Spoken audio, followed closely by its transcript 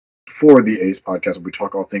for the Ace Podcast, where we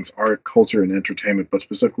talk all things art, culture, and entertainment, but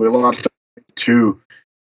specifically a lot of stuff to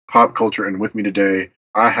pop culture. And with me today,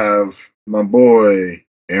 I have my boy,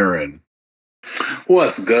 Aaron.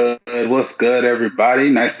 What's good? What's good, everybody?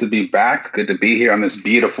 Nice to be back. Good to be here on this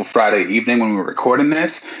beautiful Friday evening when we're recording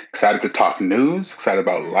this. Excited to talk news. Excited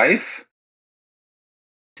about life.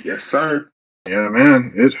 Yes, sir. Yeah,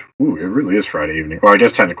 man. It really is Friday evening. Well, I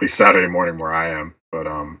guess technically Saturday morning where I am, but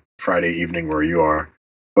Friday evening where you are.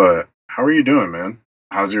 But how are you doing, man?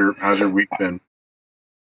 How's your week been?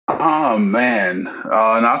 Oh man,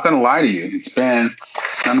 not gonna lie to you, it's been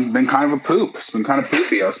kind of a poop. It's been kind of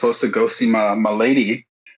poopy. I was supposed to go see my lady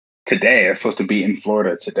today. I was supposed to be in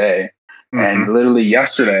Florida today, and literally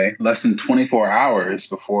yesterday, less than 24 hours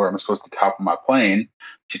before I'm supposed to hop on my plane,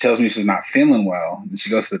 she tells me she's not feeling well. And she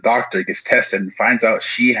goes to the doctor, gets tested, and finds out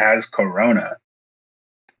she has corona.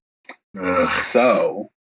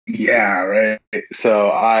 So yeah, right. So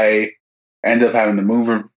I ended up having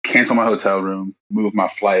to cancel my hotel room, move my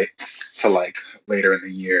flight to like later in the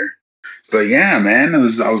year. But yeah, man, I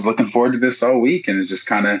was looking forward to this all week, and it just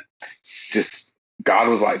kind of God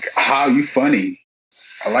was like, "How you funny?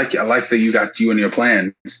 I like you. I like that you got you and your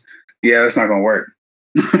plans. Yeah, that's not gonna work.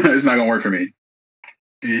 It's not gonna work for me."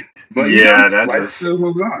 But yeah, life still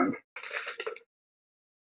moves on.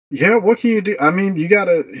 Yeah, what can you do? I mean, you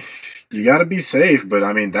gotta be safe, but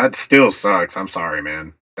I mean that still sucks. I'm sorry,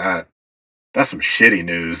 man. That's some shitty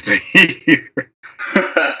news to hear.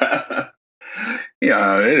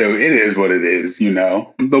 Yeah, it is what it is. You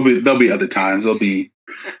know, there'll be other times.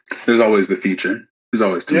 There's always the future. There's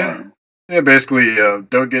always tomorrow. Yeah, basically,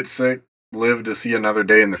 don't get sick. Live to see another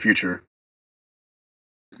day in the future.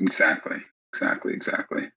 Exactly.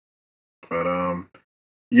 But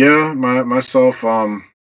yeah, myself, I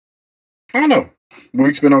don't know.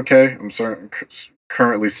 Week's been okay. I'm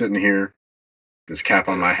currently sitting here, this cap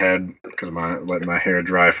on my head because letting my hair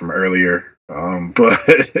dry from earlier.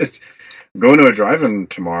 But going to a drive-in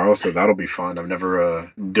tomorrow, so that'll be fun. I've never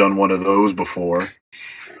done one of those before.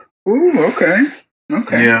 Ooh, okay.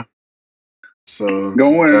 Yeah. So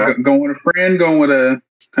going with a friend, going with a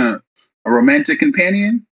romantic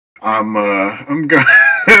companion. I'm going.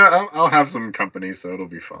 I'll have some company, so it'll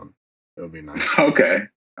be fun. It'll be nice. Okay.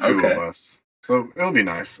 Two of us, so it'll be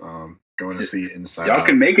nice. Going to see Inside Out. Y'all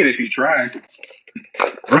can make it if you try.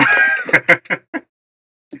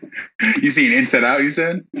 You seen Inside Out? You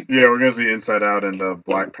said? Yeah, we're gonna see Inside Out and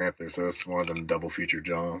Black Panther. So it's one of them double feature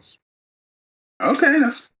Jaws. Okay,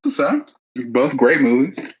 that's what's up. Both great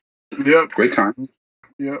movies. Yep. Great time.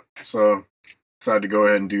 Yep. So decided to go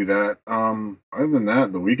ahead and do that. Other than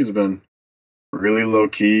that, the week has been really low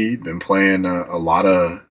key. Been playing a lot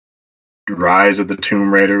of Rise of the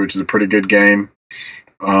Tomb Raider, which is a pretty good game.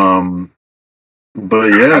 But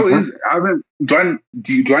yeah, do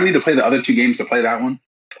I need to play the other two games to play that one?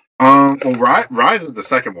 Well, Rise is the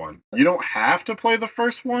second one. You don't have to play the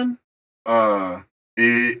first one.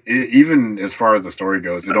 Even as far as the story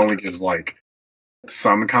goes, it only gives like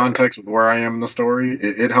some context with where I am in the story.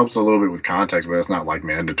 It helps a little bit with context, but it's not like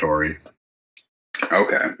mandatory.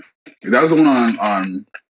 Okay, that was the one on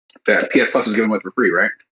that PS Plus was giving away for free,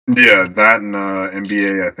 right? Yeah, that and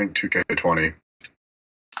NBA, I think 2K20.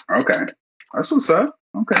 Okay, that's what's up.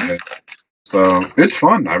 Okay, yeah. So it's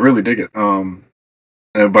fun. I really dig it.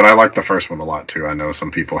 But I like the first one a lot too. I know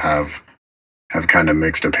some people have kind of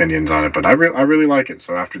mixed opinions on it, but I really like it.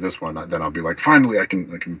 So after this one, then I'll be like, finally, I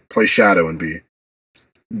can play Shadow and be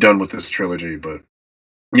done with this trilogy. But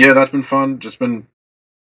yeah, that's been fun. Just been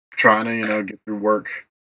trying to get through work,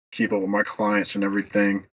 keep up with my clients and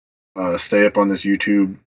everything. Stay up on this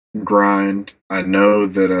YouTube grind. I know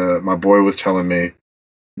that my boy was telling me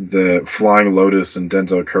that Flying Lotus and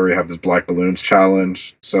Denzel Curry have this Black Balloons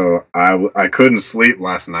challenge. So I couldn't sleep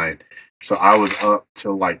last night. So I was up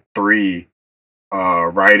till like 3,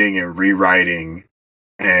 writing and rewriting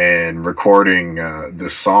and recording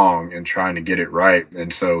this song and trying to get it right.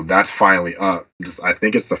 And so that's finally up. I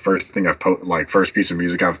think it's the first thing first piece of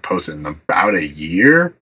music I've posted in about a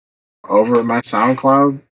year over at my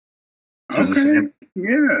SoundCloud. Okay.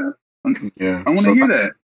 Yeah. Yeah. I want to hear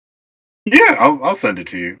that. Yeah, I'll send it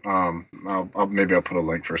to you. Maybe I'll put a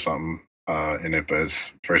link for something in it. But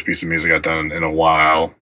it's first piece of music I've done in a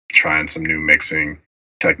while, trying some new mixing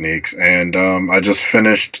techniques, and I just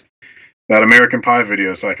finished that American Pie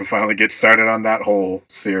video, so I can finally get started on that whole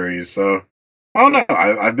series. So I don't know.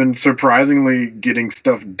 I've been surprisingly getting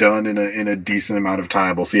stuff done in a decent amount of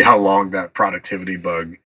time. We'll see how long that productivity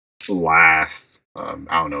bug lasts. I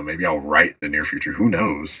don't know. Maybe I'll write in the near future. Who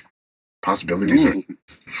knows? Possibilities are.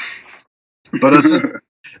 But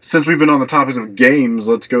Since we've been on the topics of games,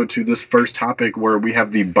 let's go to this first topic where we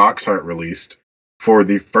have the box art released for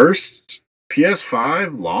the first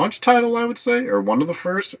PS5 launch title, I would say, or one of the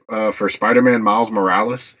first for Spider-Man Miles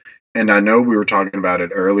Morales. And I know we were talking about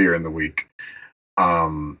it earlier in the week.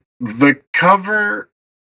 The cover,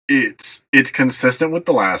 it's consistent with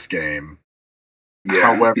the last game.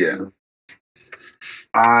 However,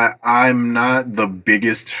 I'm not the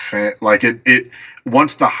biggest fan. Like it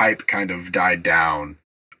once the hype kind of died down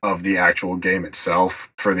of the actual game itself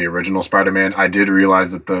for the original Spider-Man, I did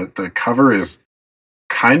realize that the cover is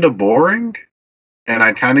kind of boring, and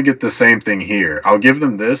I kind of get the same thing here. I'll give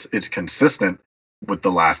them this; it's consistent with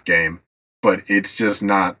the last game, but it's just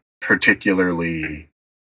not particularly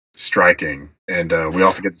striking. And we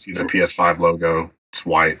also get to see the PS5 logo. It's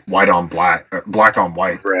white on black, black on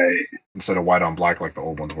white, Right. instead of white on black like the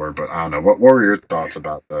old ones were. But I don't know. What were your thoughts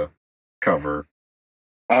about the cover?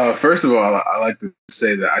 First of all, I like to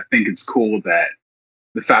say that I think it's cool that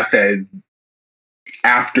the fact that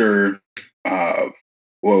after what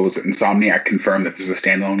was it, Insomniac confirmed that there's a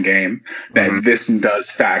standalone game, that this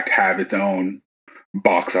does fact have its own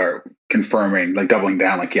box art confirming, like doubling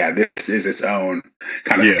down, like this is its own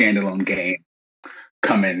kind of standalone game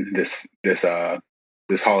coming this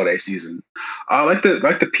holiday season. I like the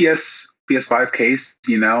PS5 case,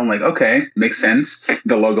 like, okay, makes sense.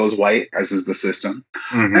 The logo's white, as is the system.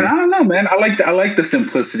 And I don't know, man. I like the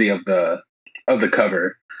simplicity of the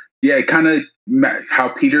cover. Yeah, kind of how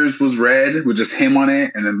Peter's was red with just him on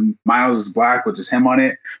it, and then Miles is black with just him on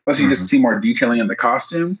it. Plus, you just see more detailing in the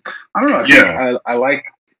costume. I don't know. I like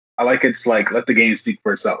it's like, let the game speak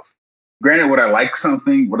for itself. Granted, would I like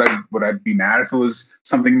something? Would I be mad if it was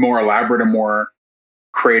something more elaborate or more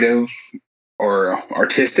creative or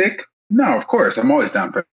artistic? No, of course, I'm always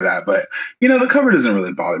down for that. But the cover doesn't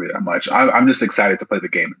really bother me that much. I'm just excited to play the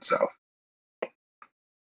game itself.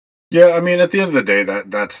 Yeah, I mean, at the end of the day,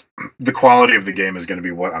 that's the quality of the game is going to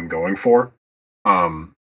be what I'm going for.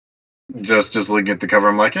 Just looking at the cover,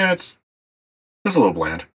 I'm like, it's a little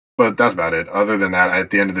bland, but that's about it. Other than that, at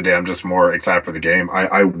the end of the day, I'm just more excited for the game.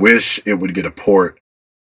 I wish it would get a port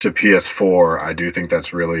to PS4. I do think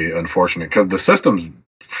that's really unfortunate because the system's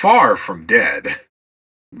far from dead.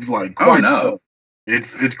 Like, quite so.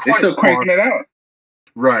 It's quite They're still cranking it out.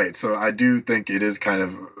 Right. So I do think it is kind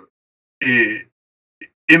of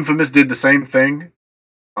Infamous did the same thing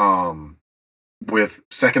with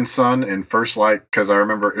Second Son and First Light, because I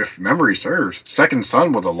remember, if memory serves, Second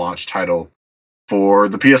Son was a launch title for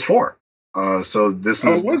the PS4. So this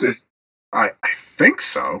is I think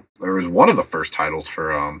so. There was one of the first titles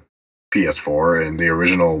for PS4, and the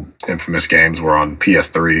original Infamous games were on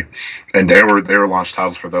PS3, and they were launch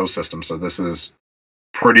titles for those systems. So this is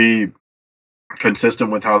pretty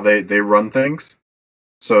consistent with how they run things.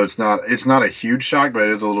 So it's not a huge shock, but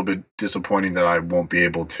it is a little bit disappointing that I won't be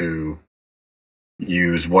able to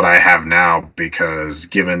use what I have now, because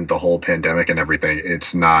given the whole pandemic and everything,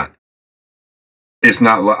 it's not.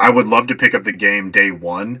 I would love to pick up the game day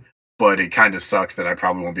one, but it kind of sucks that I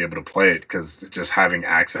probably won't be able to play it, because just having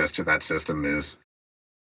access to that system it's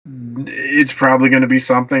probably going to be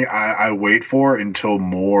something I wait for until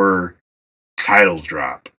more titles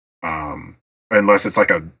drop, unless it's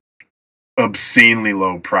like a obscenely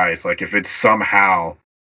low price. Like if it's somehow,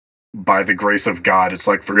 by the grace of God, it's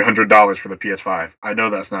like $300 for the PS5. I know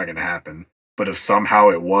that's not going to happen, but if somehow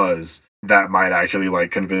it was, that might actually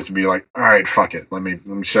like convince me, like, all right, fuck it, let me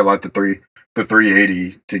shell out the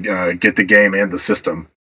 380 to get the game and the system,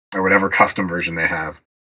 or whatever custom version they have.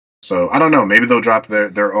 So I don't know. Maybe they'll drop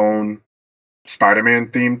their own Spider-Man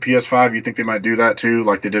themed PS5. You think they might do that too,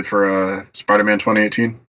 like they did for Spider-Man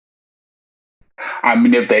 2018? I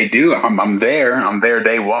mean, if they do, I'm there. I'm there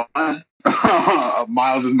day one.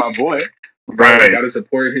 Miles is my boy. Right. Got to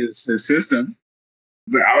support his system.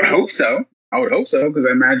 But I would hope so. Because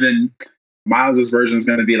I imagine Miles's version is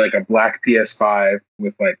going to be like a black PS5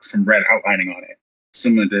 with like some red outlining on it,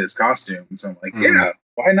 similar to his costume. So I'm like, yeah,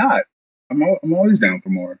 why not? I'm always down for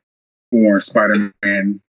more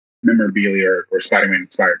Spider-Man memorabilia or Spider-Man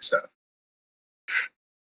inspired stuff.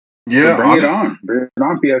 Yeah, so bring it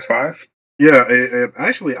on PS5. Yeah,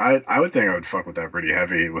 actually, I would think I would fuck with that pretty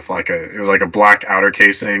heavy, with it was like a black outer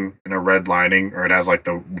casing and a red lining, or it has like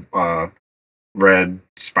the red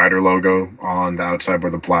spider logo on the outside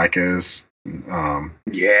where the black is.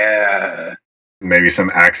 Yeah, maybe some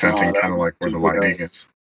accenting, kind of like where the lightning is.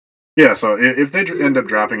 Yeah, so if they end up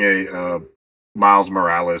dropping a Miles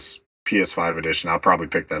Morales PS5 edition, I'll probably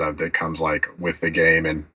pick that up. That comes like with the game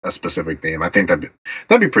and a specific theme. I think that'd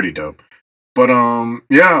be pretty dope. But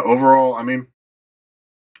yeah, overall, I mean,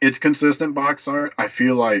 it's consistent box art. I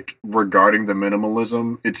feel like regarding the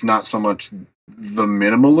minimalism, it's not so much the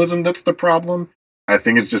minimalism that's the problem. I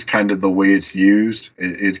think it's just kind of the way it's used.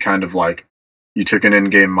 It's kind of like you took an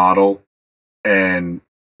in-game model and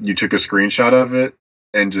you took a screenshot of it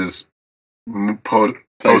and just posted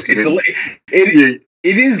It's it. it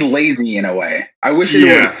it is lazy in a way. I wish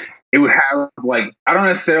it would have like I don't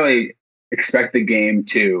necessarily expect the game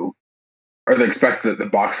to or expect the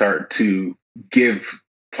box art to give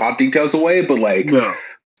plot details away, but like No.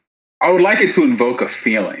 I would like it to invoke a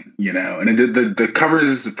feeling, you know. And the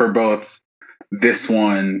covers for both this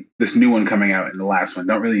new one coming out, and the last one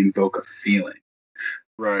don't really invoke a feeling.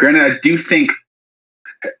 Right. Granted, I do think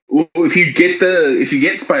if you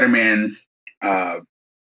get Spider-Man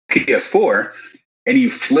PS4 and you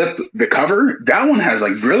flip the cover, that one has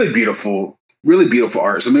like really beautiful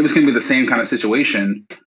art. So maybe it's gonna be the same kind of situation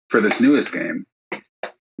for this newest game,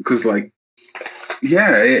 because like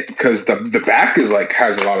because the back is like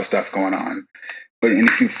has a lot of stuff going on, but and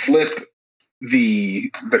if you flip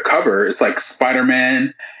the cover, it's like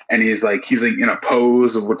Spider-Man, and he's like in a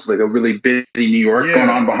pose of what's like a really busy New York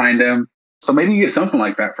going on behind him. So maybe you get something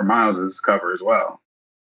like that for Miles's cover as well.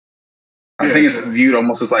 I think it's viewed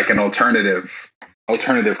almost as like an alternative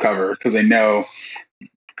cover because they know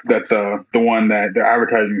that the one that they're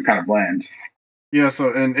advertising is kind of bland. Yeah,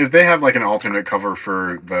 so and if they have like an alternate cover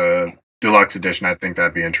for the deluxe edition, I think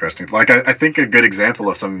that'd be interesting. Like I think a good example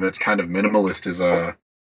of something that's kind of minimalist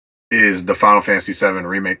is the Final Fantasy VII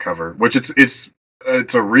remake cover, which it's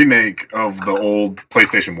a remake of the old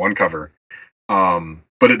PlayStation 1 cover.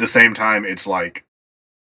 But at the same time, it's like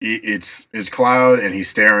it's Cloud and he's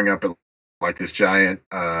staring up at like this giant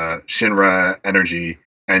Shinra energy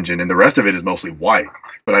engine, and the rest of it is mostly white.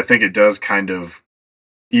 But I think it does kind of,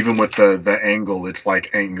 even with the angle, it's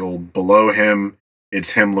like angled below him. It's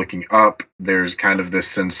him looking up. There's kind of this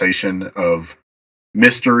sensation of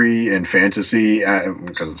mystery and fantasy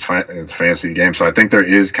because it's a fantasy game. So I think there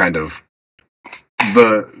is kind of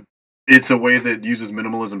it's a way that uses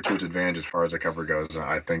minimalism to its advantage as far as the cover goes.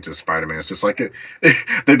 I think just Spider-Man. It's just like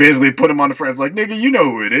they basically put him on the front. It's like, nigga, you know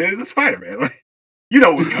who it is. It's Spider-Man. Like, you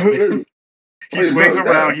know what's coming. He swings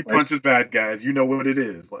around. He punches bad guys. You know what it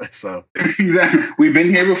is. Like, so we've been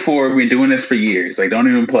here before. We've been doing this for years. Like, don't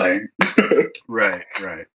even play. Right.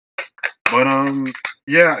 But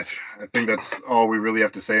yeah, I think that's all we really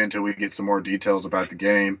have to say until we get some more details about the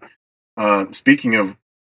game. Speaking of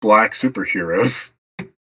black superheroes,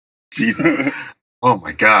 Jesus, oh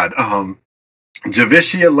my God,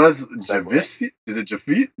 Javisha is it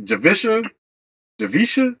Javisha?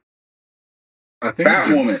 I think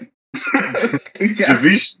Batwoman.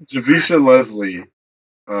 Javisha Leslie.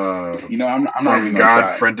 I'm not from even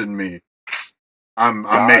God Friended Me. I'm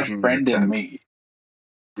making Friended Me.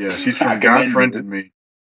 Yeah, she's from God Friended Me.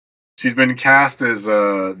 She's been cast as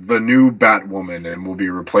the new Batwoman and will be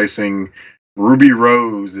replacing Ruby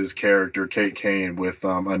Rose's character Kate Kane with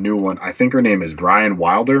a new one. I think her name is Brian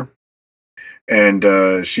Wilder, and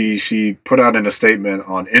she put out in a statement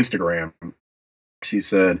on Instagram. She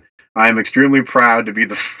said, "I am extremely proud to be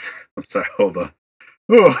the." I'm sorry, hold on.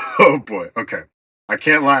 Oh boy. Okay, I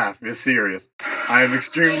can't laugh. It's serious. I am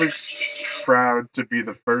extremely proud to be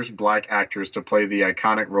the first black actress to play the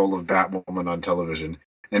iconic role of Batwoman on television.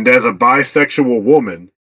 And as a bisexual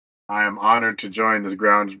woman, I am honored to join this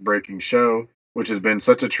groundbreaking show, which has been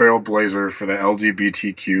such a trailblazer for the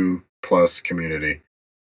LGBTQ plus community.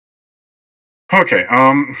 Okay,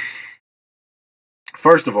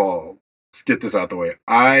 first of all, let's get this out the way.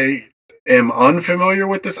 I am unfamiliar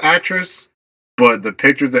with this actress, but the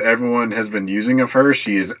pictures that everyone has been using of her,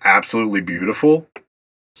 she is absolutely beautiful.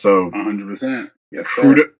 So 100%. Yes,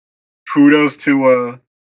 sir. Kudos to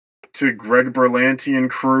Greg Berlanti and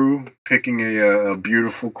crew picking a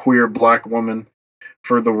beautiful queer black woman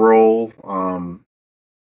for the role.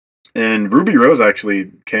 And Ruby Rose actually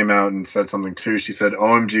came out and said something too. She said,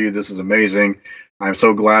 "OMG, this is amazing. I'm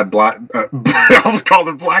so glad black." I almost called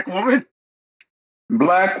her Black Woman.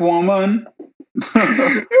 Black Woman.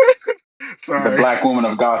 Sorry. The Black Woman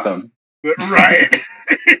of Gotham. Right.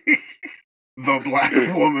 The Black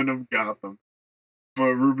Woman of Gotham.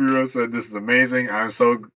 But Ruby Rose said, "This is amazing. I'm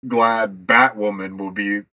so glad Batwoman will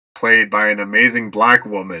be played by an amazing black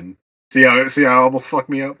woman." See how I almost fucked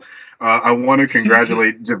me up? I want to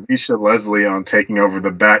congratulate Javisha Leslie on taking over the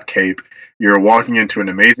Bat Cape. You're walking into an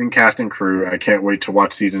amazing cast and crew. I can't wait to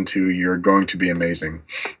watch season 2. You're going to be amazing.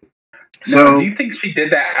 So, do you think she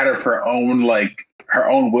did that out of her own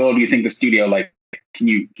will? Do you think the studio can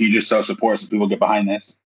you just show support so people get behind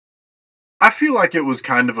this? I feel like it was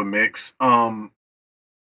kind of a mix.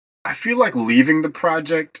 I feel like leaving the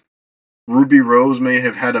project Ruby Rose may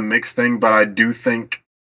have had a mixed thing, but I do think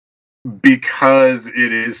because it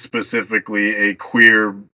is specifically a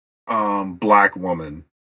queer black woman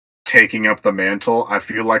taking up the mantle, I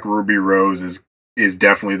feel like Ruby Rose is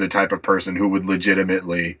definitely the type of person who would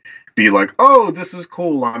legitimately be like, "Oh, this is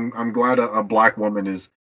cool. I'm glad a black woman is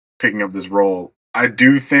picking up this role." I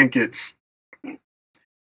do think it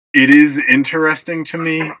is interesting to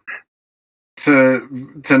me to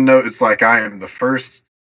know it's like I am the first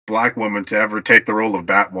black woman to ever take the role of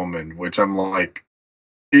Batwoman, which I'm like,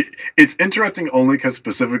 it's interesting only because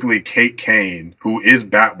specifically Kate Kane, who is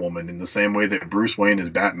Batwoman in the same way that Bruce Wayne is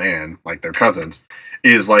Batman, like they're cousins,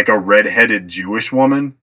 is like a redheaded Jewish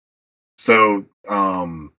woman. So,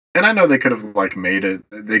 and I know they could have like made it,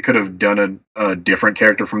 they could have done a different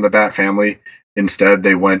character from the Bat family. Instead,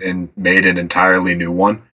 they went and made an entirely new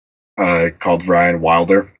one called Ryan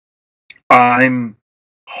Wilder. I'm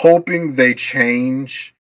hoping they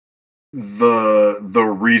change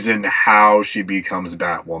the reason how she becomes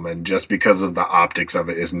Batwoman, just because of the optics of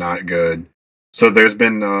it is not good. So there's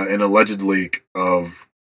been an alleged leak of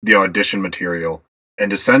the audition material,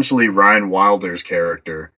 and essentially Ryan Wilder's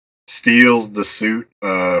character steals the suit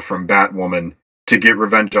from Batwoman to get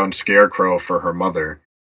revenge on Scarecrow for her mother.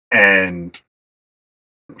 And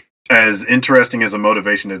as interesting as a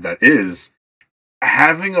motivation as that is,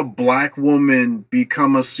 having a black woman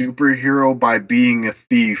become a superhero by being a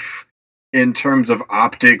thief in terms of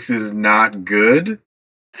optics is not good.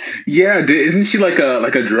 Yeah, isn't she like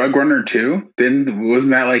a drug runner too? Then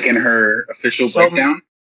wasn't that like in her official breakdown?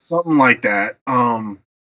 Something like that. Or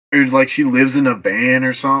like she lives in a van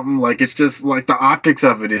or something. Like it's just like the optics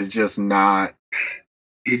of it is just not.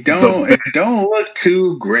 It don't look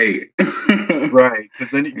too great. Right,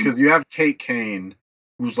 because you have Kate Kane,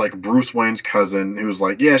 who's like Bruce Wayne's cousin, who's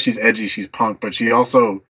like, yeah, she's edgy, she's punk, but she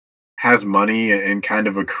also has money and kind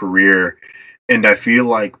of a career. And I feel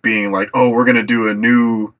like being like, oh, we're gonna do a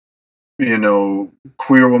new,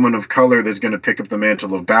 queer woman of color that's gonna pick up the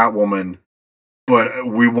mantle of Batwoman, but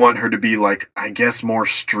we want her to be like, I guess, more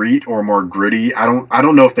street or more gritty. I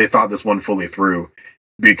don't know if they thought this one fully through,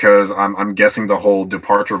 because I'm guessing the whole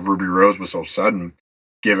departure of Ruby Rose was so sudden,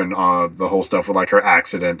 given the whole stuff with like her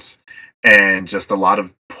accidents and just a lot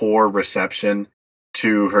of poor reception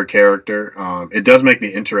to her character. It does make me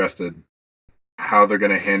interested how they're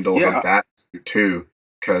going to handle her bat suit too,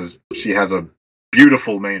 because she has a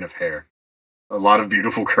beautiful mane of hair, a lot of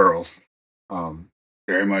beautiful curls.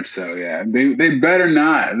 Very much so. Yeah, they better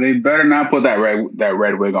not put that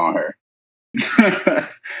red wig on her.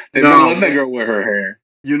 They better let that girl wear her hair.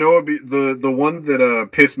 You know, it'd be the one that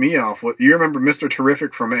pissed me off. You remember Mr.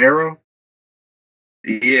 Terrific from Arrow?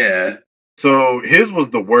 Yeah. So his was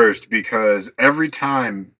the worst because every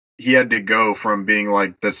time he had to go from being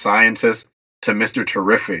like the scientist to Mr.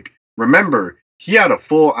 Terrific. Remember, he had a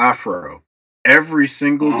full afro. Every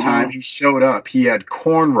single time he showed up, he had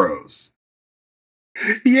cornrows.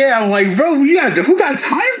 Yeah, I'm like, bro, who got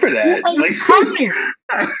time for that?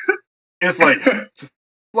 It's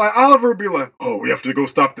like Oliver would be like, oh, we have to go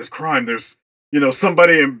stop this crime. There's,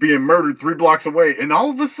 somebody being murdered 3 blocks away. And all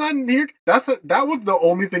of a sudden that was the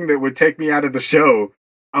only thing that would take me out of the show.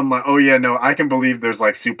 I'm like, oh yeah, no, I can believe there's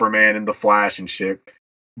like Superman and the Flash and shit.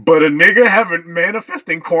 But a nigga having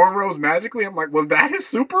manifesting cornrows magically, I'm like, was that his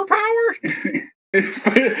superpower?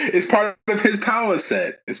 It's part of his power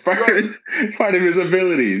set. It's part of his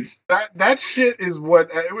abilities. That shit is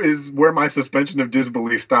where my suspension of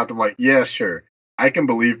disbelief stopped. I'm like, yeah, sure. I can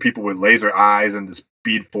believe people with laser eyes and the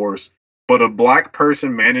speed force, but a black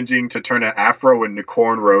person managing to turn an afro into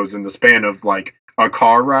cornrows in the span of like a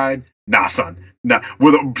car ride? Nah, son. Nah.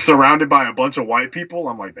 Surrounded by a bunch of white people,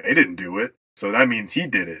 I'm like, they didn't do it. So that means he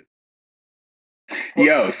did it.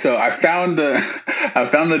 Yo, so I found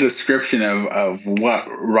the description of what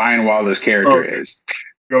Ryan Wilder's character is.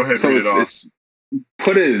 Go ahead, so read it off. It's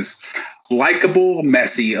put as likable,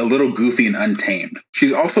 messy, a little goofy, and untamed.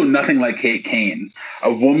 She's also nothing like Kate Kane,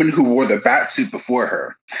 a woman who wore the Batsuit before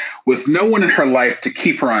her. With no one in her life to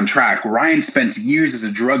keep her on track, Ryan spent years as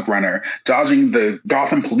a drug runner, dodging the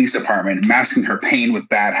Gotham Police Department, masking her pain with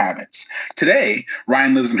bad habits. Today,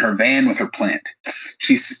 Ryan lives in her van with her plant.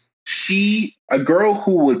 A girl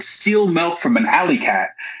who would steal milk from an alley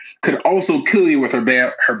cat, could also kill you with her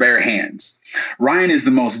bare hands. Ryan is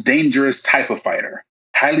the most dangerous type of fighter,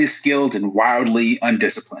 highly skilled and wildly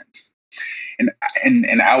undisciplined.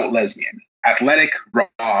 An out lesbian, athletic,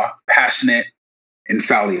 raw, passionate,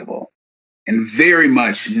 infallible, and very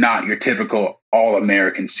much not your typical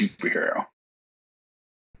all-American superhero.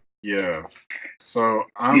 Yeah. So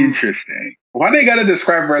interesting. Why they gotta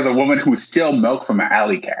describe her as a woman who would steal milk from an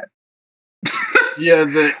alley cat? Yeah,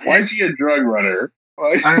 Why is she a drug runner?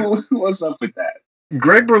 Like, what's up with that?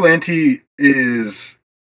 Greg Berlanti is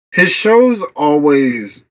his shows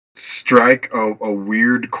always strike a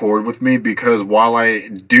weird chord with me because while I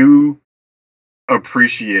do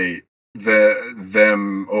appreciate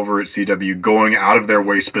them over at CW going out of their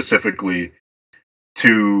way specifically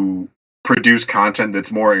to produce content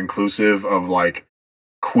that's more inclusive of like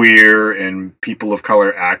queer and people of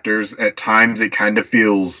color actors, at times it kind of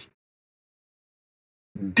feels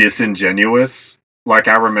disingenuous. Like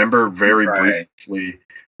I remember very Right. briefly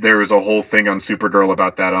there was a whole thing on Supergirl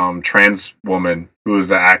about that trans woman who was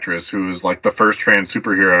the actress who was like the first trans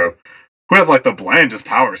superhero who has like the blandest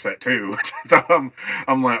power set too.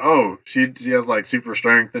 I'm like, oh, she has like super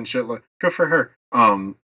strength and shit. Like, good for her.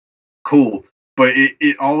 Cool. But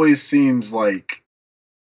it always seems like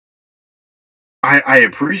I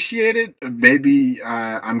appreciate it. Maybe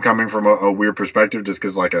I'm coming from a weird perspective just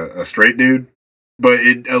because like a straight dude. But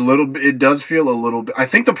it does feel a little bit. I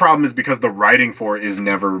think the problem is because the writing for it is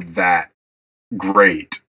never that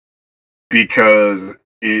great because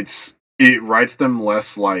it writes them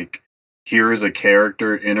less like here is a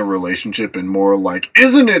character in a relationship and more like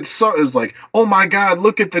isn't it so it's like oh my god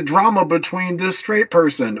look at the drama between this straight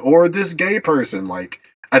person or this gay person. Like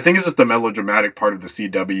I think it's just the melodramatic part of the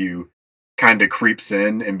CW kind of creeps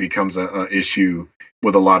in and becomes a issue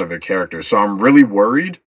with a lot of their characters. So I'm really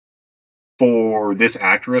worried for this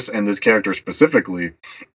actress and this character specifically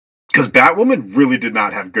because Batwoman really did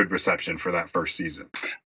not have good reception for that first season.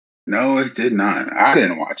 No, it did not. I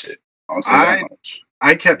didn't watch it. I'll say that much.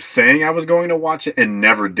 I kept saying I was going to watch it and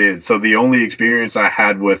never did. So the only experience I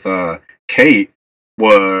had with Kate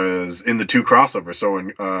was in the two crossovers. So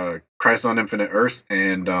in Crisis on Infinite Earths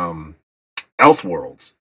and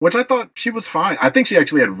Elseworlds, which I thought she was fine. I think she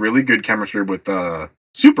actually had really good chemistry with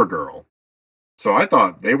Supergirl. So I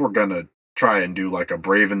thought they were gonna try and do like a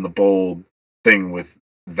Brave and the Bold thing with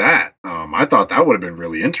that. I thought that would have been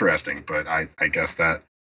really interesting, but I guess that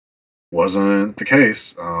wasn't the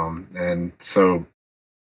case. And so,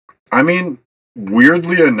 I mean,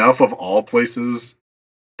 weirdly enough, of all places,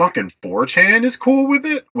 fucking 4chan is cool with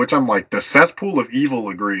it, which I'm like, the cesspool of evil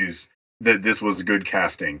agrees that this was good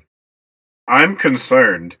casting. I'm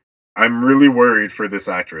concerned. I'm really worried for this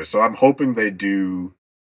actress, so I'm hoping they do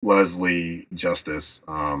Leslie justice.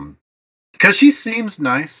 Because she seems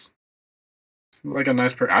nice. Seems like a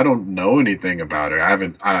nice person. I don't know anything about her.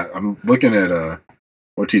 I'm looking at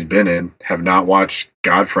what she's been in. Have not watched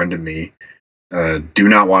God Friended Me. Do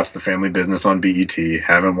not watch The Family Business on BET.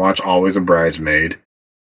 Haven't watched Always a Bridesmaid.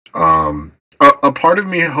 A part of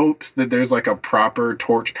me hopes that there's like a proper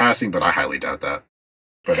torch passing, but I highly doubt that.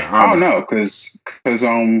 But Oh no, because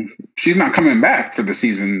she's not coming back for the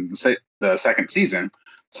second season.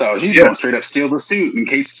 So she's going straight up steal the suit in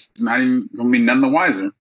case not even gonna be none the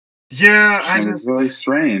wiser. Yeah, it's really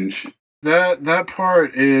strange. That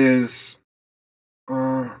part is.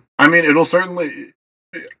 I mean, it'll certainly.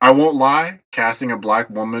 I won't lie. Casting a black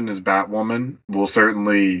woman as Batwoman will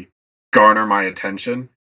certainly garner my attention.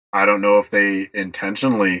 I don't know if they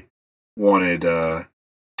intentionally wanted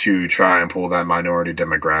to try and pull that minority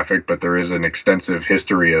demographic, but there is an extensive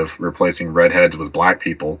history of replacing redheads with black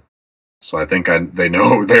people. So I think they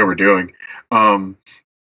know what they were doing.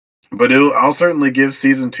 But I'll certainly give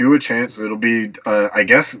season 2 a chance. It'll be, I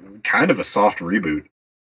guess, kind of a soft reboot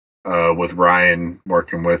with Ryan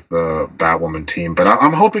working with the Batwoman team. But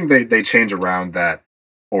I'm hoping they change around that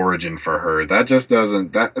origin for her. That just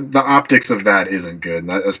doesn't. The optics of that isn't good,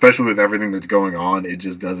 especially with everything that's going on. It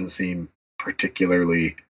just doesn't seem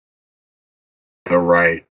particularly the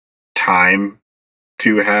right time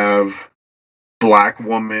to have black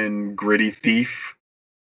woman gritty thief.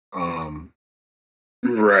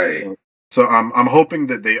 Right. So I'm hoping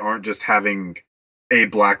that they aren't just having a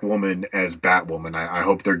black woman as Batwoman. I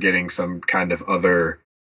hope they're getting some kind of other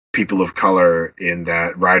people of color in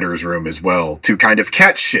that writer's room as well to kind of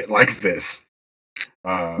catch shit like this.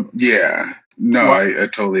 Yeah. No, I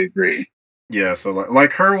totally agree. Yeah, so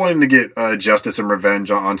like her wanting to get justice and revenge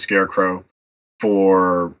on Scarecrow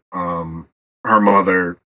for her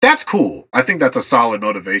mother, that's cool. I think that's a solid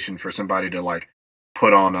motivation for somebody to like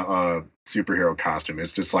put on a superhero costume.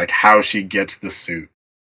 It's just like how she gets the suit.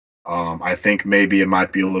 I think maybe it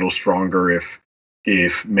might be a little stronger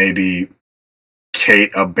if maybe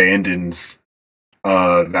Kate abandons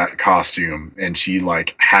that costume and she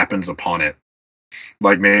like happens upon it.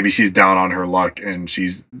 Like maybe she's down on her luck and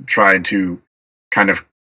she's trying to kind of,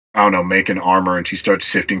 I don't know, make an armor and she starts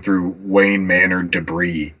sifting through Wayne Manor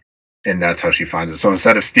debris and that's how she finds it. So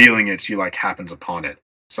instead of stealing it, she like happens upon it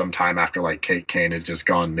sometime after like Kate Kane has just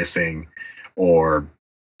gone missing or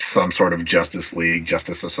some sort of Justice League,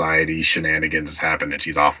 Justice Society shenanigans has happened and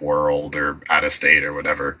she's off world or out of state or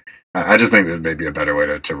whatever. I just think there's maybe a better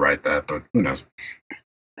way to write that, but who knows?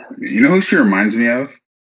 You know who she reminds me of?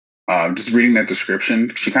 Just reading that description,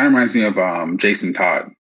 she kind of reminds me of Jason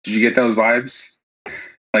Todd. Did you get those vibes?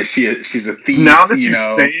 Like she's a thief. Now that you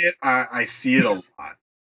say it, I see it a lot.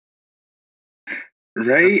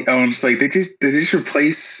 Right? I'm just like, they just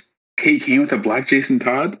replace Kate Kane with a black Jason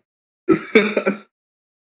Todd?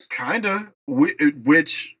 Kinda.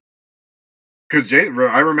 Which, because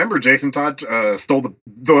I remember Jason Todd stole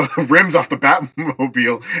the rims off the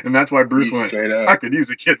Batmobile, and that's why Bruce went, I could use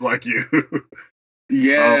a kid like you.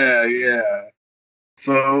 Yeah.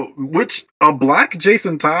 So, a black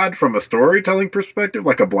Jason Todd from a storytelling perspective,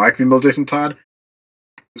 like a black female Jason Todd,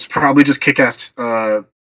 was probably just Kick-Ass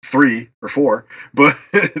 3 or 4, but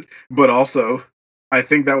also I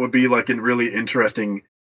think that would be like a really interesting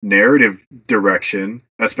narrative direction,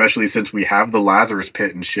 especially since we have the Lazarus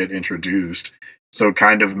Pit and shit introduced. So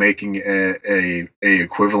kind of making a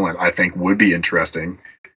equivalent, I think, would be interesting,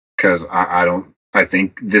 because I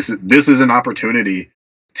think this is an opportunity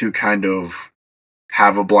to kind of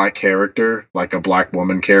have a black character, like a black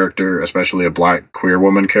woman character, especially a black queer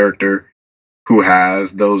woman character, who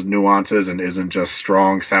has those nuances and isn't just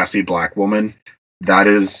strong, sassy black woman. That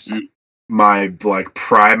is my like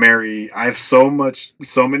primary. I have so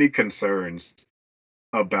many concerns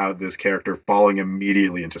about this character falling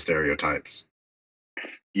immediately into stereotypes.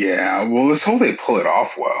 Yeah, well, let's hope they pull it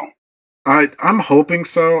off well. I'm hoping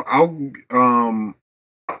so. I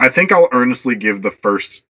think I'll earnestly give the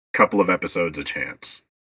first couple of episodes a chance.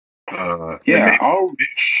 I'll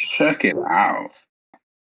check it out.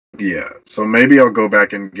 Yeah, so maybe I'll go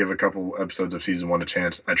back and give a couple episodes of season 1 a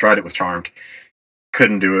chance. I tried it with Charmed,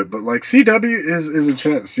 couldn't do it, but like CW is a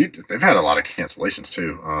chance. They've had a lot of cancellations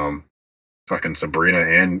too. Fucking Sabrina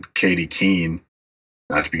and Katie Keene,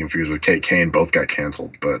 not to be confused with Kate Kane, both got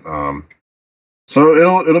canceled. But so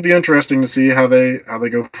it'll be interesting to see how they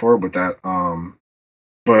go forward with that.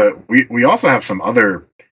 But we also have some other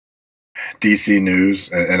DC news,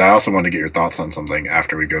 and I also want to get your thoughts on something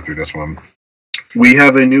after we go through this one. We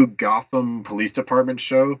have a new Gotham Police Department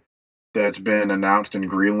show that's been announced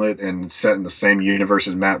and greenlit and set in the same universe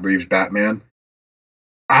as Matt Reeves' Batman.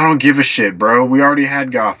 I don't give a shit, bro. We already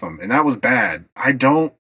had Gotham, and that was bad.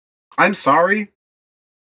 I'm sorry.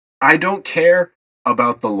 I don't care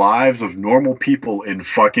about the lives of normal people in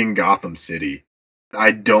fucking Gotham City.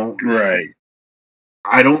 I don't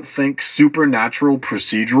think supernatural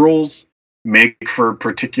procedurals make for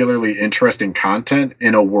particularly interesting content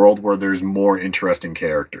in a world where there's more interesting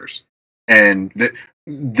characters. And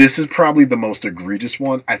this is probably the most egregious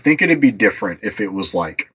one. I think it'd be different if it was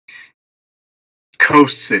like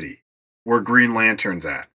Coast City, where Green Lantern's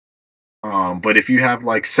at. But if you have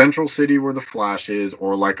like Central City where the Flash is,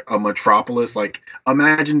 or like a metropolis, like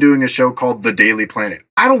imagine doing a show called The Daily Planet.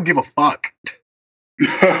 I don't give a fuck.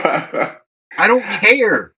 I don't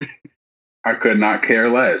care. I could not care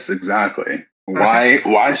less. Exactly.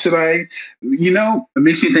 Why should I? It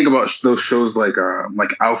makes me think about those shows like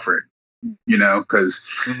Alfred. Because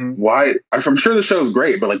why? I'm sure the show's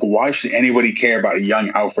great, but like, why should anybody care about young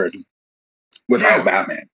Alfred without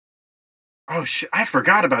Batman? Oh shit! I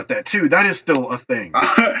forgot about that too. That is still a thing.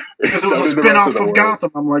 Because it was a spinoff of Gotham.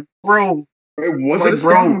 I'm like, bro.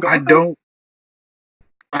 I don't.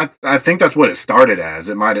 I think that's what it started as.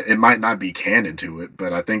 It might not be canon to it,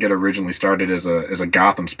 but I think it originally started as a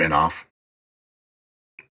Gotham spinoff.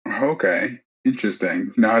 Okay,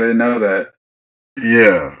 interesting. No, I didn't know that.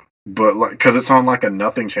 Yeah, but like, because it's on like a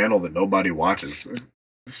nothing channel that nobody watches.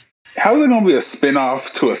 How is it gonna be a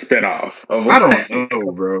spinoff to a spinoff? I don't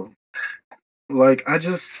know, bro. Like,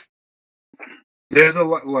 there's a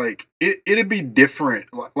lot. Like, it'd be different.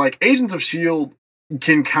 Like, Agents of S.H.I.E.L.D.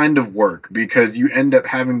 can kind of work because you end up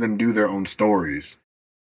having them do their own stories.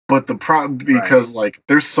 But the problem, because like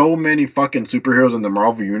there's so many fucking superheroes in the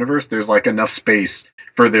Marvel universe, there's like enough space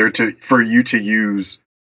for you to use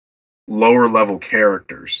lower level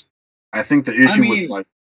characters. I think the issue with like,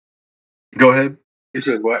 go ahead.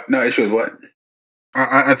 Issue with what? No, issue with what?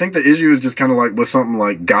 I think the issue is just kind of like with something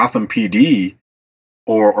like Gotham PD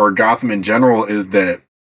or Gotham in general, is that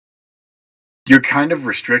you're kind of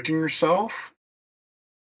restricting yourself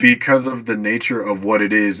because of the nature of what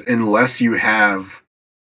it is, unless you have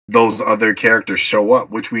those other characters show up,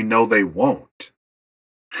 which we know they won't.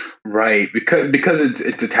 Right, because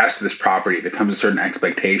it's attached to this property, there comes a certain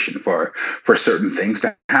expectation for certain things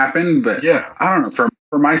to happen. But yeah, I don't know,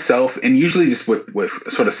 for myself, and usually just with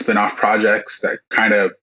sort of spin-off projects that kind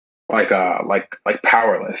of like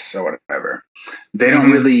Powerless or whatever, they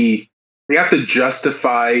don't really they have to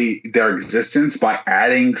justify their existence by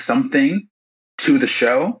adding something to the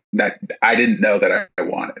show that I didn't know that I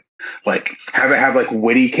wanted. Like have it have like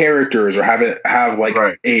witty characters, or have it have like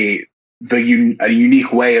Right. a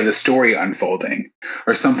unique way of the story unfolding,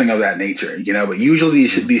 or something of that nature, you know. But usually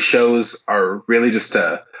these shows are really just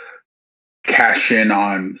to cash in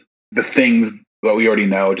on the things that we already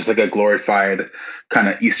know, just like a glorified kind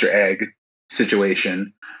of Easter egg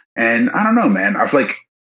situation. And I don't know, man. I feel like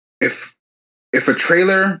if a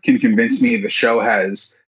trailer can convince me the show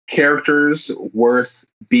has characters worth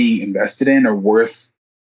being invested in, or worth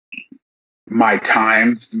my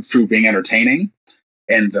time through being entertaining,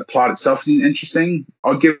 and the plot itself seems interesting,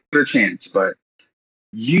 I'll give it a chance. But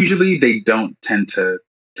usually they don't tend to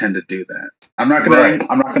do that. I'm not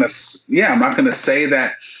gonna say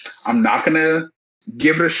that I'm not gonna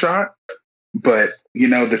give it a shot, but you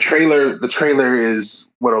know, the trailer is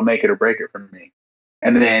what'll make it or break it for me.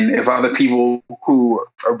 And then if other people who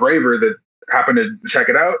are braver that happen to check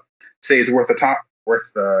it out say it's worth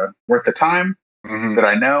the time Mm-hmm. that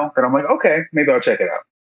I know, that I'm like, okay, maybe I'll check it out.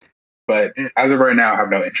 But as of right now, I have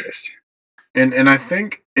no interest. And I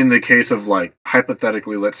think in the case of, like,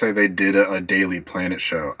 hypothetically, let's say they did a Daily Planet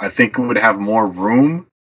show, I think it would have more room,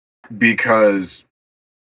 because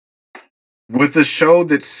with a show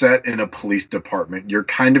that's set in a police department, you're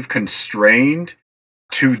kind of constrained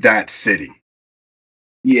to that city.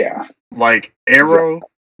 Yeah. Like Arrow,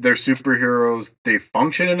 they're superheroes. They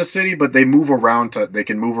function in a city, but they can move around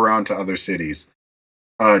to other cities.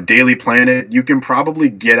 Daily Planet, you can probably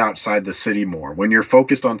get outside the city more. When you're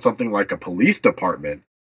focused on something like a police department,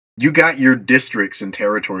 you got your districts and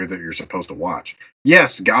territories that you're supposed to watch.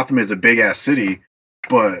 Yes, Gotham is a big ass city,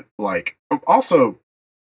 but like also,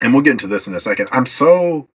 and we'll get into this in a second, I'm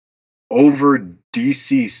so over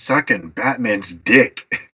DC sucking Batman's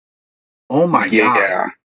dick. Oh my god.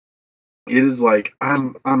 It is like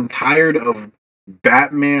I'm tired of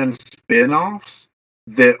Batman spin-offs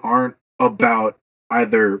that aren't about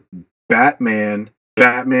either Batman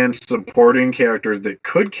supporting characters that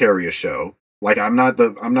could carry a show. Like I'm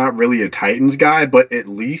not really a Titans guy, but at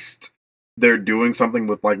least they're doing something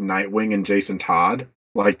with like Nightwing and Jason Todd.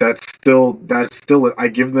 Like that's still I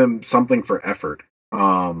give them something for effort.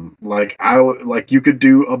 Like you could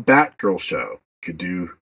do a Batgirl show. You could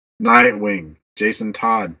do Nightwing, Jason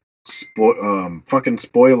Todd, fucking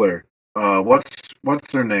spoiler.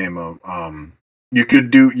 What's her name? You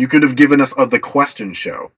could have given us the Question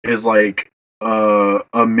show is like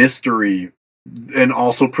a mystery and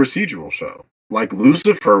also procedural show. Like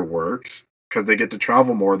Lucifer works because they get to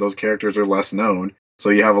travel more. Those characters are less known, so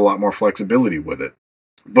you have a lot more flexibility with it.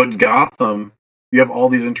 But Gotham, you have all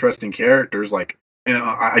these interesting characters. Like, and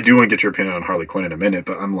I do want to get your opinion on Harley Quinn in a minute,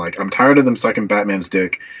 but I'm tired of them sucking Batman's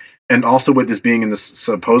dick. And also with this being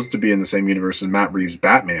supposed to be in the same universe as Matt Reeves'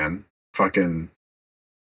 Batman, fucking,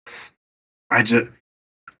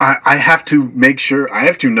 I have to make sure, I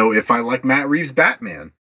have to know if I like Matt Reeves'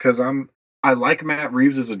 Batman, because I like Matt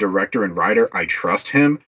Reeves as a director and writer. I trust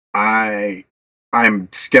him. I'm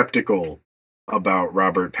skeptical about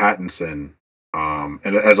Robert Pattinson, and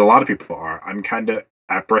as a lot of people are. I'm kind of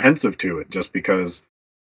apprehensive to it just because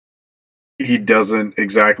he doesn't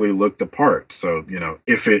exactly look the part. So, you know,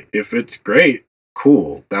 if it's great,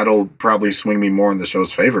 cool. That'll probably swing me more in the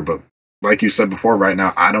show's favor. But like you said before, right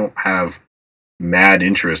now, I don't have mad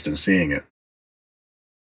interest in seeing it.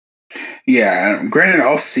 Yeah, granted,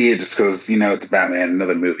 I'll see it just because, you know, it's Batman,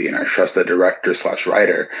 another movie, and I trust the director /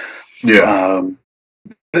 writer. Yeah.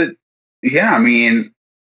 But yeah, I mean,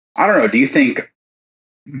 I don't know. Do you think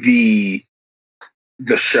the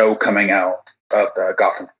show coming out of the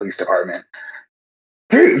Gotham Police Department,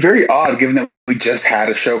 very very odd, given that we just had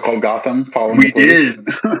a show called Gotham following We the police.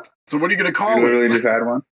 did. So what are you gonna call we it? literally just had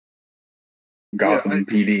one. Gotham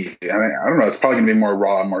PD. I mean, I don't know. It's probably gonna be more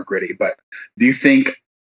raw and more gritty. But do you think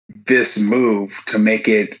this move to make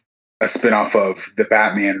it a spinoff of the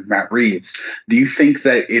Batman, Matt Reeves, do you think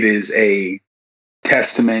that it is a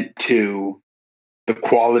testament to the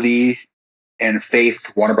quality and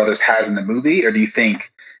faith Warner Brothers has in the movie, or do you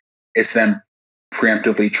think it's them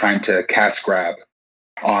preemptively trying to cash grab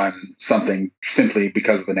on something simply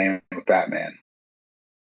because of the name of Batman?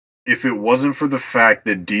 If it wasn't for the fact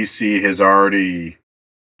that DC has already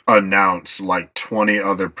announced like 20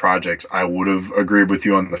 other projects, I would have agreed with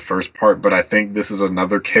you on the first part, but I think this is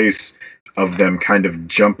another case of them kind of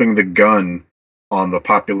jumping the gun on the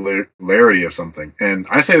popularity of something. And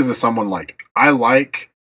I say this as someone like, I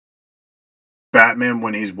like Batman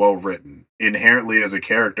when he's well written. Inherently as a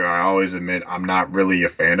character, I always admit I'm not really a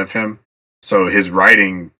fan of him. So his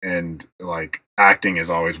writing and like acting is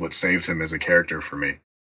always what saves him as a character for me.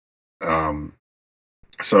 Um,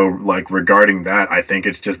 so like regarding that, I think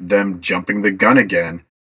it's just them jumping the gun again,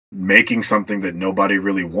 making something that nobody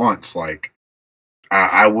really wants. Like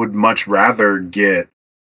I would much rather get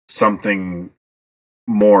something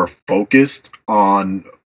more focused on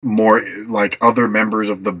more like other members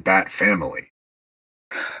of the Bat family.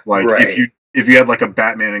 Like Right. if you had like a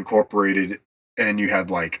Batman Incorporated and you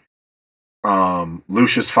had like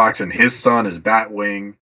Lucius Fox and his son is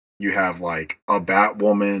Batwing, you have like a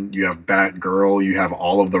Batwoman, you have Batgirl, you have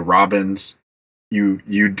all of the Robins.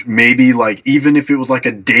 You'd maybe like even if it was like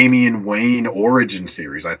a Damian Wayne origin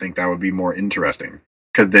series, I think that would be more interesting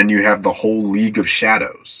because then you have the whole League of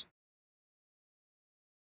Shadows.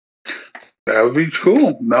 That would be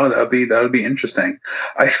cool. No, that would be interesting.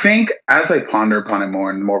 I think as I ponder upon it more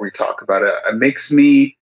and the more we talk about it, it makes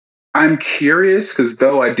me I'm curious because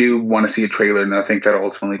though I do want to see a trailer and I think that'll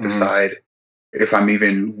ultimately Mm-hmm. decide if I'm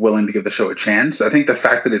even willing to give the show a chance. I think the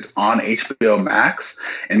fact that it's on HBO Max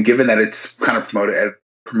and given that it's kind of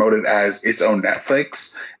promoted as its own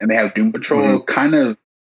Netflix and they have Doom Mm-hmm. Patrol kind of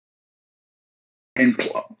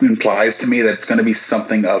implies to me that it's going to be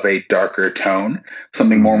something of a darker tone,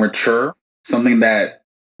 something more Mm-hmm. mature, something that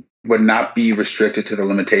would not be restricted to the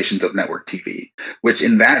limitations of network TV. Which,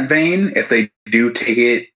 in that vein, if they do take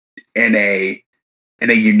it in a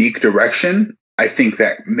unique direction, I think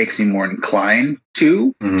that makes me more inclined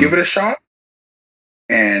to give Mm-hmm. it a shot.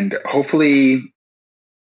 And hopefully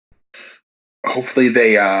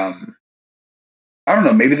they I don't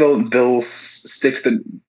know, maybe they'll stick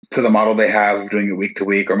to the model they have of doing it week to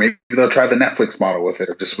week, or maybe they'll try the Netflix model with it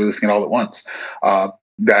of just releasing it all at once.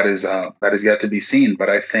 That is yet to be seen, but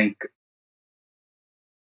I think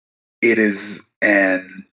it is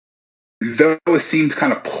an though it seems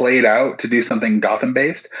kind of played out to do something Gotham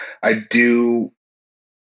based. I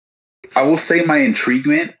will say my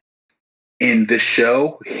intriguement in this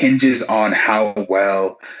show hinges on how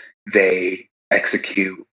well they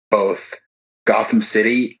execute both Gotham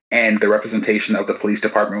City and the representation of the police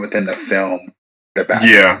department within the film, The Yeah,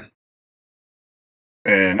 Batman.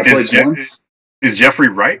 I and feel like once, is Jeffrey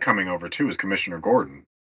Wright coming over too as Commissioner Gordon?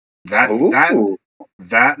 That that ooh,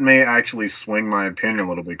 that may actually swing my opinion a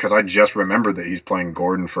little bit because I just remembered that he's playing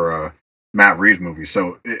Gordon for a Matt Reeves movie.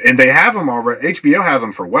 So and they have him already. HBO has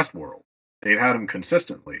him for Westworld. They've had him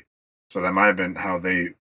consistently. So that might have been how they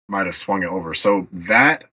might have swung it over. So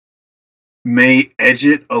that may edge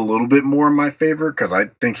it a little bit more in my favor because I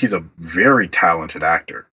think he's a very talented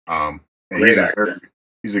actor. And great actor.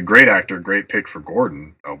 he's a great actor, great pick for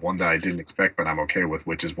Gordon. One that I didn't expect, but I'm okay with,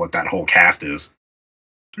 which is what that whole cast is.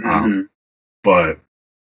 Um, Hmm. but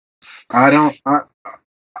I don't.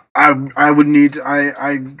 I would need.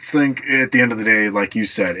 I think at the end of the day, like you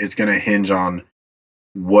said, it's going to hinge on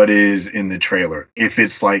what is in the trailer. If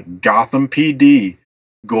it's like Gotham PD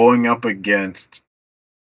going up against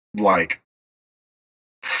like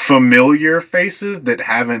familiar faces that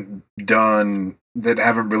haven't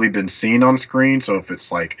really been seen on screen. So if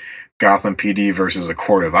it's like Gotham PD versus a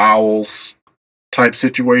Court of Owls type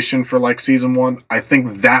situation for like season one, I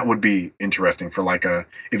think that would be interesting for like a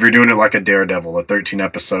if you're doing it like a Daredevil, a 13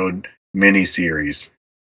 episode mini series.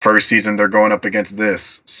 First season they're going up against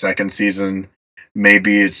this. Second season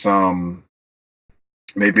maybe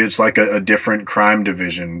it's like a different crime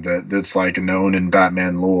division that's like known in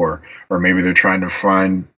Batman lore, or maybe they're trying to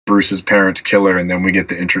find Bruce's parents' killer, and then we get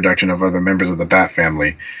the introduction of other members of the Bat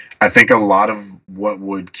family. I think a lot of what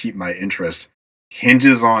would keep my interest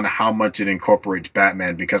hinges on how much it incorporates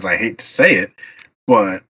Batman, because I hate to say it,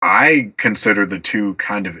 but I consider the two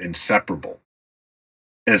kind of inseparable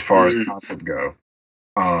as far as Mm, concept go.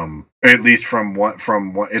 At least from what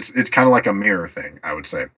it's kind of like a mirror thing, I would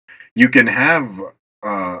say. You can have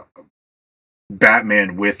uh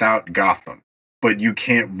Batman without Gotham, but you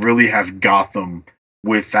can't really have Gotham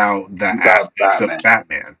without the without aspects of Batman,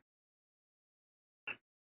 Batman.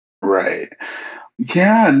 right?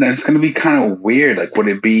 Yeah, and it's going to be kind of weird. Like, would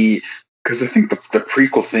it be? Because I think the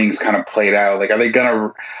prequel things kind of played out. Like, are they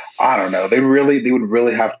gonna? I don't know. They would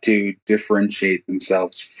really have to differentiate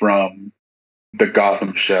themselves from the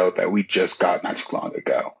Gotham show that we just got not too long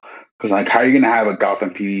ago. Because like, how are you gonna have a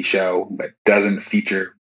Gotham PD show that doesn't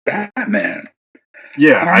feature Batman?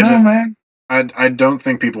 I Yeah, don't know, man. I don't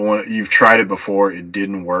think people want. You've tried it before, it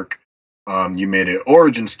didn't work. You made an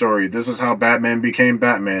origin story. This is how Batman became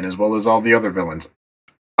Batman, as well as all the other villains.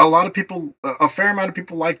 A lot of people, a fair amount of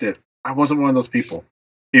people liked it. I wasn't one of those people.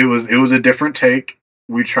 It was a different take.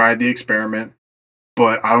 We tried the experiment,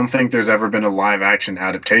 but I don't think there's ever been a live action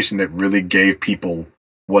adaptation that really gave people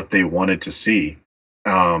what they wanted to see.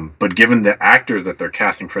 But given the actors that they're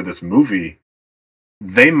casting for this movie,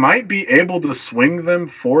 they might be able to swing them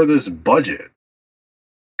for this budget.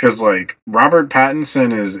 Because like Robert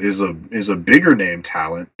Pattinson is a bigger name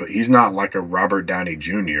talent, but he's not like a Robert Downey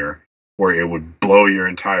Jr. where it would blow your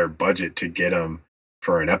entire budget to get him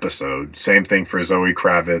for an episode. Same thing for Zoe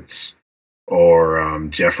Kravitz or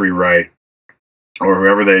Jeffrey Wright or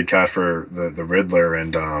whoever they cast for the Riddler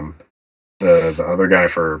and the other guy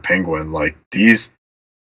for Penguin. Like these,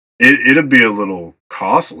 it'd be a little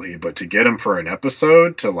costly, but to get them for an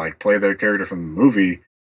episode to like play their character from the movie.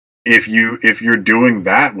 If you're doing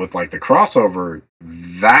that with like the crossover,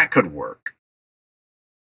 that could work.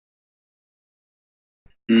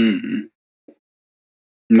 Mm.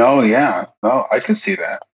 No, yeah, no, I can see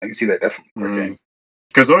that. I can see that definitely working.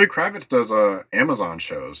 Because Zoe Kravitz does Amazon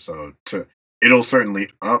shows, so it'll certainly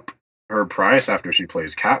up her price after she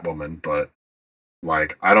plays Catwoman. But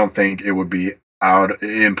like, I don't think it would be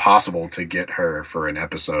impossible to get her for an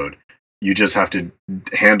episode. You just have to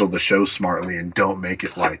handle the show smartly and don't make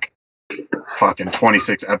it like fucking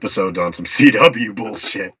 26 episodes on some CW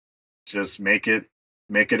bullshit. Just make it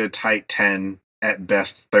a tight 10, at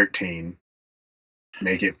best 13.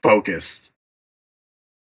 Make it focused.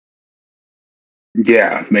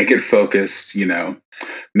 Yeah, make it focused,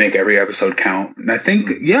 make every episode count. And I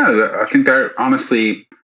think, I think that honestly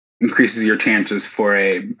increases your chances for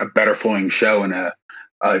a better flowing show and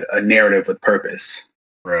a narrative with purpose.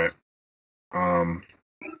 Right.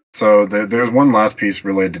 So there's one last piece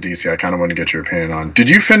related to DC I kind of want to get your opinion on. Did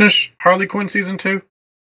you finish Harley Quinn season 2?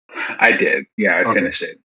 I did. Yeah, I finished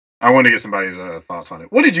it. I want to get somebody's thoughts on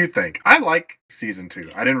it. What did you think? I like season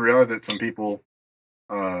 2. I didn't realize that some people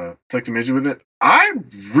took some issue with it. I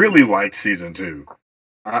really liked season 2.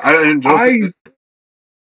 I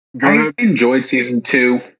enjoyed season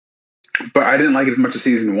 2, but I didn't like it as much as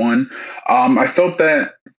season 1. I felt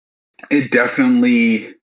that it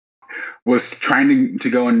definitely was trying to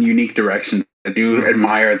go in unique directions. I do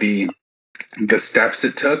admire the steps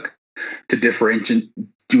it took to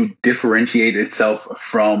differentiate itself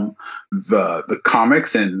from the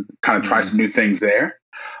comics and kind of try some new things there.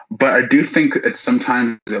 But I do think that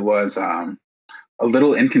sometimes it was a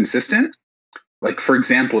little inconsistent. Like, for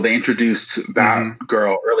example, they introduced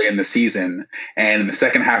Batgirl early in the season, and in the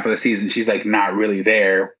second half of the season, she's like not really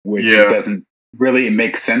there, which doesn't really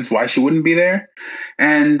make sense why she wouldn't be there.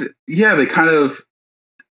 And yeah, they kind of,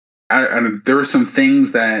 there were some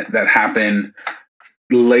things that happen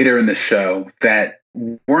later in the show that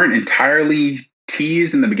weren't entirely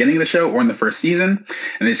teased in the beginning of the show or in the first season,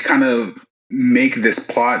 and they just kind of make this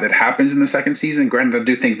plot that happens in the second season. Granted, I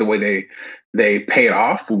do think the way they pay it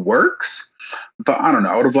off works, but I don't know.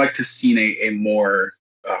 I would have liked to seen a more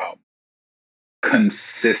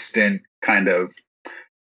consistent kind of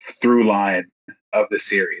through line of the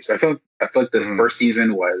series. I feel like the first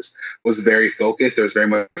season was very focused. There was very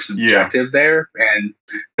much an objective there, and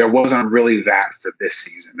there wasn't really that for this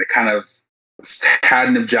season. They kind of had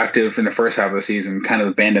an objective in the first half of the season, kind of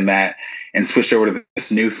abandoned that and switched over to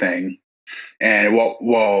this new thing. And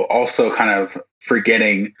while also kind of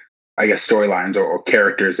forgetting, I guess, storylines or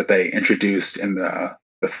characters that they introduced in the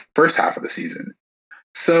first half of the season.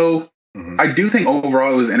 So I do think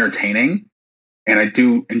overall it was entertaining, and I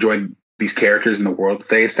do enjoy these characters in the world that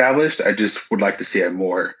they established. I just would like to see a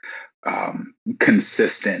more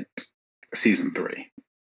consistent season 3.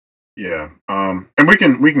 Yeah. And we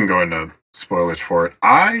can go into spoilers for it.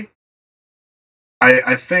 I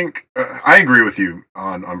think I agree with you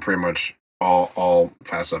on pretty much all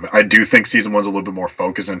facets of it. I do think season 1's a little bit more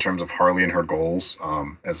focused in terms of Harley and her goals,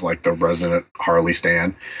 as like the resident Harley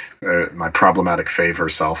stan, my problematic fave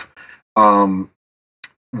herself.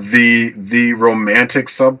 The romantic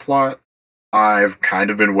subplot I've kind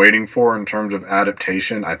of been waiting for in terms of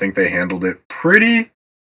adaptation. I think they handled it pretty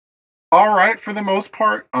all right for the most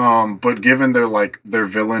part. But given their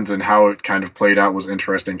villains and how it kind of played out was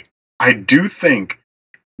interesting. I do think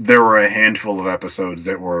there were a handful of episodes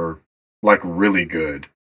that were like really good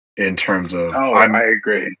in terms of. I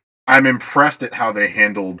agree. I'm impressed at how they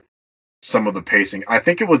handled some of the pacing. I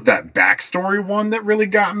think it was that backstory one that really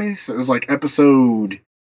got me. So it was like episode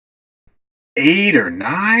 8 or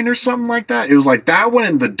 9 or something like that. It was like that one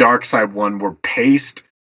and the Dark Side one were paced.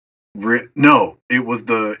 No, it was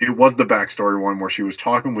the backstory one where she was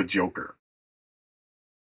talking with Joker.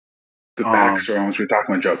 The backstory ones we're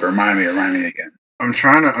talking about Joker. Remind me again. I'm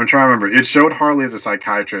trying to remember. It showed Harley as a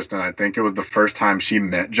psychiatrist, and I think it was the first time she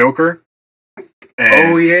met Joker.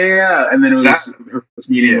 And and then it was her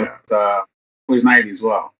meeting with Ivy as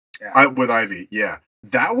well. Yeah. With Ivy, yeah.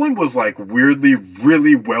 That one was like weirdly,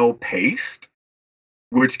 really well paced,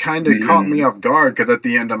 which kind of caught me off guard because at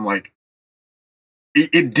the end I'm like,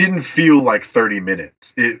 it didn't feel like 30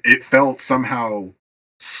 minutes. It felt somehow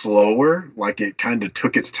slower, like it kind of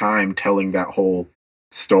took its time telling that whole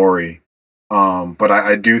story. But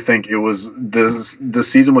I do think it was the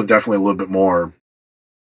season was definitely a little bit more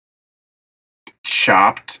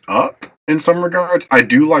chopped up in some regards. I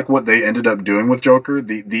do like what they ended up doing with Joker.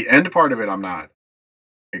 The end part of it, I'm not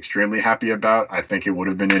extremely happy about. I think it would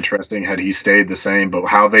have been interesting had he stayed the same, but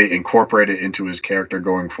how they incorporate it into his character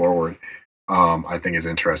going forward, I think is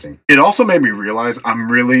interesting. It also made me realize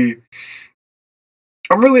I'm really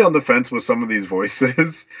on the fence with some of these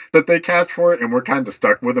voices that they cast for it, and we're kind of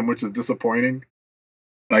stuck with them, which is disappointing.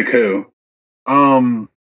 Like who? Um,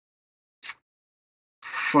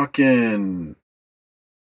 fucking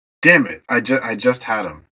damn it! I just had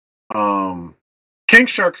him. King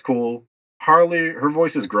Shark's cool. Harley, her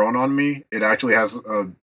voice has grown on me. It actually has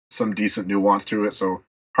some decent nuance to it. So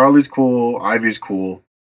Harley's cool. Ivy's cool.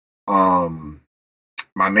 My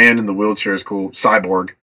man in the wheelchair is cool.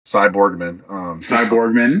 Cyborgman.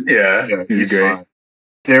 Cyborgman. Yeah, he's great. Fine.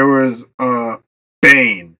 There was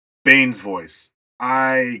Bane. Bane's voice.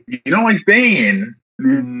 You don't like Bane?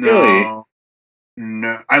 No.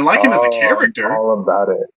 No. I like him as a character. All about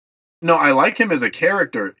it. No, I like him as a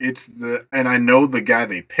character. And I know the guy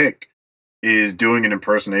they picked is doing an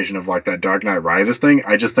impersonation of like that Dark Knight Rises thing.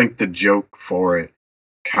 I just think the joke for it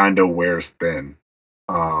kind of wears thin.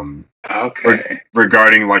 Okay.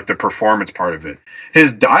 Regarding like the performance part of it,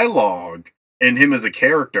 his dialogue and him as a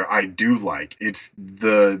character, I do like. It's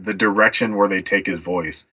the direction where they take his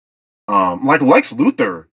voice. Like Lex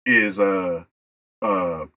Luthor is Giancarlo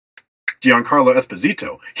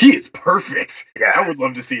Esposito. He is perfect. Yeah. I would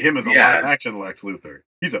love to see him as a live action Lex Luthor.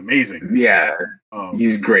 He's amazing. Yeah.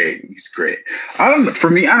 He's great. He's great. For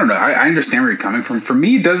me, I don't know. I understand where you're coming from. For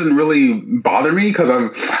me, it doesn't really bother me because I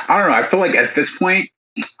don't know. I feel like at this point,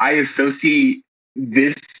 I associate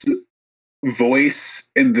this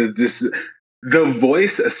voice and the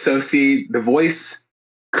voice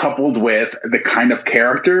coupled with the kind of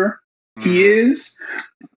character he is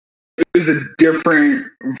a different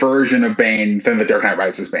version of Bane than the Dark Knight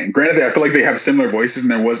Rises Bane. Granted, I feel like they have similar voices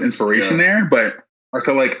and there was inspiration there, but I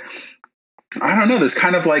feel like I don't know. There's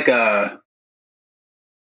kind of like a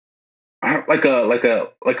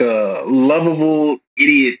lovable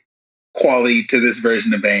idiot quality to this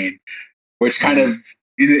version of Bane, which kind of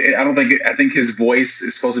I think his voice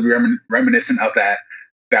is supposed to be reminiscent of that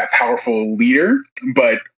powerful leader,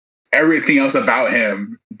 but everything else about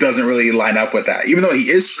him doesn't really line up with that. Even though he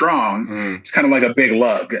is strong, he's kind of like a big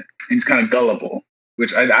lug and he's kind of gullible,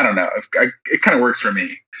 which I don't know. It kind of works for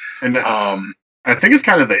me. And I think it's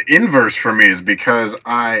kind of the inverse for me is because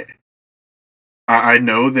I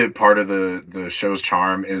know that part of the show's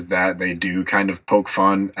charm is that they do kind of poke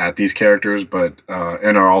fun at these characters, but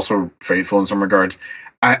and are also faithful in some regards.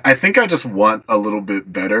 I think I just want a little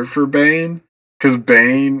bit better for Bane, because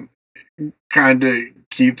Bane kind of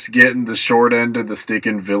keeps getting the short end of the stick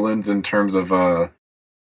in villains in terms of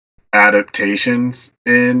adaptations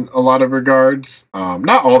in a lot of regards.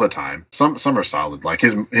 Not all the time. Some are solid. Like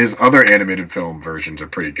his other animated film versions are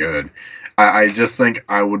pretty good. I just think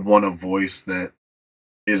I would want a voice that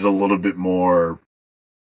is a little bit more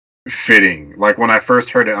fitting. Like when I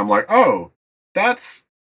first heard it, I'm like, oh, that's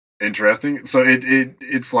interesting. So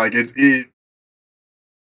it's like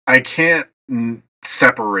I can't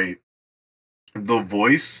separate the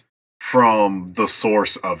voice from the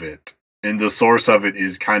source of it. And the source of it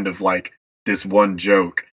is kind of like this one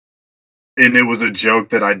joke. And it was a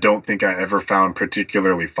joke that I don't think I ever found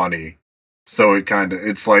particularly funny. So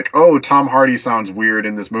it's like, oh, Tom Hardy sounds weird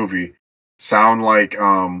in this movie. Sound like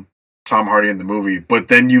Tom Hardy in the movie, but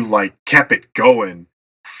then you like kept it going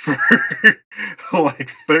for like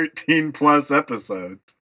 13 plus episodes.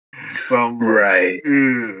 So I'm like, right.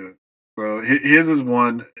 ugh. So his is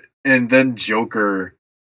one, and then Joker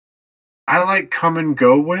I like come and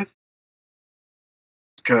go with,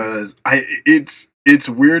 because it's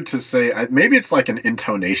weird to say. Maybe it's like an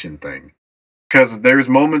intonation thing, because there's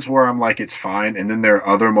moments where I'm like it's fine, and then there are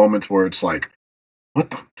other moments where it's like what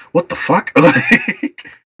the fuck?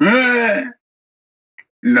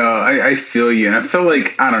 No, I feel you, and I feel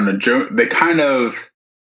like I don't know. They kind of,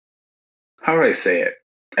 how would I say it?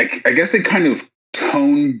 I guess they kind of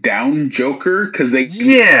toned down Joker because they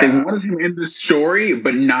wanted him in the story,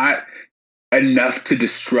 but not enough to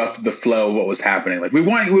disrupt the flow of what was happening. Like we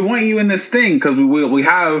want you in this thing because we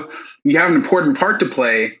have an important part to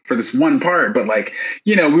play for this one part, but like,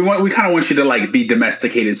 you know, we kind of want you to like be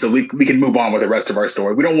domesticated so we can move on with the rest of our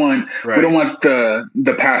story. We don't want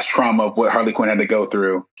the past trauma of what Harley Quinn had to go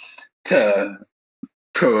through to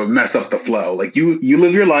to mess up the flow. Like you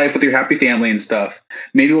live your life with your happy family and stuff.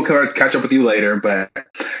 Maybe we'll catch up with you later, but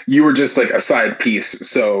you were just like a side piece,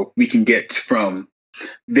 so we can get from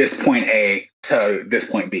this point A to this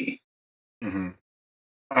point B. Mm-hmm.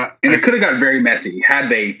 And it could have got very messy had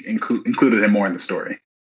they included him more in the story.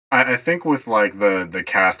 I think with like the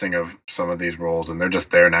casting of some of these roles, and they're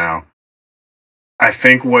just there now. I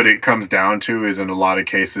think what it comes down to is in a lot of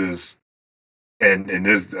cases, and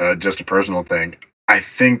this is just a personal thing. I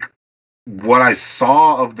think what I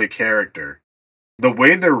saw of the character, the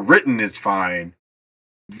way they're written is fine.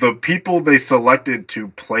 The people they selected to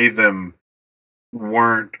play them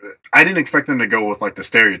weren't. I didn't expect them to go with like the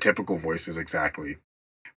stereotypical voices exactly,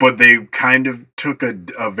 but they kind of took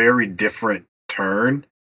a very different turn.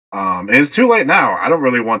 And it's too late now. I don't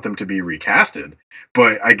really want them to be recasted,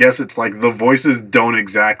 but I guess it's like the voices don't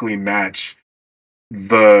exactly match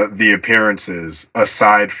the appearances,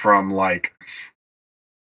 aside from like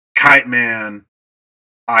Kite Man,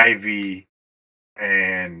 Ivy,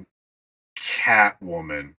 and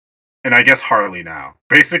Catwoman, and I guess Harley now.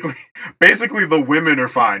 Basically the women are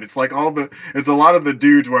fine. It's like it's a lot of the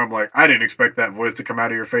dudes where I'm like, I didn't expect that voice to come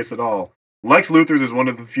out of your face at all. Lex Luthor's is one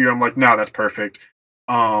of the few I'm like, no, that's perfect.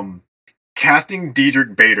 Casting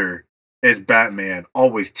Diedrich Bader as Batman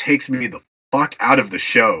always takes me the fuck out of the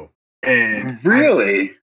show. And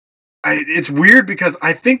really, it's weird because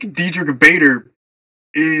I think Diedrich Bader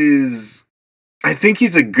I think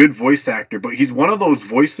he's a good voice actor, but he's one of those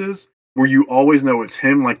voices where you always know it's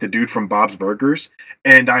him, like the dude from Bob's Burgers.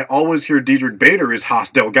 And I always hear Diedrich Bader is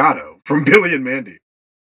Haas Delgado from Billy and Mandy.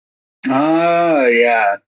 Oh,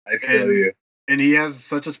 yeah. I feel you. And he has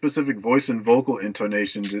such a specific voice and vocal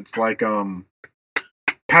intonations. It's like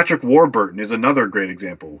Patrick Warburton is another great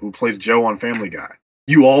example who plays Joe on Family Guy.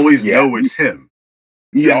 You always know it's him.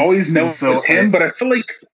 You always know it's him, but I feel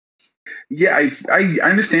like, I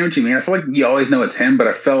understand what you mean. I feel like you always know it's him, but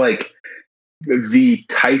I feel like the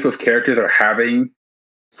type of character they're having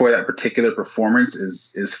for that particular performance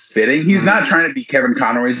is fitting. He's not trying to be Kevin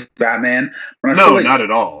Conroy's Batman. But I feel like, not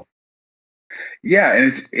at all. Yeah,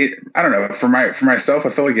 and I don't know, for myself, I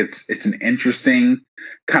feel like it's an interesting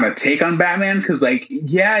kind of take on Batman, because like,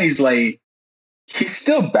 he's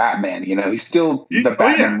still Batman, he's still the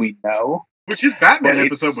Batman we know. Which his Batman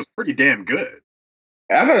episode was pretty damn good.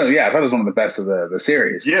 I thought it was one of the best of the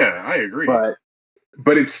series. Yeah, I agree. But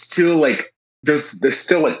it's still like there's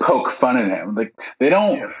still like poke fun in him. Like they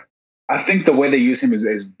don't. Yeah. I think the way they use him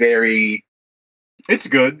is very. It's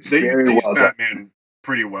good. They use Batman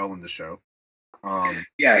pretty well in the show.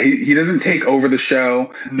 He doesn't take over the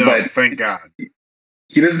show. No, but thank God.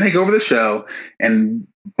 He doesn't take over the show,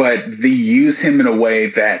 but they use him in a way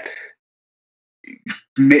that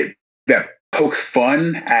pokes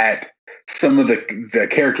fun at some of the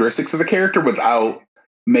characteristics of the character without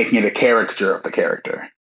making it a caricature of the character.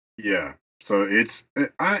 Yeah. So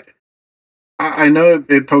I know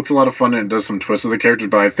it pokes a lot of fun and it does some twists of the character,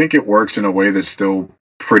 but I think it works in a way that's still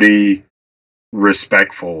pretty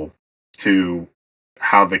respectful to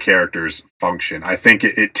how the characters function. I think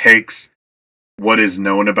it takes what is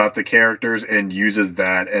known about the characters and uses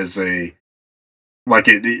that as it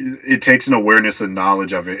takes an awareness and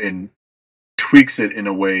knowledge of it and tweaks it in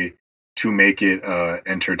a way to make it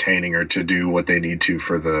entertaining or to do what they need to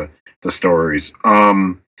for the stories.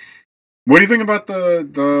 What do you think about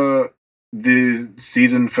the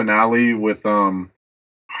season finale with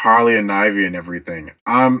Harley and Ivy and everything?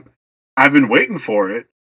 I've been waiting for it,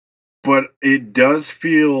 but it does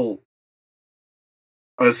feel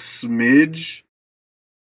a smidge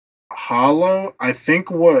hollow. I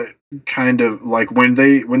think what kind of like when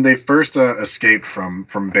they first escaped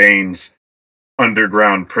from Bane's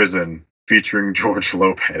underground prison featuring George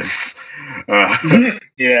Lopez.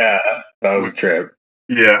 Yeah, that was a trip.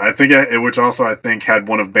 Yeah, I think which also I think had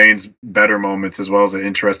one of Bane's better moments, as well as an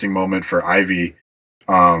interesting moment for Ivy,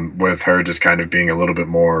 with her just kind of being a little bit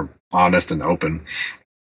more honest and open.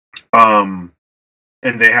 And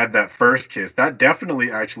they had that first kiss. That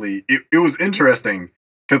definitely actually it was interesting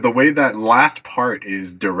because the way that last part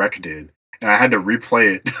is directed, and I had to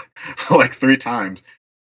replay it like 3 times.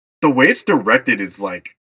 The way it's directed is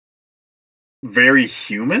like very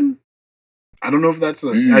human. I don't know if that's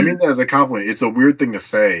I mean that as a compliment. It's a weird thing to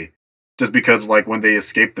say, just because like when they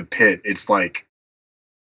escape the pit, it's like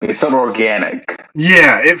it felt organic.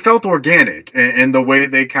 Yeah, it felt organic, and the way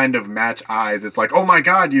they kind of match eyes, it's like, oh my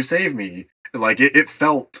god, you saved me. Like it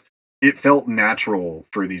felt natural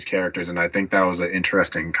for these characters, and I think that was an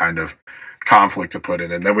interesting kind of conflict to put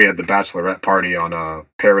in. And then we had the bachelorette party on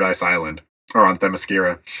Paradise Island or on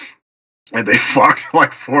Themyscira, and they fucked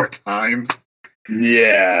like 4 times.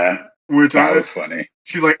 Yeah. Which was funny.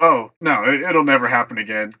 she's like, oh no, it'll never happen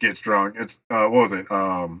again. Gets drunk. It's what was it?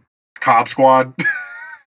 Cobb Squad.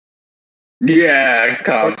 Yeah,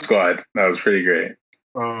 Cop Squad. That was pretty great.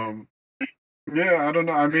 um, yeah, I don't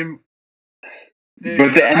know. I mean,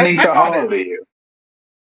 But the ending I felt thought it. hollow to you.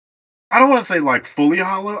 I don't want to say like fully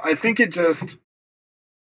hollow. I think it just.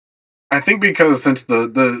 I think because since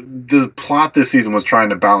the plot this season was trying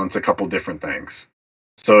to balance a couple different things,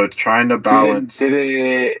 so it's trying to balance. Did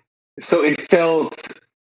it? So it felt.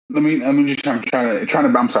 Let me just. I'm trying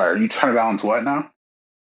to. I'm sorry. Are you trying to balance what now?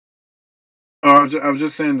 I was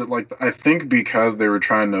just saying that like I think because they were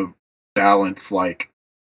trying to balance like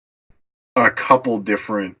a couple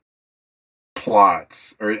different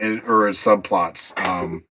plots or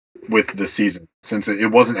subplots with the season, since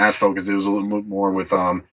it wasn't as focused. It was a little bit more with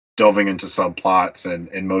delving into subplots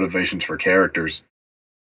and motivations for characters.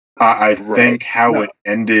 I Right. think how No. it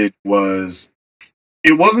ended was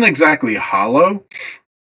it wasn't exactly hollow.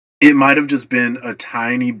 It might have just been a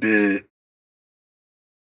tiny bit.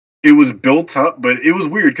 It was built up, but it was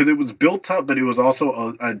weird because it was built up, but it was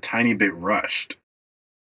also a tiny bit rushed.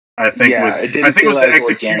 Yeah, it I didn't think feel with the as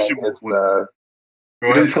organic execution as was the. go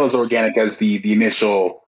It ahead. didn't feel as organic as the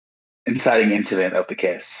initial inciting incident of the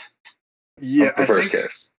kiss, Yeah, of the first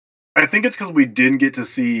kiss. I think it's because we didn't get to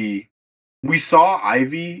see. We saw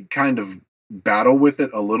Ivy kind of battle with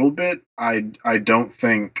it a little bit. I don't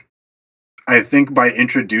think. I think by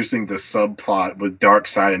introducing the subplot with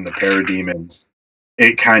Darkseid and the Parademons,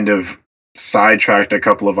 it kind of sidetracked a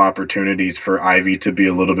couple of opportunities for Ivy to be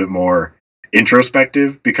a little bit more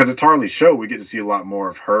introspective, because it's Harley's show. We get to see a lot more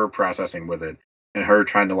of her processing with it and her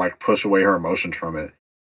trying to like push away her emotions from it.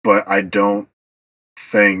 But I don't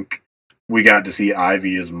think we got to see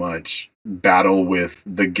Ivy as much battle with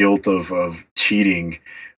the guilt of cheating,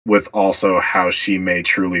 with also how she may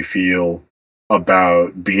truly feel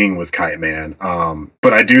about being with Kite Man.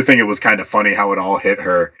 But I do think it was kind of funny how it all hit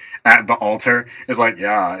her at the altar. It's like,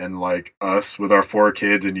 yeah, and like us with our 4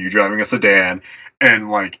 kids and you driving a sedan. And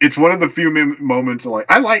like, it's one of the few moments of like,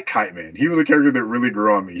 I like Kite Man. He was a character that really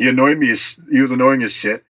grew on me. He annoyed me. He was annoying as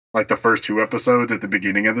shit. Like the first 2 episodes at the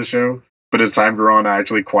beginning of the show, but as time grew on, I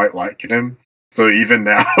actually quite liked him. So even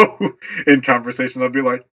now, in conversations, I'll be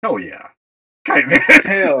like, "Hell yeah, Kite Man!"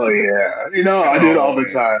 Hell yeah! I do it all Oh the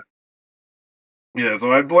yeah, time. yeah.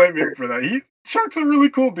 So I blame him for that. Chuck's a really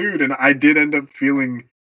cool dude, and I did end up feeling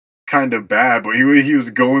kind of bad, but he was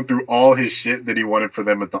going through all his shit that he wanted for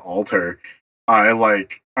them at the altar. I'm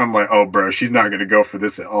like, oh bro, she's not gonna go for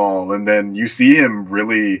this at all. And then you see him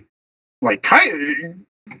really like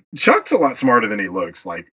Chuck's a lot smarter than he looks.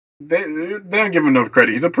 Like they don't give him enough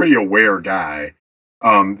credit. He's a pretty aware guy.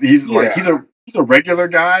 He's like Yeah, he's a regular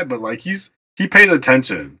guy, but like he pays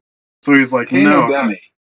attention. So he's like, he ain't no no, dummy.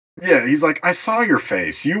 yeah. He's like, I saw your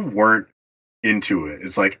face. You weren't into it.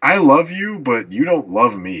 It's like I love you, but you don't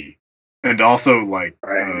love me. And also like,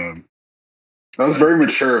 Right. That was very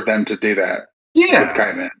mature of them to do that with yeah,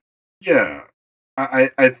 Kite Man. yeah.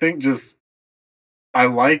 I think just I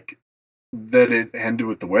like that it ended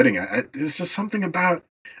with the wedding. It's just something about.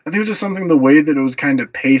 I think it was just something the way that it was kind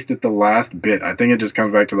of paced at the last bit. I think it just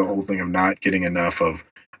comes back to the whole thing of not getting enough of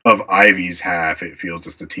Ivy's half. It feels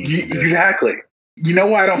just a teensy bit. Exactly. You know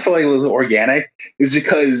why I don't feel like it was organic is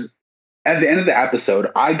because at the end of the episode,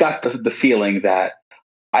 I got the feeling that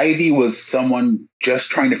Ivy was someone just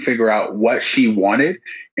trying to figure out what she wanted,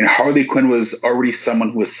 and Harley Quinn was already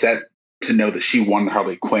someone who was set to know that she wanted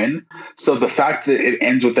Harley Quinn. So the fact that it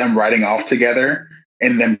ends with them riding off together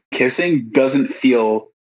and them kissing doesn't feel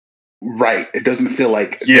right. It doesn't feel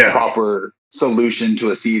like the Yeah, proper solution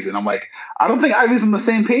to a season. I'm like, I don't think Ivy's on the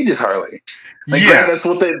same page as Harley. Like, granted, yeah, that's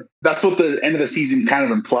what the end of the season kind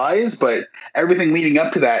of implies, but everything leading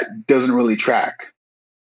up to that doesn't really track.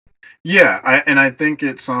 yeah. I think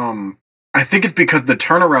I think it's because the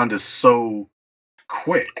turnaround is so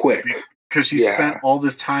quick, Quick. because she spent Yeah. all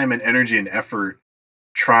this time and energy and effort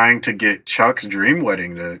trying to get Chuck's dream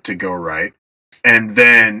wedding to go right, and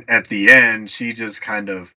then at the end she just kind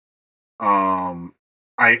of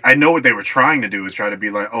I know what they were trying to do is try to be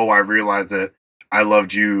like, oh, I realized that I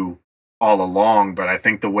loved you all along, but I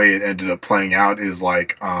think the way it ended up playing out is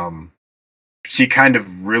like she kind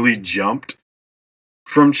of really jumped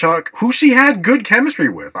from Chuck, who she had good chemistry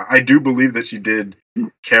with. I do believe that she did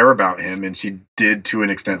care about him and she did to an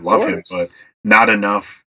extent Of love him, but course. not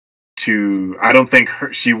enough to. I don't think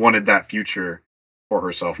she wanted that future for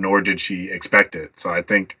herself, nor did she expect it. So I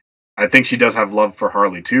think she does have love for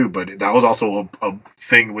Harley too, but that was also a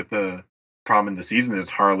thing with the problem in the season is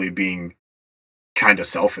Harley being kind of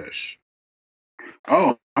selfish.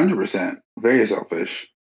 Oh, 100%. Very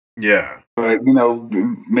selfish. Yeah. but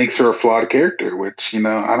makes her a flawed character, which Which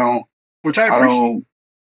I I appreciate. don't.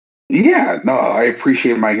 Yeah, no, I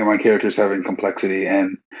appreciate my characters having complexity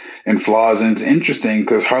and flaws, and it's interesting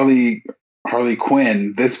because Harley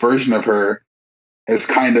Quinn, this version of her, has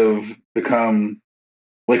kind of become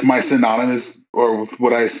like my synonymous or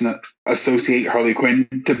what I associate Harley Quinn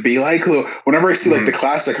to be like. Whenever I see like the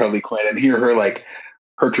classic Harley Quinn and hear her like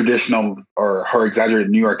her traditional or her exaggerated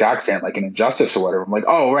New York accent, like in Injustice or whatever, I'm like,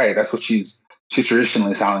 oh right, that's what she's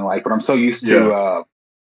traditionally sounding like. But I'm so used to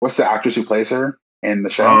what's the actress who plays her in the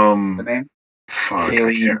show? The name?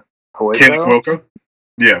 Kaylee Cuoco?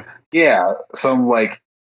 Yeah. Yeah. So I'm like,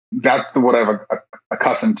 that's what I've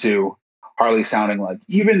accustomed to Harley sounding like.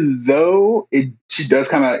 Even though she does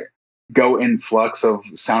kind of go in flux of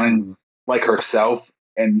sounding like herself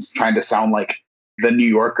and trying to sound like the New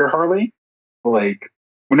Yorker Harley. Like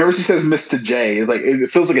whenever she says Mr. J, like it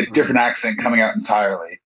feels like a different accent coming out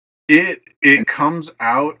entirely. It comes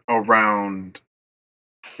out around,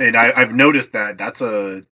 and I've noticed that's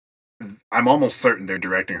I'm almost certain they're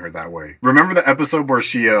directing her that way. Remember the episode where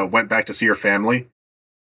she went back to see her family?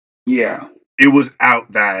 Yeah. It was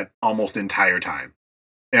out that almost entire time.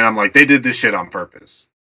 And I'm like, they did this shit on purpose.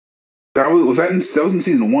 That was in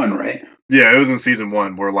season 1, right? Yeah, it was in season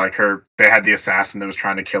 1 where like they had the assassin that was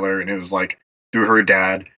trying to kill her, and it was like through her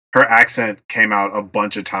dad. Her accent came out a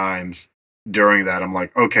bunch of times during that. I'm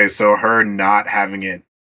like, okay, so her not having it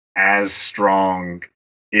as strong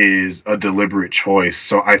is a deliberate choice.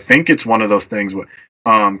 So I think it's one of those things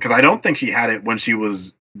because I don't think she had it when she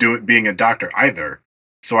was being a doctor either.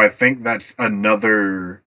 So I think that's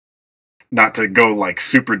another, not to go like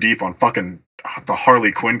super deep on fucking the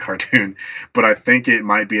Harley Quinn cartoon, but I think it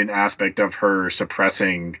might be an aspect of her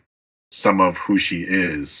suppressing some of who she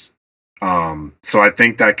is. So I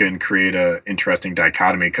think that can create a interesting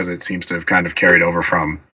dichotomy because it seems to have kind of carried over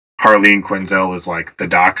from Harleen Quinzel as like the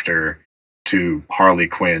doctor to Harley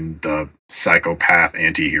Quinn, the psychopath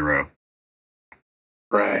anti-hero.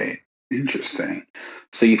 Right. Interesting.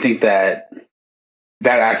 So you think that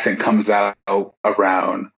accent comes out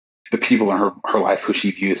around the people in her life who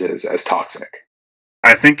she views as toxic?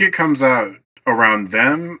 I think it comes out around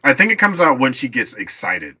them. I think it comes out when she gets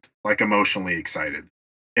excited, like emotionally excited.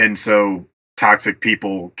 And so toxic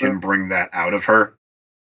people can bring that out of her.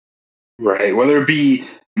 Right. Whether it be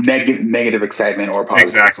negative excitement or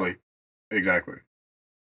positive. Exactly.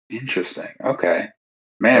 Interesting. Okay.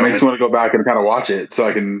 Man, it makes me want to go back and kind of watch it so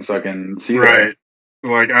I can see right. That.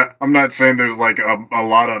 Like I'm not saying there's like a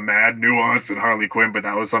lot of mad nuance in Harley Quinn, but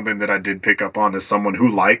that was something that I did pick up on as someone who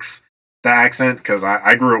likes the accent, because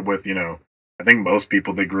I grew up with, I think most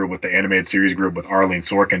people that grew up with the animated series grew up with Arlene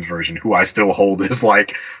Sorkin's version, who I still hold as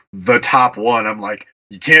like the top one. I'm like,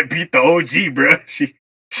 you can't beat the OG, bro. She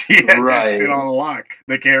had that shit on lock.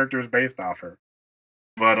 The character is based off her.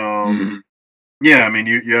 But yeah, I mean,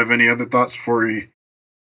 you have any other thoughts before we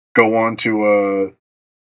go on to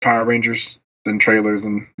Power Rangers and trailers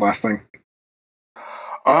and last thing?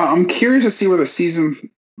 I'm curious to see where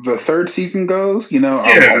the third season goes.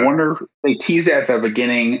 I wonder if they tease it at the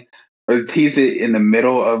beginning or tease it in the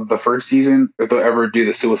middle of the first season, if they'll ever do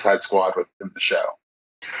the Suicide Squad within the show.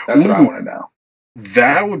 That's what I want to know.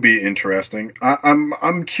 That would be interesting.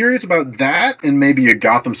 I'm curious about that, and maybe a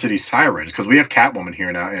Gotham City Sirens, because we have Catwoman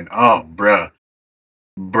here now, and oh, bruh,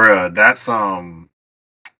 that's I'm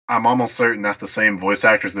almost certain that's the same voice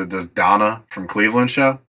actress that does Donna from Cleveland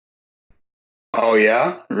show. Oh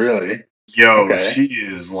yeah, really? Yo, okay. She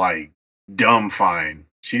is like dumb fine.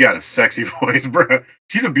 She got a sexy voice, bro.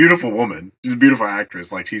 She's a beautiful woman. She's a beautiful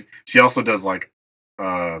actress. Like she also does like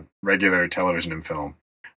regular television and film,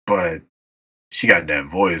 but she got that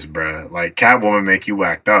voice, bro. Like Catwoman make you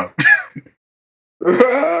whacked up.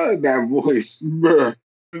 That voice, bro.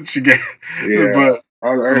 She get, yeah. But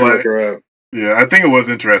I look her up. Yeah, I think it was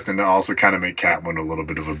interesting to also kind of make Catwoman a little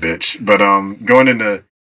bit of a bitch. But going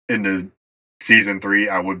into season 3,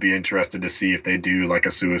 I would be interested to see if they do like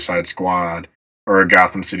a Suicide Squad or a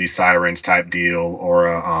Gotham City Sirens type deal,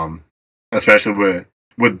 or especially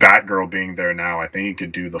with Batgirl being there now, I think you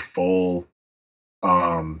could do the full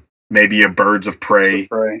maybe a Birds of Prey.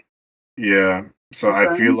 Yeah. So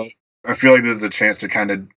okay. I feel like there's a chance to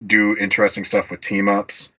kind of do interesting stuff with team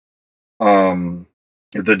ups.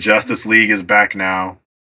 The Justice League is back now,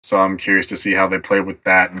 so I'm curious to see how they play with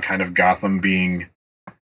that and kind of Gotham being,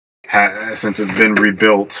 since it's been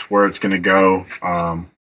rebuilt, where it's going to go.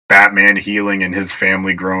 Batman healing and his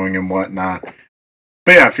family growing and whatnot.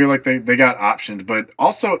 But yeah, I feel like they got options. But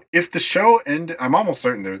also, if the show ended, I'm almost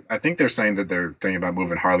certain I think they're saying that they're thinking about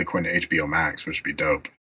moving Harley Quinn to HBO Max, which would be dope.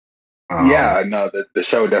 Yeah, no, the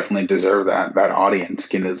show definitely deserved that audience.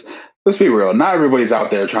 Because let's be real. Not everybody's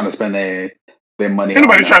out there trying to spend their money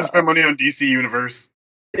Anybody on. trying to spend money on DC Universe?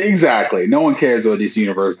 Exactly. No one cares about DC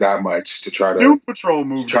Universe that much to Doom Patrol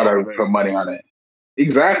moved over there. put money on it.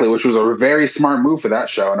 Exactly, which was a very smart move for that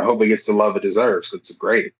show, and I hope it gets the love it deserves because it's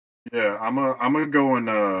great. Yeah, I'm gonna go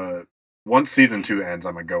and once season 2 ends,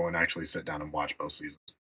 I'm gonna go and actually sit down and watch both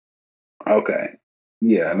seasons. Okay.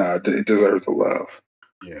 Yeah, no, it deserves the love.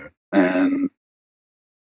 Yeah. And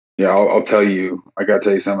yeah, I'll tell you. I gotta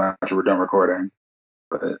tell you something after we're done recording.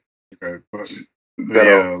 But Okay, but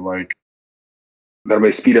that'll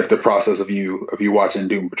may speed up the process of you watching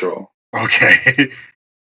Doom Patrol. Okay.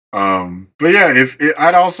 But yeah,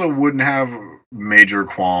 I'd also wouldn't have major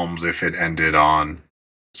qualms if it ended on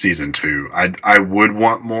season 2. I would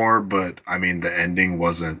want more, but I mean the ending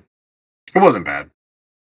wasn't bad.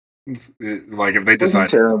 Like if they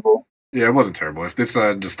decided, terrible. Yeah, it wasn't terrible. If they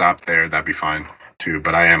decided to stop there, that'd be fine too.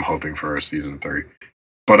 But I am hoping for a season 3.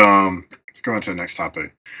 But let's go into the next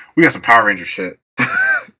topic. We got some Power Ranger shit.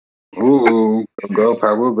 Ooh, go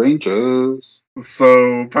Power Rangers.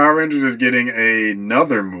 So Power Rangers is getting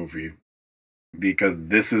another movie because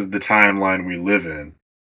this is the timeline we live in.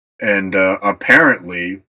 And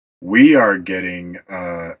apparently we are getting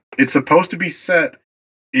it's supposed to be set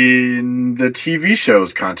in the TV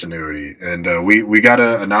show's continuity. And we got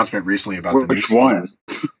an announcement recently about which one?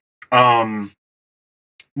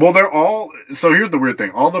 Well, they're all, so here's the weird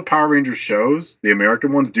thing. All the Power Rangers shows, the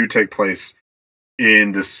American ones, do take place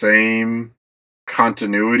in the same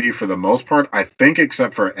continuity for the most part, I think,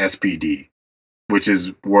 except for SPD, which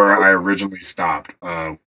is where I originally stopped.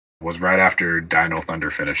 Was right after Dino Thunder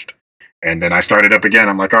finished, and then I started up again.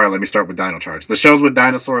 I'm like, all right, let me start with Dino Charge. The shows with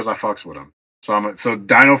dinosaurs, I fucks with them. So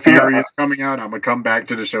Dino Fury is coming out. I'm gonna come back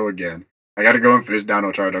to the show again. I got to go and finish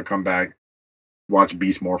Dino Charge. I'll come back, watch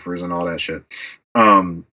Beast Morphers and all that shit.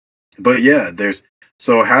 But yeah,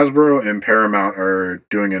 so Hasbro and Paramount are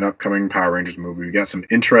doing an upcoming Power Rangers movie. We got some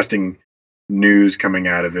interesting news coming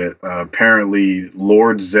out of it. Apparently,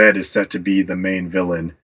 Lord Zed is set to be the main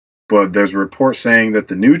villain, but there's reports saying that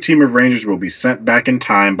the new team of Rangers will be sent back in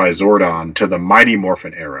time by Zordon to the Mighty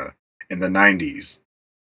Morphin era in the 90s.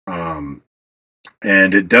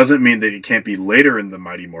 And it doesn't mean that it can't be later in the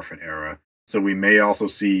Mighty Morphin era. So we may also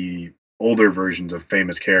see older versions of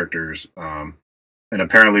famous characters. And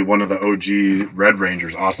apparently one of the OG Red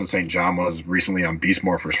Rangers, Austin St. John, was recently on Beast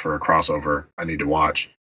Morphers for a crossover I need to watch.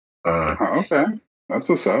 Okay. That's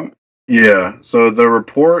what's up. Yeah. So the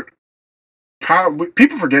report,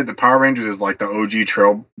 people forget that Power Rangers is like the OG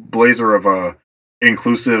trailblazer of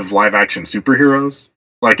inclusive live action superheroes.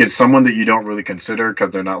 Like it's someone that you don't really consider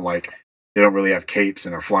because they're not like, they don't really have capes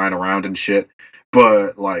and are flying around and shit.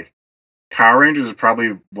 But like Power Rangers is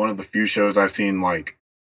probably one of the few shows I've seen like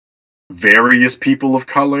various people of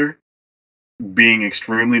color being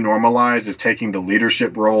extremely normalized as taking the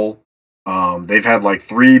leadership role. They've had like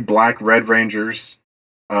 3 Black Red Rangers.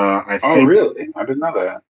 I think. Oh, really? I didn't know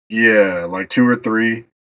that. Yeah, like 2 or 3.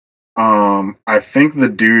 I think the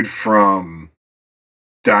dude from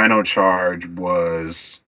Dino Charge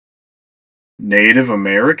was Native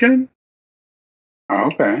American. Oh,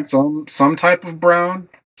 okay. Some type of brown,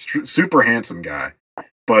 super handsome guy.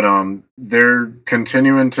 But they're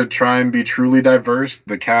continuing to try and be truly diverse.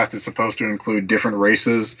 The cast is supposed to include different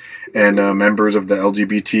races and members of the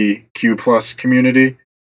LGBTQ plus community.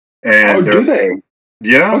 And do they?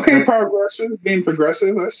 Yeah. Okay, progressive, being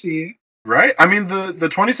progressive. I see it. Right. I mean, the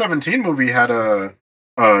 2017 movie had a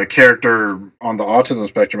character on the autism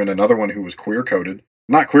spectrum and another one who was queer coded.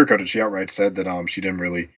 Not queer coded. She outright said that she didn't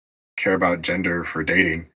really care about gender for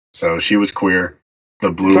dating, so she was queer. The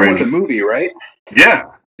Blue Ranger, the movie, right? Yeah.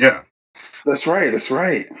 That's right.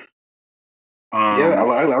 Yeah,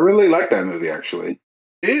 I really like that movie actually.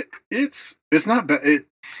 It's not bad.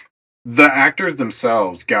 The actors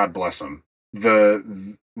themselves, God bless them.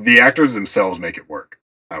 The actors themselves make it work,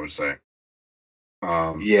 I would say.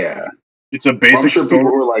 Yeah. It's a basic. I'm sure people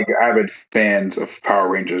who are like avid fans of Power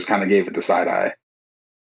Rangers kind of gave it the side eye.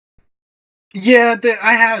 Yeah,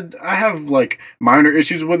 I have like minor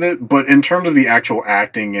issues with it, but in terms of the actual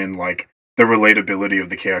acting and like the relatability of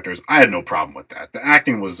the characters, I had no problem with that. The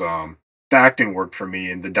acting worked for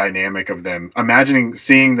me, and the dynamic of them,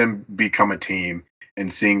 seeing them become a team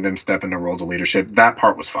and seeing them step into roles of leadership, that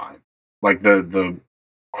part was fine. Like the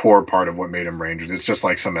core part of what made them Rangers, it's just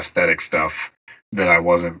like some aesthetic stuff that I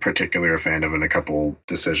wasn't particularly a fan of in a couple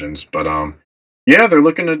decisions. But yeah, they're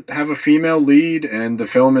looking to have a female lead, and the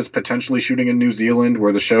film is potentially shooting in New Zealand,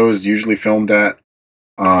 where the show is usually filmed at.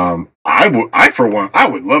 For one, I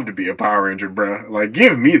would love to be a Power Ranger, bruh. Like,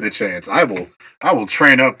 give me the chance. I will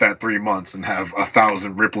train up that 3 months and have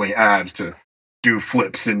 1,000 rippling abs to do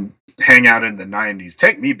flips and hang out in the 90s.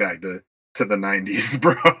 Take me back to the 90s,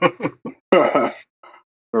 bro.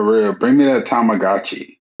 For real. Bring me that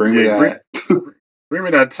Tamagotchi. Bring me Yeah, that. bring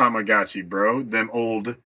me that Tamagotchi, bro. Them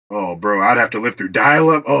old. Oh, bro, I'd have to live through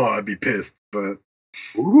dial-up. Oh, I'd be pissed. But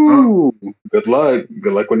Ooh, good luck.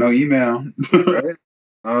 Good luck with no email. right?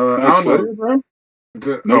 No I don't Twitter, bro.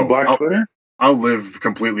 know. No Black Twitter. I'll live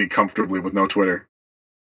completely comfortably with no Twitter.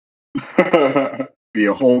 Be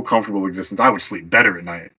a whole comfortable existence. I would sleep better at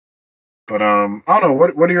night. But I don't know.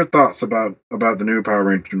 What are your thoughts about the new Power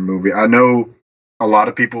Ranger movie? I know a lot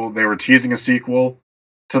of people, they were teasing a sequel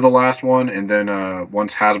to the last one, and then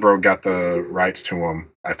once Hasbro got the rights to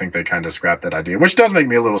them, I think they kind of scrapped that idea, which does make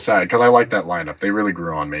me a little sad because I like that lineup. They really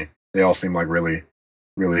grew on me. They all seem like really,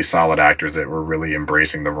 really solid actors that were really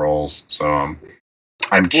embracing the roles. So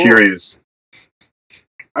I'm curious.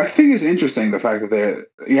 I think it's interesting the fact that they're.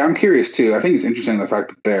 Yeah, I'm curious too. I think it's interesting the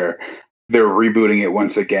fact that they're rebooting it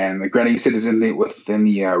once again. Like, granted, you said it's within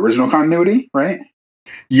the original continuity, right?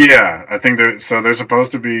 Yeah, I think they're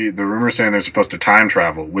supposed to be, the rumors saying they're supposed to time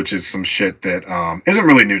travel, which is some shit that isn't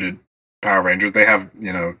really new to Power Rangers. They have,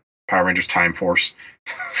 Power Rangers Time Force.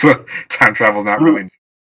 So time travel is not really new.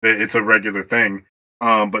 It's a regular thing.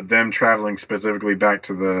 But them traveling specifically back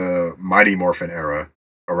to the Mighty Morphin era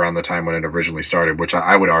around the time when it originally started, which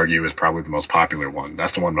I would argue is probably the most popular one.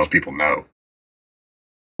 That's the one most people know.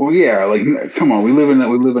 Well, yeah, like come on, we live in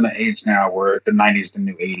an age now where the '90s is the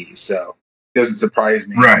new '80s, so it doesn't surprise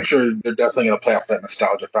me. Right. I'm sure they're definitely going to play off that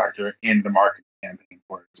nostalgia factor in the marketing campaign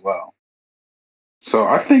for it as well. So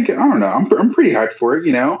I think I don't know. I'm pretty hyped for it.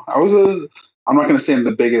 I'm not going to say I'm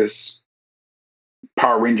the biggest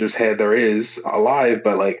Power Rangers head there is alive,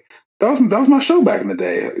 but like that was my show back in the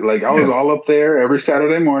day. Like I was all up there every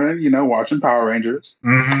Saturday morning, watching Power Rangers.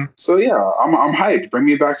 Mm-hmm. So yeah, I'm hyped. Bring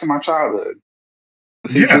me back to my childhood.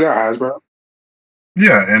 Let's see what you got, Hasbro.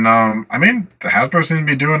 Yeah, and I mean, the Hasbro seems to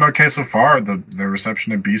be doing okay so far. The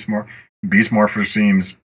reception of Beast Morpher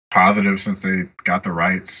seems positive since they got the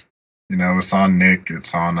rights. It's on Nick,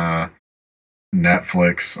 it's on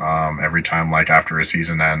Netflix every time, like after a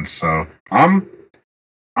season ends. So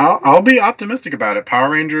I'll be optimistic about it. Power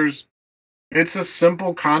Rangers, it's a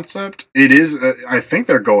simple concept. It is. I think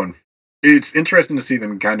they're going. It's interesting to see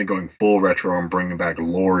them kind of going full retro and bringing back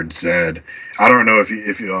Lord Zed. I don't know if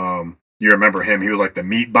you remember him. He was like the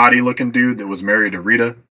meat body looking dude that was married to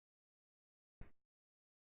Rita.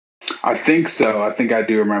 I think so. I think I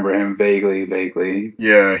do remember him vaguely.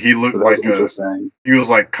 Yeah, he looked like interesting. He was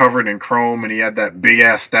like covered in chrome, and he had that big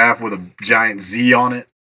ass staff with a giant Z on it.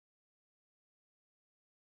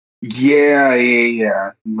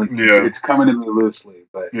 Yeah. Like, it's coming to me loosely,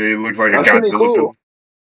 but yeah, he looks like a Godzilla. Cool.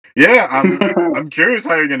 Yeah, I'm curious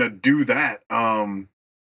how you're gonna do that. How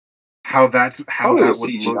that would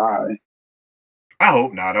CGI. look. I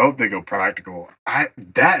hope not. I hope they go practical.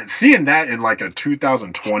 Seeing that in like a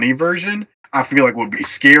 2020 version, I feel like would be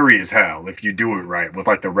scary as hell if you do it right with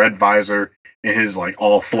like the red visor and his like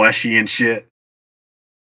all fleshy and shit.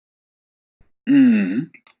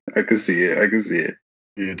 I can see it.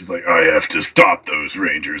 Yeah, just like, I have to stop those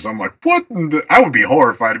Rangers. I'm like, what? I would be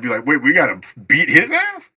horrified to be like, wait, we gotta beat his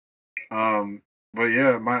ass. But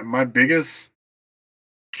yeah, my biggest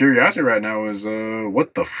curiosity right now is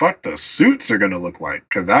what the fuck the suits are gonna look like,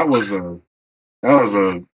 because that was a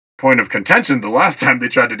point of contention the last time they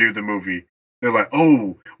tried to do the movie. They're like,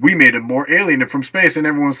 oh, we made him more alien from space, and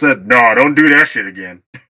everyone said, no, don't do that shit again.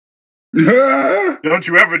 Don't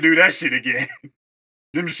you ever do that shit again.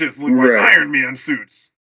 Them shits look like Iron Man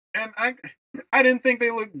suits. And I didn't think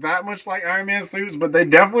they looked that much like Iron Man suits, but they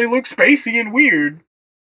definitely look spacey and weird.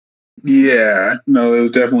 Yeah, no, it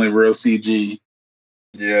was definitely real CG.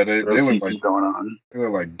 Yeah, they look CG like going on. They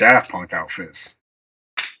look like Daft Punk outfits.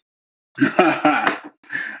 I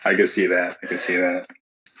can see that. That's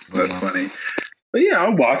funny. But yeah,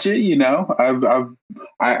 I'll watch it.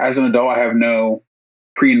 I as an adult, I have no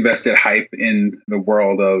pre-invested hype in the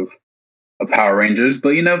world of Power Rangers.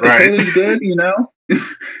 But if the trailer's good,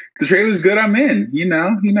 the trailer's good, I'm in. You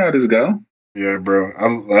know how this go. Yeah, bro.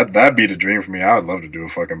 That'd be the dream for me. I would love to do a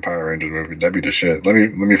fucking Power Rangers movie. That'd be the shit. Let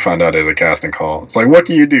me find out as a casting call. It's like, what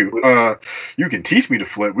can you do? You can teach me to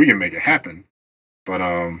flip. We can make it happen. But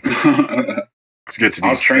let's get to these.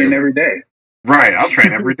 I'll train every day. Right, I'll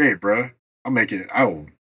train every day, bro. I'll make it. I will,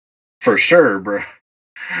 for sure, bro.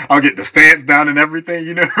 I'll get the stance down and everything.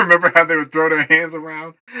 Remember how they would throw their hands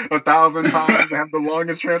around 1,000 times and have the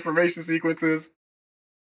longest transformation sequences?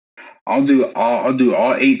 I'll do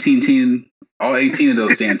all 18 of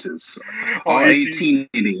those stances. all 18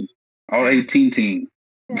 team.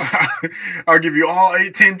 I'll give you all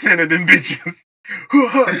 8, 10, 10 of them bitches.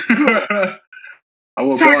 I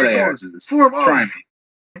whoop all Tiger their sword, asses. form Try of,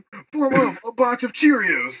 form of a box of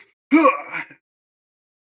Cheerios. Huh.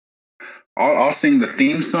 I'll sing the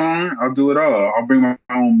theme song. I'll do it all. I'll bring my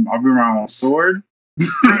own. I'll bring my own sword.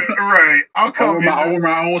 Right. I'll wear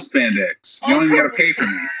my own spandex. You I'll don't even come gotta pay for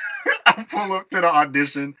me. I'll pull up to the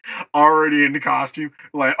audition already in the costume.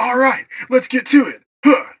 Like, all right, let's get to it.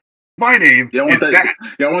 Huh. My name Y'all want is Zach.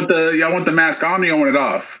 y'all want the mask on or you want it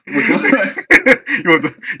off? Which one?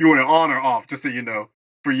 You want it on or off, just so you know,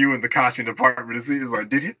 for you in the costume department to see. It's like,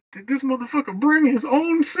 did this motherfucker bring his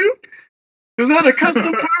own suit? Is that a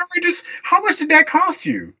custom Power Rangers? How much did that cost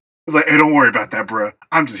you? It's like, hey, don't worry about that, bruh.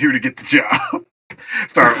 I'm just here to get the job.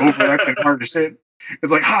 Start overacting hard as shit.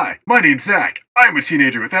 It's like, hi, my name's Zach. I'm a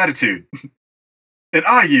teenager with attitude. And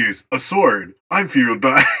I use a sword. I'm fueled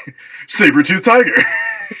by Saber-tooth Tiger.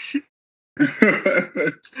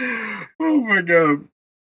 Oh my god.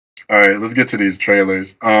 Alright, let's get to these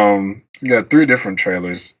trailers. We got 3 different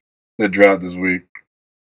trailers that dropped this week.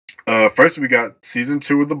 First we got season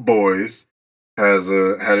 2 of The Boys has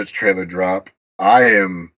had its trailer drop. I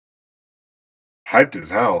am hyped as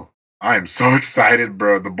hell. I am so excited,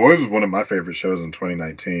 bro. The Boys was one of my favorite shows in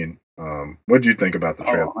 2019. What did you think about the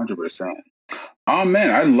trailer? 100%. Oh man,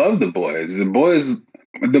 I love The Boys. The Boys.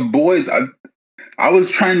 I was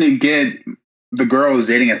trying to get the girl I was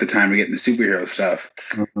dating at the time to get into superhero stuff,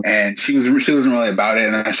 and she wasn't really about it.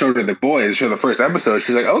 And I showed her The Boys. Showed the first episode.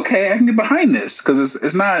 She's like, "Okay, I can get behind this because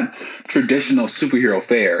it's not traditional superhero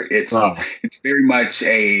fare. It's very much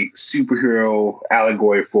a superhero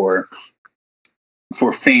allegory for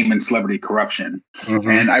fame and celebrity corruption."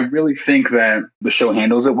 And I really think that the show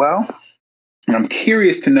handles it well. And I'm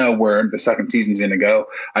curious to know where the second season's going to go.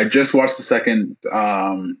 I just watched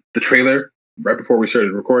the trailer right before we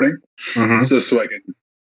started recording, so I can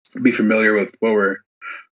be familiar with what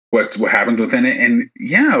happened within it. And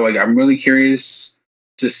yeah, like I'm really curious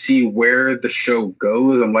to see where the show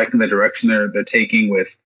goes. I'm liking the direction they're taking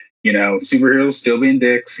with, superheroes still being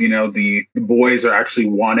dicks. The boys are actually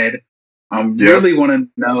wanted. Really want to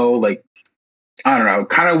know, like, I don't know,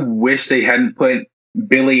 kind of wish they hadn't put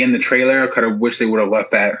Billy in the trailer. I kind of wish they would have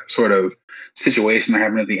left that sort of situation that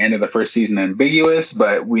happened at the end of the first season ambiguous,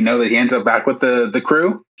 but we know that he ends up back with the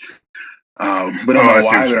crew. We don't know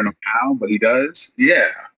why, we don't know how, but he does. Yeah.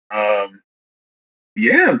 I'm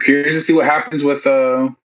curious to see what happens with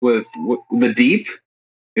the Deep.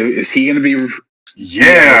 Is he going to be?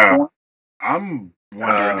 Yeah, I'm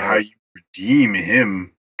wondering how you redeem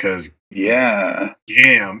him because damn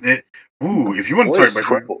it. Ooh, if you want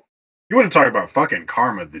to talk about fucking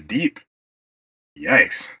karma, the Deep.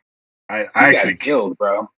 Yikes! I actually got killed,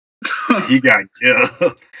 bro. He got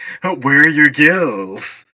killed. Where are your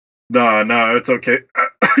gills? No, it's okay.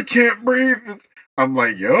 I can't breathe. I'm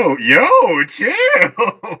like, yo, chill.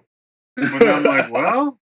 But then I'm like,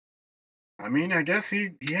 well, I mean, I guess he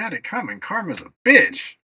had it coming. Karma's a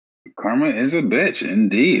bitch. Karma is a bitch,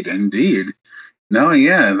 indeed. No,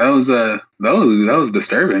 yeah, that was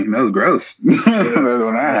disturbing. That was gross. When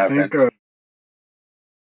that happened.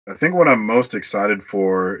 I think what I'm most excited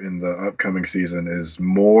for in the upcoming season is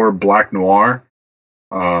more Black Noir.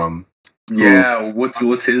 What's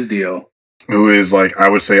his deal? Who is, like, I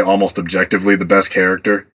would say almost objectively the best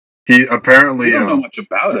character. He apparently we don't know much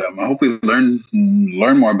about him. I hope we learn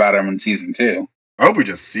more about him in season 2. I hope we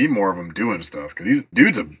just see more of him doing stuff because he's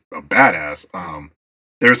dude's a badass.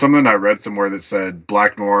 There was something I read somewhere that said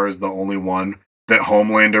Black Noir is the only one that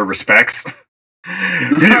Homelander respects.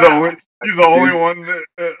 He's the only one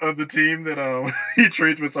of the team that he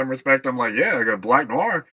treats with some respect. I'm like, yeah, I got Black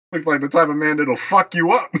Noir. Looks like the type of man that'll fuck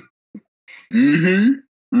you up. You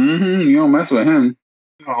don't mess with him.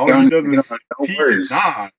 All he does is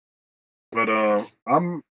nod. But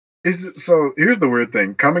so here's the weird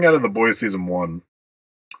thing. Coming out of The Boys season 1,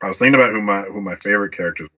 I was thinking about who my favorite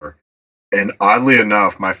characters were. And oddly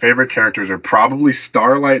enough, my favorite characters are probably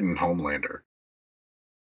Starlight and Homelander.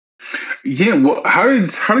 Yeah, well, how did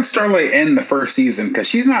Starlight end the first season? Because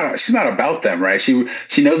she's not about them, right? She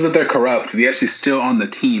knows that they're corrupt, yet she's still on the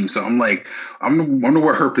team. So I'm like, I wonder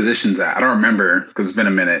where her position's at. I don't remember because it's been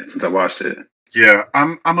a minute since I watched it. Yeah,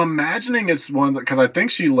 I'm imagining it's one because I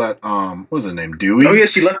think she let what was his name, Dewey? Oh yeah,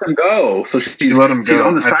 she let them go. So she let him go. She's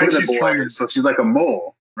on the side of the boys, so she's like a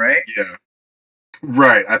mole, right? Yeah,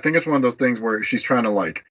 right. I think it's one of those things where she's trying to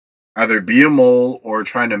like either be a mole or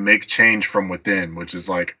trying to make change from within, which is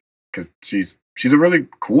like because she's a really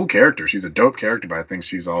cool character. She's a dope character, but I think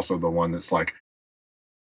she's also the one that's like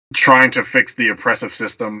trying to fix the oppressive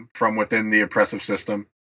system from within the oppressive system.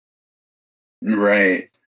 Right.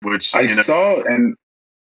 Which I saw and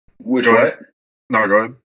which go what? Ahead. No, go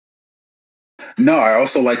ahead. No, I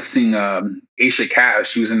also like seeing Aisha Cash.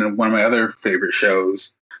 She was in one of my other favorite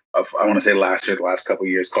shows of I want to say last year, the last couple of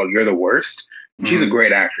years, called You're the Worst. And she's a Mm-hmm.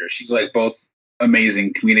 great actress. She's like both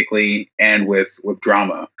amazing comedically and with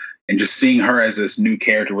drama. And just seeing her as this new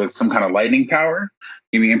character with some kind of lightning power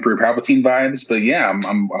gave me Emperor Palpatine vibes. But yeah,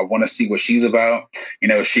 I want to see what she's about.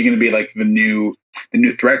 Is she going to be like the new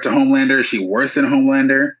threat to Homelander? Is she worse than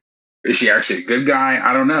Homelander? Is she actually a good guy?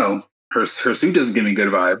 I don't know. Her suit doesn't give me good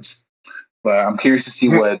vibes. But I'm curious to see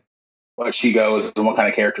what she goes and what kind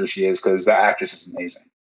of character she is because that actress is amazing.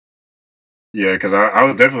 Yeah, because I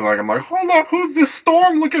was definitely like, I'm like, hold up, who's this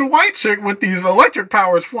storm-looking white chick with these electric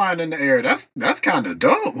powers flying in the air? That's kind of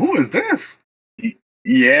dope. Who is this?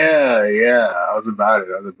 Yeah, yeah. I was about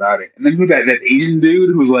it. And then who that Asian dude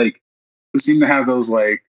who seemed to have those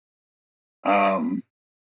um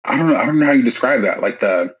I don't know how you describe that. Like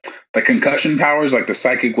the concussion powers, like the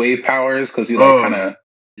psychic wave powers, because he kind Oh, of yeah,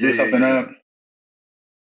 blew yeah, something yeah, up.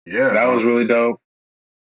 yeah. That was really dope.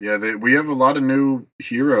 Yeah. We have a lot of new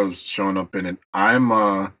heroes showing up in it. I'm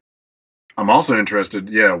also interested.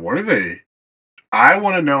 Yeah, what are they? I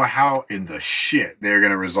want to know how in the shit they're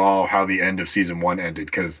gonna resolve how the end of season one ended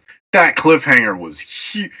because that cliffhanger was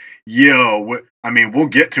I mean, we'll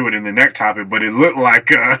get to it in the next topic, but it looked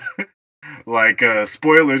like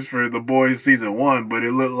spoilers for The Boys season one, but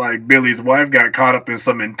it looked like Billy's wife got caught up in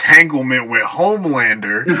some entanglement with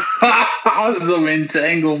Homelander. Some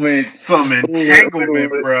entanglement. Some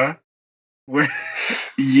entanglement, bruh.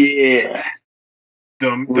 Yeah.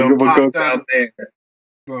 Dum We'll go popped down out, there.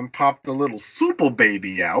 dum popped a little super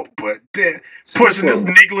baby out, but pushing this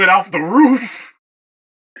Super. niglet off the roof.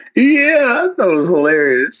 Yeah, that was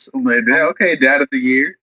hilarious. I'm like, Um, okay, Dad of the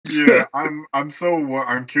Year. yeah,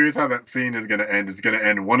 I'm curious how that scene is gonna end. It's gonna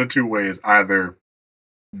end one of two ways. Either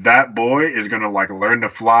that boy is gonna like learn to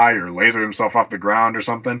fly or laser himself off the ground or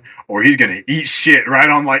something, or he's gonna eat shit right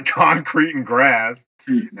on like concrete and grass.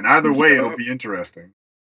 And either way, it'll Yeah. be interesting.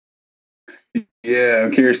 Yeah,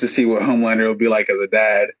 I'm curious to see what Homelander will be like as a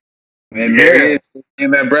dad. And there he Yeah, is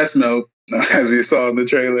in that breast milk, as we saw in the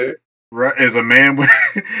trailer. right. As a man with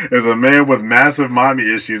as a man with massive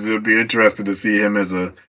mommy issues, it'll be interesting to see him as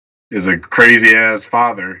a crazy ass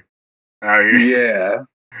father out here. Yeah.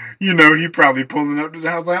 He probably pulling up to the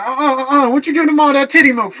house like, what you giving him all that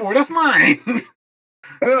titty milk for? That's mine.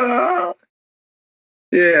 Uh,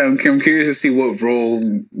 yeah, I'm curious to see what role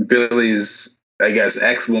Billy's, I guess,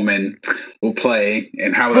 ex-woman will play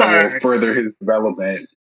and how that will Right. further his development.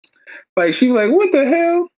 Like, she was like, what the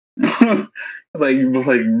hell? like,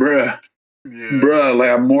 bruh. Yeah. Bruh, like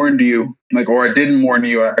I mourned you, or I didn't mourn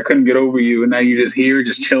you. I couldn't get over you, and now you're just here,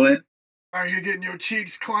 just chilling. Are you getting your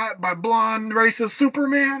cheeks clapped by blonde racist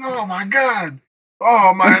Superman? Oh my god.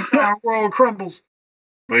 Oh, my entire world crumbles.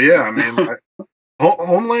 But yeah, I mean,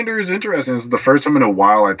 Homelander is interesting. It's the first time in a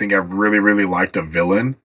while I think I've really, really liked a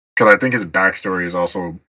villain because I think his backstory is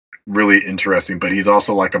also really interesting. But he's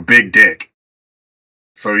also like a big dick,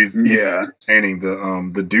 so he's Yeah, entertaining.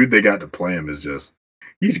 The dude they got to play him is just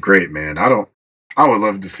he's great, man. I would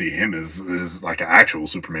love to see him as like an actual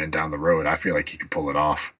Superman down the road. I feel like he could pull it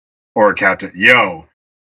off. Or Captain. Yo,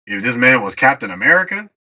 if this man was Captain America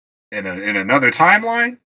in another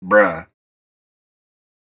timeline, bruh.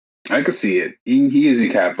 I could see it. He is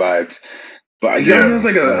in Cap vibes, but he also Yeah. has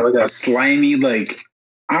like a slimy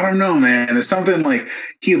I don't know, man. There's something like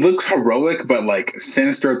he looks heroic but like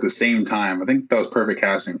sinister at the same time. I think that was perfect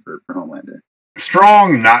casting for Homelander.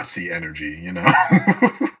 Strong Nazi energy.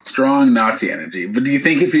 Strong Nazi energy. But do you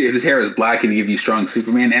think if his hair is black, it'd give you strong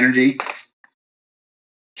Superman energy?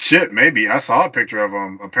 Shit, maybe. I saw a picture of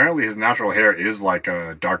him. Apparently his natural hair is like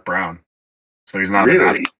a dark brown. So he's not a Really?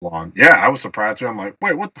 natural blonde. Yeah, I was surprised too. I'm like,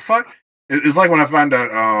 wait, what the fuck? It's like when I found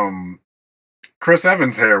out Chris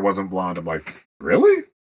Evans' hair wasn't blonde. I'm like, really?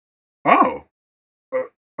 Oh.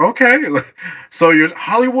 Okay. So your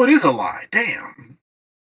Hollywood is a lie. Damn.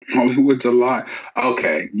 Hollywood's a lot.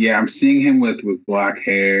 Okay, yeah, I'm seeing him with black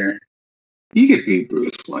hair. He could be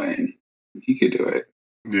Bruce Wayne. He could do it.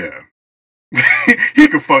 Yeah. He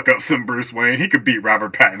could fuck up some Bruce Wayne. He could beat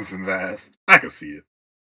Robert Pattinson's ass. I could see it.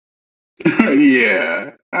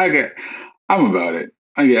 Yeah, I'm about it.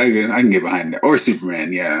 I can get behind that. Or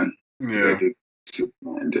Superman. Yeah, I Yeah. do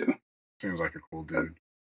Superman too. Seems like a cool dude.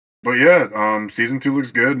 But yeah, season 2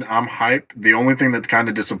 looks good. I'm hyped. The only thing that's kind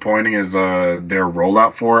of disappointing is their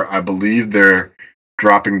rollout for it. I believe they're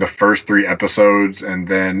dropping the first 3 episodes and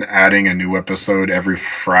then adding a new episode every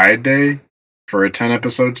Friday for a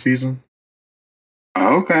 10-episode season.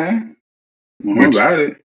 Okay, well, how Which, about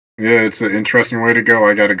it? yeah, it's an interesting way to go.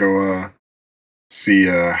 I gotta go see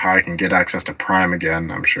how I can get access to Prime again.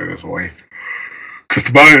 I'm sure there's a way. Cause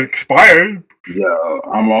mine expired. Yo,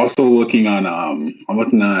 I'm also looking on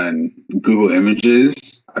Google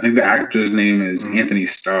Images. I think the actor's name is Anthony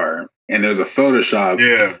Starr, and there's a Photoshop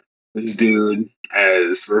Yeah. this dude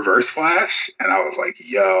as Reverse Flash, and I was like,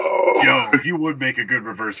 yo, he would make a good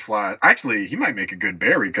Reverse Flash. Actually, he might make a good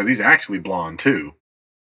Barry because he's actually blonde too.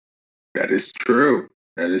 That is true.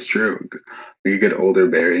 That is true. Like a good older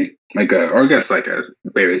Barry, or I guess like a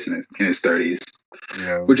Barry's in his 30s,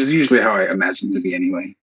 Yeah, which is usually how I imagine him to be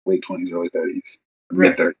anyway. Late 20s, early 30s,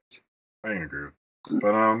 mid 30s. I can agree.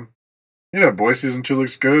 But yeah, Boys season 2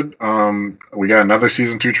 looks good. We got another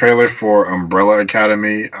season 2 trailer for Umbrella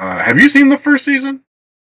Academy. Have you seen the first season?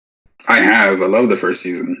 I have. I love the first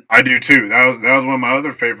season. I do too. That was one of my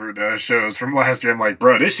other favorite shows from last year. I'm like,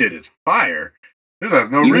 bro, this shit is fire. This has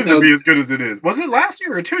no reason to be as good as it is. Was it last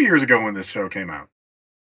year or 2 years ago when this show came out?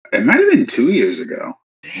 It might have been 2 years ago.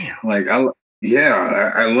 Damn. Like I love.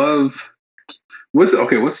 What's the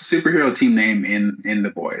superhero team name in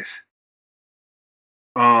The Boys?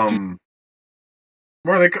 Are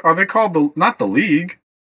they called not the League?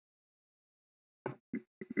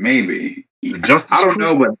 Maybe. The Justice I don't Crew?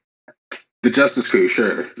 know, but the Justice Crew,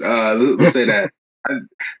 sure. Let's say that.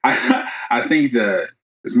 I think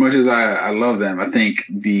as much as I love them, I think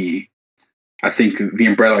the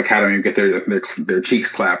Umbrella Academy get their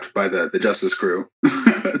cheeks clapped by the Justice Crew,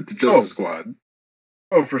 the Justice Squad.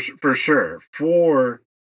 Oh, for sure, for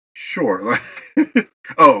sure. Like,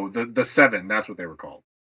 the Seven. That's what they were called.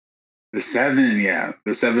 The Seven, yeah,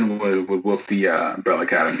 the Seven would whoop the Umbrella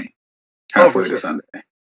Academy halfway to Sunday.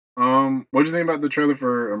 What do you think about the trailer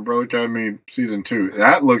for Umbrella Academy season 2?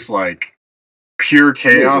 That looks like pure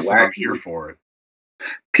chaos, and I'm here for it.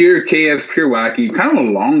 Pure chaos, pure wacky. Kind of a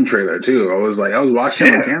long trailer too. I was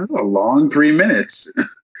watching it, like, a long 3 minutes.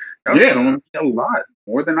 That was showing me a lot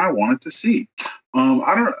more than I wanted to see.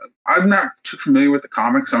 I'm not too familiar with the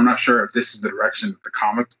comics, so I'm not sure if this is the direction that the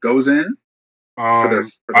comic goes in.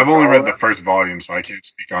 I've only read the first volume, so I can't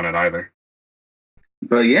speak on it either.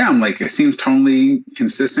 But yeah, I'm like, it seems totally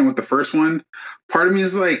consistent with the first one. Part of me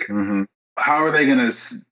is like, how are they gonna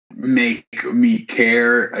make me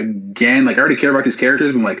care again? Like, I already care about these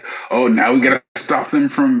characters. I'm like, oh, now we gotta stop them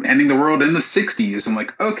from ending the world in the 60s. I'm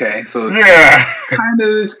like, okay, so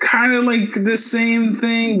it's kind of like the same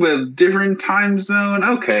thing but different time zone.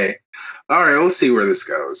 Okay, all right, we'll see where this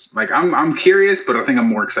goes. Like, I'm curious, but I think I'm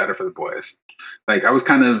more excited for The Boys. Like, I was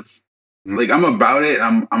kind of like, I'm about it.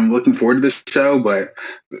 I'm looking forward to this show, but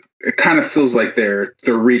it kind of feels like they're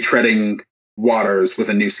retreading waters with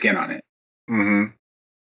a new skin on it. Mm-hmm.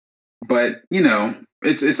 But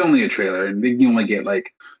it's only a trailer, and you only get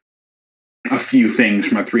like a few things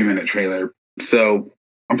from a 3-minute trailer. So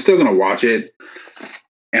I'm still gonna watch it,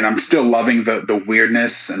 and I'm still loving the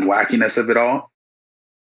weirdness and wackiness of it all.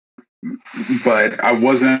 But I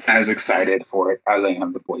wasn't as excited for it as I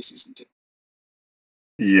am The Boys season 2.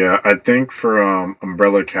 Yeah, I think for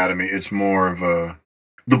Umbrella Academy, it's more of a.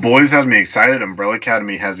 The Boys has me excited. Umbrella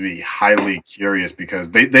Academy has me highly curious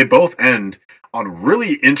because they both end on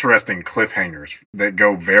really interesting cliffhangers that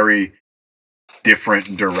go very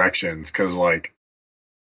different directions. Because, like,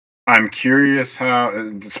 I'm curious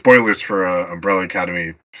how. Spoilers for Umbrella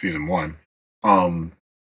Academy season 1.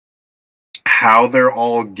 How they're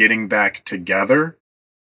all getting back together.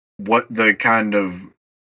 What the kind of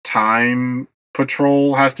time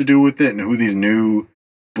patrol has to do with it, and who these new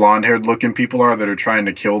blonde-haired looking people are that are trying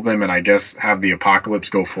to kill them, and I guess have the apocalypse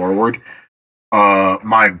go forward.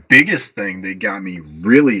 My biggest thing that got me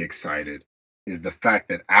really excited is the fact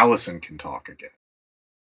that Allison can talk again.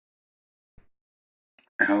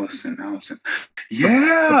 Allison.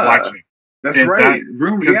 Yeah. The black chick. That's right.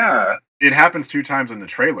 It happens 2 times in the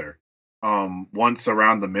trailer. Once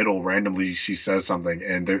around the middle, randomly she says something,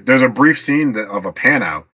 and there's a brief scene of a pan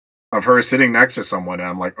out of her sitting next to someone, and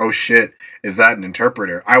I'm like, oh shit, is that an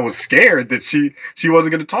interpreter? I was scared that she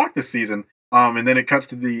wasn't going to talk this season. And then it cuts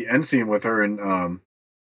to the end scene with her and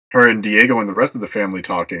Diego and the rest of the family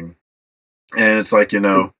talking, and it's like,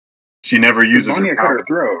 she never uses Vanya cut her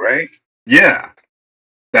throat, right? Yeah,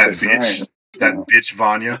 bitch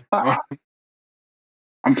Vanya.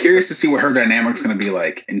 I'm curious to see what her dynamic's going to be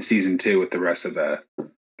like in season 2 with the rest of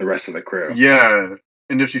the crew. Yeah,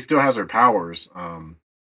 and if she still has her powers,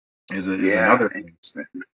 is another thing.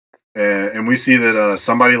 And we see that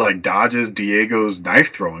somebody like dodges Diego's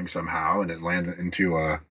knife throwing somehow, and it lands into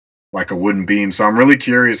like a wooden beam. So I'm really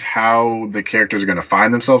curious how the characters are going to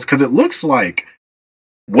find themselves, because it looks like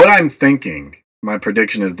what I'm thinking. My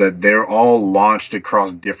prediction is that they're all launched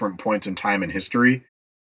across different points in time and history,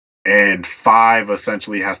 and 5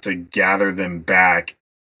 essentially has to gather them back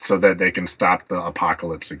so that they can stop the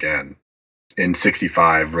apocalypse again. in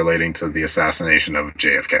 '65 relating to the assassination of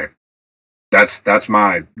JFK. That's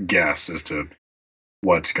my guess as to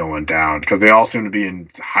what's going down because they all seem to be in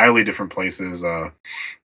highly different places.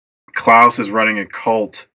 Klaus is running a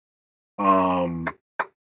cult. Number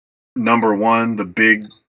one, the big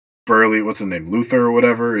burly, what's his name, Luther or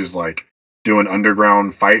whatever, is like doing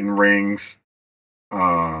underground fighting rings.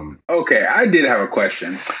 Okay, I did have a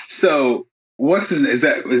question. So,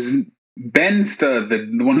 is Ben's the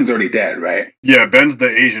one who's already dead, right? Yeah, Ben's the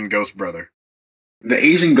Asian ghost brother. The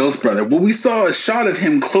Asian ghost brother. Well, we saw a shot of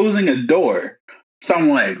him closing a door. So I'm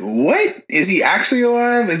like, what? Is he actually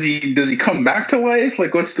alive? Does he come back to life?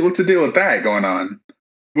 Like, what's the deal with that going on?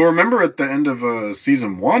 Well, remember at the end of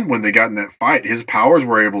season 1 when they got in that fight, his powers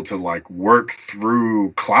were able to like work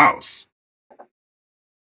through Klaus.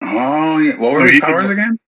 Oh, yeah. What were his powers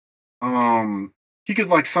again? He could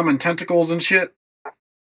like summon tentacles and shit.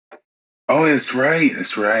 Oh, that's right.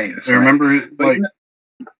 I remember it, like.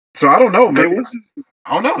 So I don't know. Maybe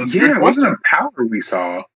I don't know. Yeah, it wasn't a power we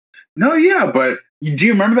saw. No, yeah, but do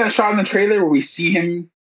you remember that shot in the trailer where we see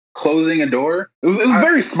him closing a door? It was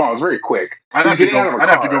very small. It was very quick. I'd have to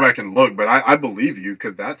go back and look, but I believe you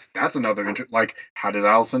because that's another like how does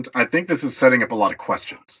Allison? I think this is setting up a lot of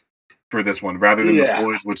questions for this one rather than the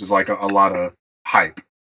boys, which is like a lot of hype.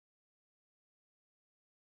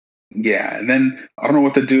 Yeah, and then I don't know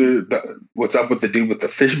what's up with the dude with the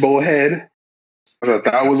fishbowl head. I thought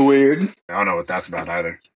that was weird. I don't know what that's about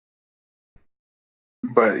either.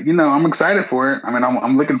 But I'm excited for it. I mean,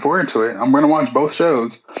 I'm looking forward to it. I'm going to watch both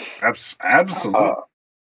shows. Absolutely.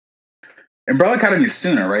 Umbrella Academy is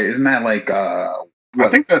sooner, right? Isn't that like I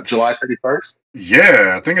think that's July 31st?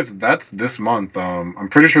 Yeah, I think that's this month. I'm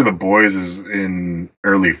pretty sure The Boys is in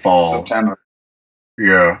early fall. September.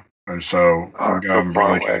 Yeah, and so we got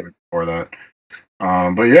Umbrella Academy before that.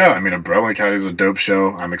 But yeah, I mean, Umbrella Academy is a dope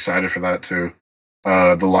show. I'm excited for that too.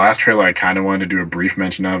 The last trailer I kind of wanted to do a brief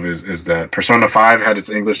mention of is that Persona 5 had its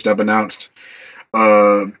English dub announced.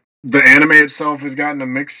 The anime itself has gotten a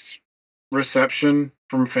mixed reception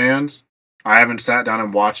from fans. I haven't sat down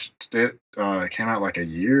and watched it. It came out like a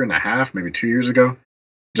year and a half, maybe 2 years ago,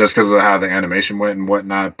 just because of how the animation went and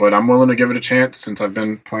whatnot. But I'm willing to give it a chance since I've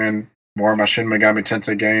been playing more of my Shin Megami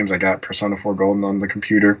Tensei games. I got Persona 4 Golden on the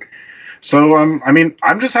computer. So, I mean,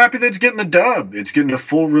 I'm just happy that it's getting a dub. It's getting a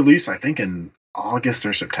full release, I think, in August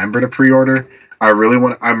or September to pre-order. I'm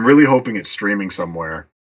really hoping it's streaming somewhere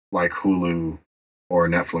like Hulu or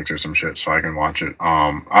Netflix or some shit so I can watch it.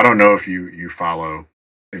 I don't know if you follow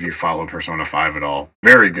Persona 5 at all.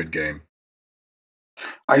 Very good game.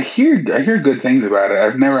 I hear good things about it.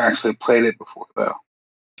 I've never actually played it before though.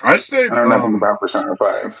 I'd say I don't know nothing about Persona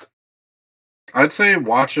 5. I'd say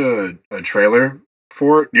watch a trailer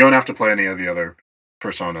for it. You don't have to play any of the other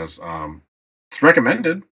Personas. It's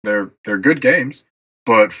recommended. They're good games,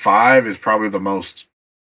 but 5 is probably the most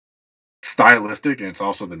stylistic, and it's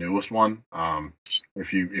also the newest one.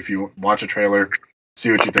 If you watch a trailer,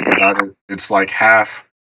 see what you think about it. It's like half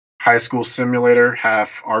High School Simulator,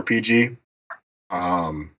 half RPG.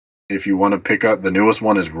 If you want to pick up the newest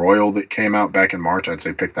one is Royal that came out back in March, I'd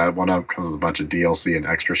say pick that one up because there's a bunch of DLC and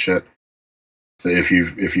extra shit. So if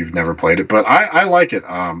you've never played it, but I like it.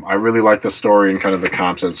 I really like the story and kind of the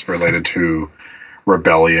concepts related to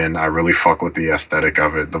rebellion. I really fuck with the aesthetic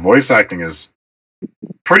of it. The voice acting is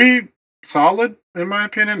pretty solid in my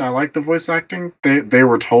opinion. I like the voice acting. They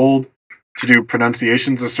were told to do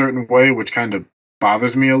pronunciations a certain way, which kind of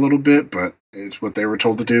bothers me a little bit, but it's what they were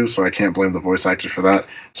told to do, so I can't blame the voice actors for that.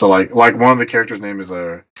 So like one of the characters' name is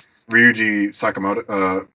Ryuji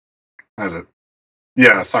Sakamoto. How's it?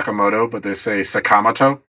 Yeah, Sakamoto, but they say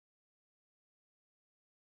Sakamoto.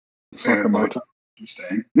 Sakamoto.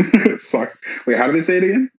 Interesting. Wait, how do they say it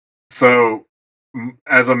again? So,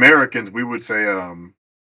 as Americans, we would say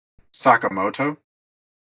Sakamoto,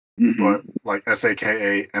 but like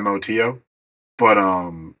Sakamoto. But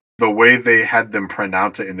the way they had them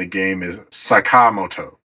pronounce it in the game is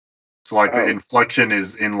Sakamoto. So like the inflection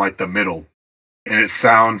is in like the middle, and it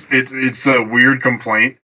sounds it's a weird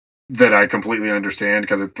complaint that I completely understand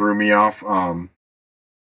because it threw me off.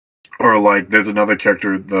 Or like there's another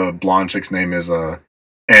character, the blonde chick's name is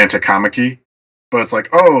Takamaki, but it's like,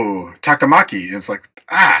 oh, Takamaki. And it's like,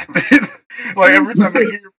 like every time I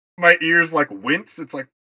hear my ears like wince, it's like,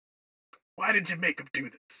 why did you make him do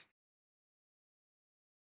this?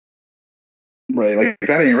 Right, like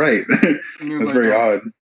that ain't right. That's like, very odd.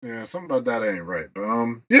 Yeah, something about that ain't right. But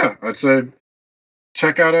yeah, I'd say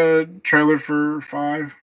check out a trailer for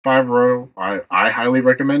 5 Row. I highly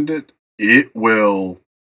recommend it. It will.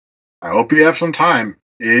 I hope you have some time.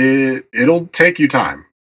 It'll take you time.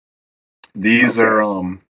 These are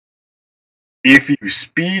if you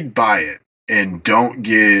speed by it and don't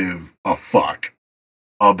give a fuck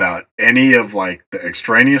about any of like the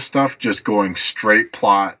extraneous stuff, just going straight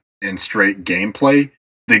plot and straight gameplay,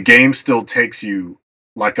 the game still takes you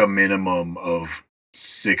like a minimum of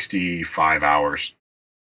 65 hours.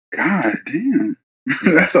 God damn.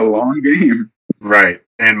 That's a long game. Right.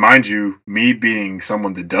 And mind you, me being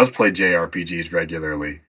someone that does play JRPGs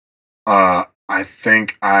regularly, I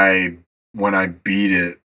think when I beat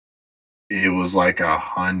it, it was like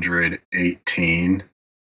 118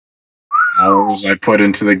 hours I put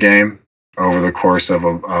into the game over the course of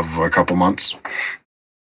a couple months.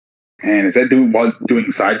 And is that while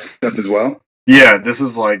doing side stuff as well? Yeah, this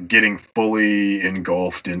is like getting fully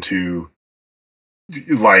engulfed into,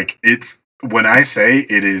 like, it's, when I say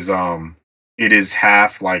it is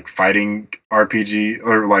half like fighting RPG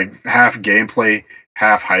or like half gameplay,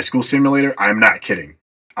 half high school simulator. I'm not kidding.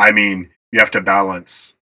 I mean, you have to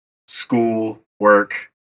balance school,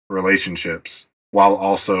 work, relationships while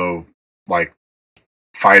also like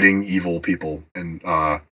fighting evil people and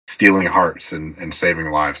stealing hearts and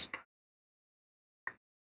saving lives.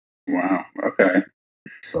 Wow. Okay.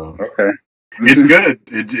 So Okay. it's good.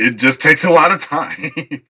 It just takes a lot of time.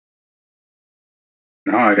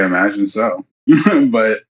 No, I can imagine so.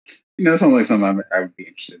 But it's only something I would be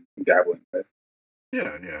interested in dabbling with.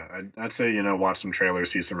 Yeah. I'd say, watch some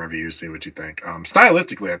trailers, see some reviews, see what you think.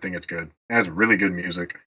 Stylistically, I think it's good. It has really good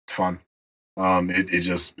music. It's fun. I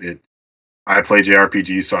play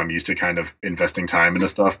JRPGs, so I'm used to kind of investing time into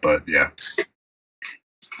stuff. But yeah.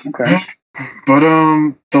 Okay. But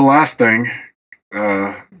the last thing,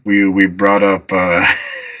 we brought up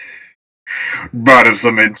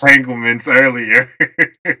some entanglements earlier.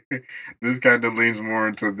 This kind of leans more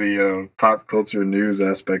into the pop culture news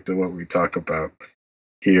aspect of what we talk about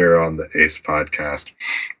here on the Ace podcast.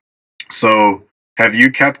 So, have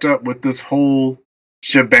you kept up with this whole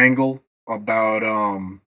shebangle about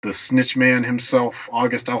the snitch man himself,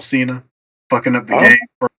 August Alsina, fucking up the game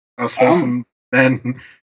for us wholesome men?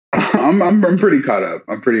 I'm pretty caught up.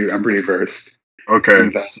 I'm pretty versed. Okay.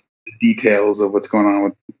 In the details of what's going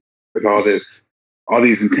on with all these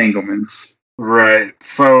entanglements. Right.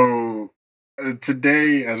 So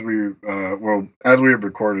today, as we have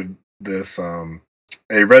recorded this, a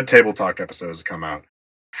Red Table Talk episode has come out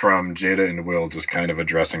from Jada and Will, just kind of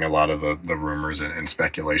addressing a lot of the rumors and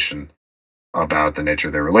speculation about the nature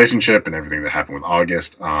of their relationship and everything that happened with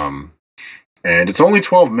August. And it's only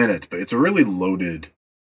 12 minutes, but it's a really loaded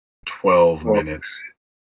 12 minutes,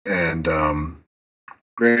 and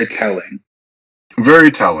very telling.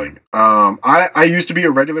 Very telling. I used to be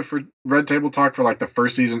a regular for Red Table Talk for like the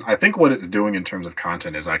first season. I think what it's doing in terms of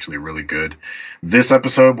content is actually really good. This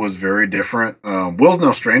episode was very different. Will's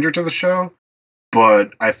no stranger to the show,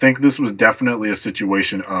 but I think this was definitely a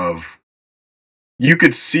situation of, you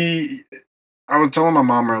could see, I was telling my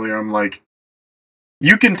mom earlier, I'm like,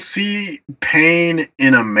 you can see pain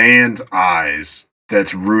in a man's eyes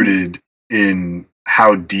that's rooted in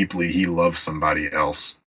how deeply he loves somebody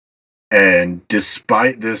else. And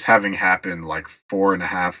despite this having happened like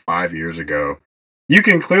 4.5, 5 years ago, you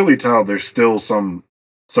can clearly tell there's still some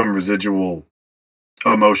residual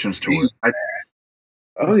emotions to it.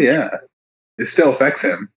 Oh yeah, it still affects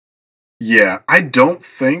him. Yeah, I don't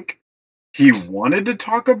think he wanted to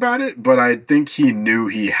talk about it, but I think he knew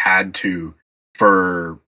he had to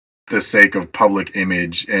for the sake of public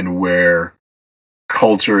image and where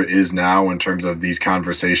culture is now in terms of these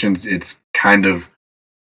conversations. It's kind of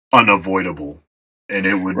unavoidable, and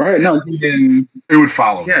it would it would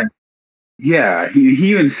follow. Yeah.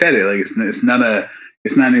 He even said it like it's not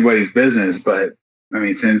anybody's business, but I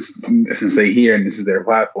mean, since they hear and this is their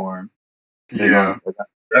platform, they're going to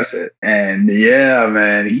address it. And yeah,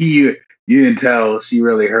 man, you can tell she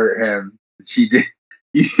really hurt him. She did.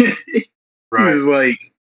 Right. He was like,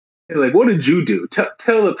 what did you do?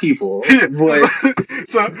 Tell the people. What?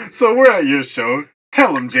 So we're at your show.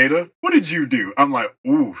 Tell him, Jada. What did you do? I'm like,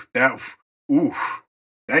 that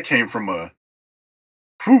came from a,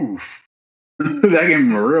 that came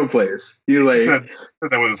from a real place. He like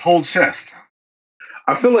that was his whole chest.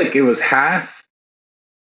 I feel like it was half.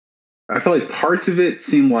 I feel like parts of it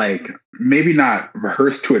seemed like maybe not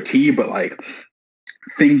rehearsed to a T, but like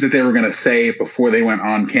things that they were gonna say before they went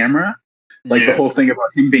on camera. Like the whole thing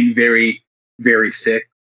about him being very, very sick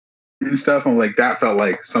and stuff. I'm like, that felt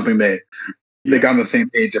like something they got on the same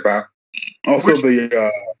page about. Also,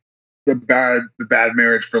 the bad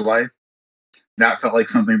marriage for life. That felt like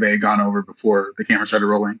something they had gone over before the camera started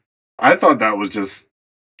rolling. I thought that was just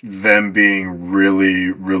them being really,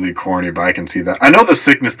 really corny, but I can see that. I know the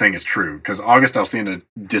sickness thing is true because August Alsina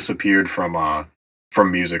disappeared from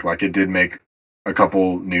music. Like, it did make a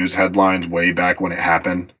couple news headlines way back when it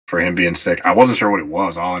happened for him being sick. I wasn't sure what it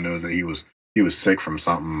was. All I know is that he was sick from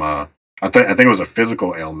something. I think it was a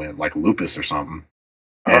physical ailment like lupus or something.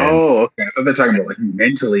 And Oh, okay. I thought they're talking about like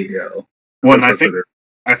mentally ill. well, and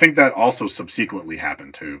I think that also subsequently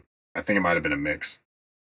happened too. I think it might have been a mix.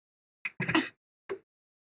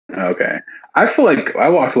 Okay. I feel like I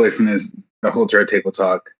walked away from the whole Red Table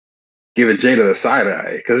Talk giving Jada the side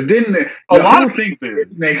eye because the whole thing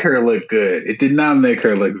didn't make her look good. It did not make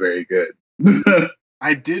her look very good.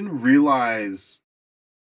 I didn't realize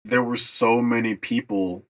there were so many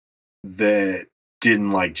people that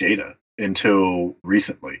didn't like Jada until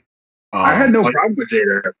recently. I had no problem with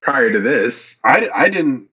Jada prior to this. I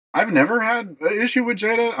didn't. I've never had an issue with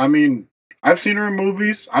Jada. I mean, I've seen her in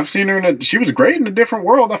movies. I've seen her she was great in A Different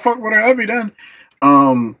World. I fuck with her heavy then.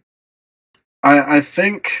 I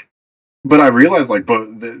think, but I realized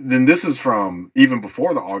then this is from even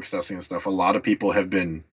before the August testing and stuff. A lot of people have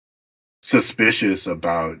been suspicious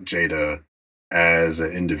about Jada as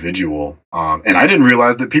an individual, and I didn't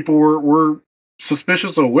realize that people were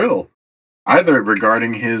suspicious of Will either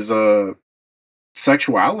regarding his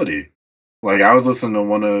sexuality. Like I was listening to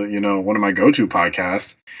one of my go-to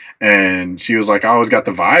podcasts, and she was like, I always got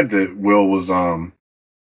the vibe that Will was kind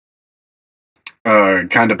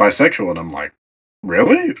of bisexual, and I'm like,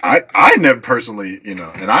 really? I never personally, and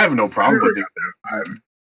I have no problem with it.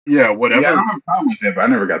 Yeah, whatever. Yeah, I don't have a problem with it, but I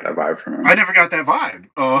never got that vibe from him. I never got that vibe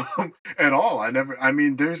at all. I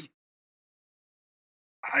mean,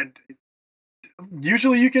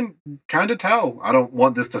 usually you can kind of tell. I don't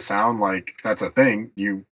want this to sound like that's a thing.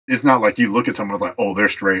 It's not like you look at someone like, oh, they're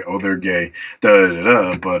straight, oh, they're gay, da da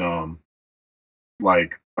da. But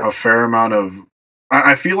like a fair amount of,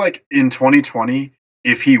 I feel like in 2020,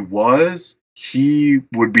 if he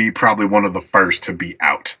would be probably one of the first to be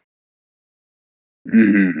out.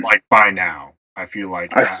 Mm-hmm. Like by now, I feel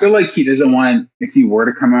like he doesn't want, if he were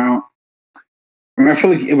to come out. I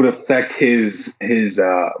feel like it would affect his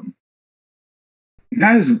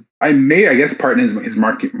not his. I guess part in his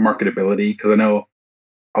marketability, because I know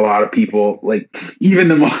a lot of people like even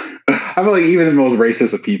the I feel like even the most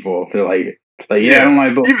racist of people, they're like yeah, I don't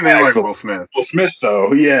like even they like Will Smith. Will Smith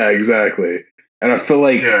though, yeah, exactly. And I feel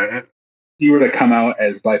like if he were to come out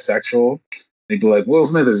as bisexual, they'd be like, Will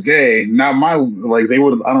Smith is gay. Not they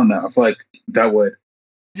would. I don't know. I feel like that would.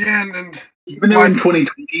 Yeah, and even though in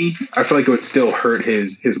 2020, I feel like it would still hurt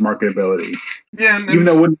his marketability. Yeah, even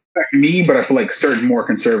though it wouldn't affect me, but I feel like certain more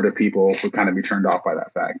conservative people would kind of be turned off by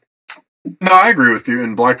that fact. No, I agree with you.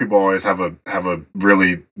 And black people always have a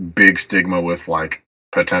really big stigma with like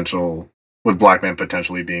with black men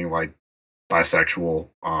potentially being like bisexual.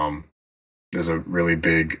 There's a really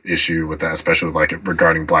big issue with that, especially with, like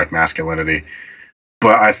regarding black masculinity.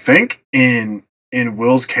 But I think in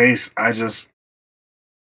Will's case, I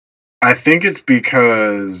think it's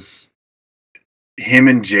because him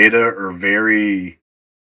and Jada are very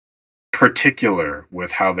particular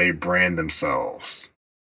with how they brand themselves,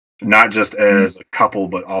 not just as a couple,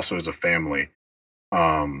 but also as a family.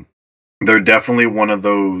 They're definitely one of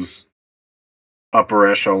those upper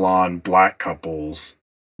echelon black couples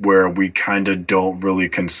where we kind of don't really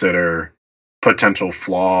consider potential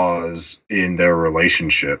flaws in their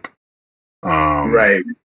relationship. Right.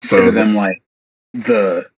 So them like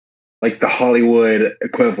the Hollywood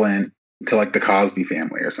equivalent to like the Cosby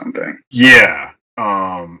Family or something. Yeah.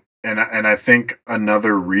 And I think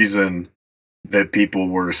another reason that people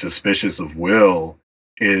were suspicious of Will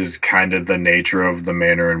is kind of the nature of the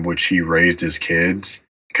manner in which he raised his kids.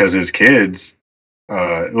 Because his kids,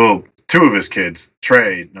 two of his kids,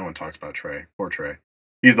 Trey, no one talks about Trey. Poor Trey.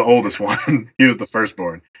 He's the oldest one. He was the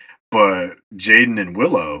firstborn. But Jaden and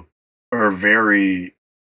Willow are very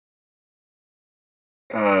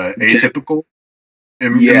atypical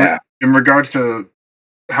in regards to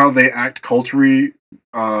how they act culturally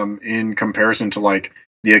in comparison to like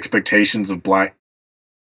the expectations of black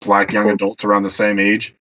young adults around the same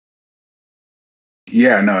age.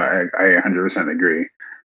 Yeah, no, I 100% agree.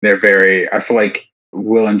 They're very, I feel like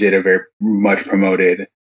Will and Jada very much promoted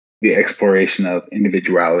the exploration of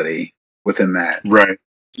individuality within that. Right.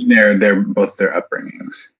 They're both their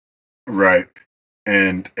upbringings. Right.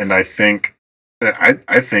 And I think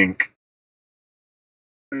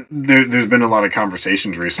there's been a lot of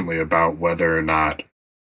conversations recently about whether or not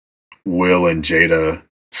Will and Jada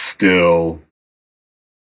still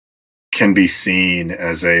can be seen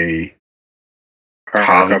as a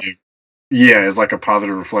positive, as like a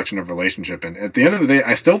positive reflection of relationship. And at the end of the day,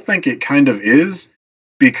 I still think it kind of is,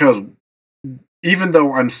 because even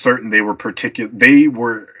though I'm certain they were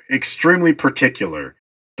extremely particular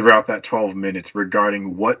throughout that 12 minutes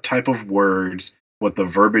regarding what type of words, what the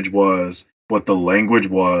verbiage was, what the language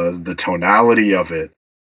was, the tonality of it.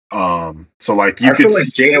 So like you I could feel like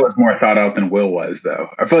Jada was more thought out than Will was, though.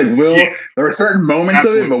 I feel like Will, yeah, there were certain moments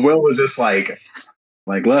of it, absolutely. but Will was just like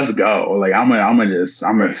let's go. Like I'm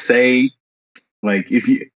gonna say, like if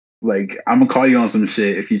you like I'm gonna call you on some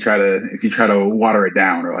shit if you try to water it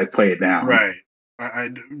down or like play it down. Right.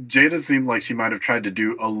 Jada seemed like she might have tried to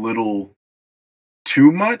do a little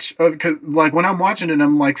too much of, cause like when I'm watching it,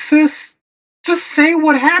 I'm like, sis, just say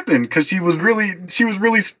what happened, because she was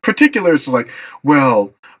really particular. She's like,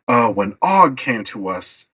 well, when Og came to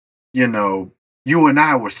us, you know, you and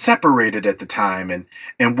I were separated at the time,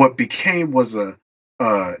 and what became was a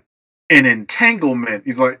an entanglement.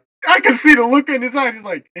 He's like, I can see the look in his eyes. He's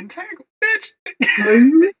like, entangle, bitch.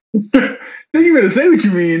 Then you better say what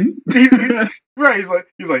you mean. Right.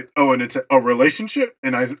 He's like, oh, and it's a relationship.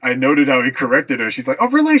 And I noted how he corrected her. She's like, a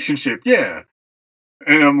relationship, yeah.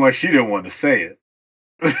 And I'm like, she didn't want to say it.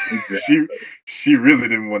 Exactly. she really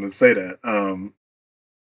didn't want to say that.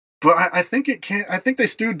 But I think it can. I think they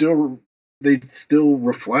still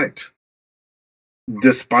reflect,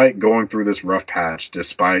 despite going through this rough patch,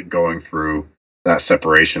 despite going through that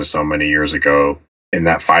separation so many years ago, in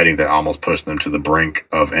that fighting that almost pushed them to the brink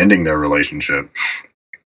of ending their relationship.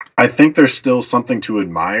 I think there's still something to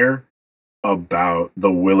admire about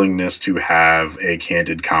the willingness to have a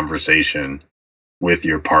candid conversation with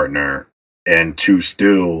your partner and to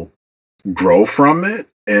still grow from it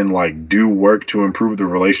and like do work to improve the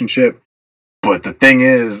relationship. But the thing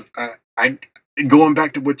is, I going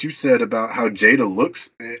back to what you said about how Jada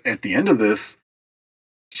looks at the end of this,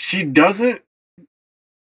 she doesn't.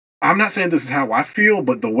 I'm not saying this is how I feel,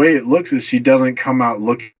 but the way it looks is she doesn't come out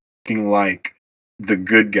looking like the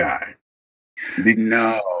good guy.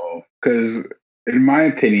 No, because in my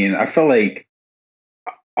opinion, I feel like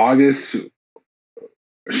August.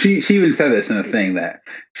 She even said this in a thing that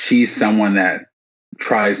she's someone that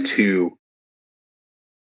tries to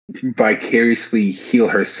vicariously heal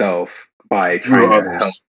herself by Through trying to help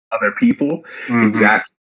others. other people. Mm-hmm.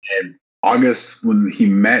 Exactly. And August, when he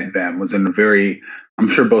met them, was in a very, I'm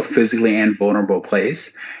sure, both physically and vulnerable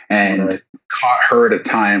place, and Right. caught her at a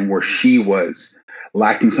time where she was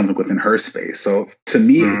lacking something within her space. So to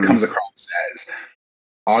me, it Mm-hmm. comes across as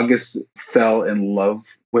August fell in love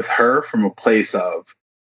with her from a place of,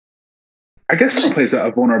 I guess, from a place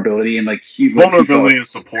of vulnerability, and he felt like Vulnerability and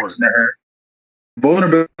support. connection to her,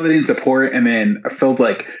 vulnerability and support, and then I felt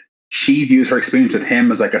like she views her experience with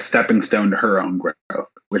him as like a stepping stone to her own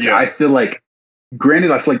growth, which I Yeah. feel like,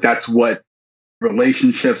 granted, I feel like that's what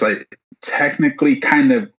relationships like technically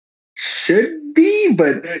kind of should be,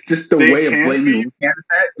 but just the They way of can blatantly be. looking at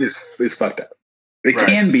that is fucked up. It Right.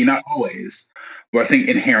 can be, not always, but I think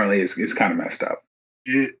inherently is kind of messed up.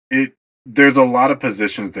 It there's a lot of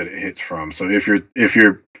positions that it hits from. So if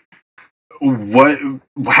you're what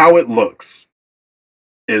how it looks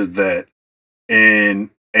is that in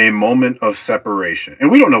a moment of separation, and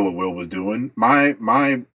we don't know what Will was doing. My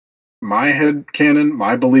head canon,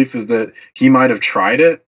 my belief is that he might have tried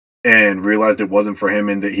it and realized it wasn't for him,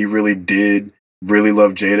 and that he really did really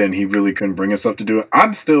love Jada, and he really couldn't bring himself to do it.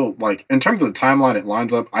 I'm still like, in terms of the timeline, it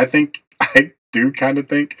lines up. I think I do kind of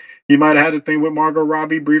think he might have had a thing with Margot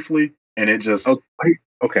Robbie briefly, and it just Okay,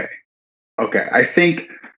 okay, okay. I think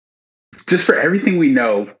just for everything we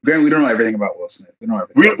know, granted, we don't know everything about Will Smith. We don't know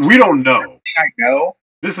everything about we Jada. don't know. I know.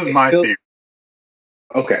 This is I my feel theory.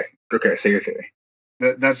 okay. Okay, say your theory.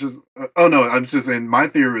 That's just oh no, I'm just saying my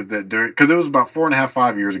theory is that during, because it was about 4.5,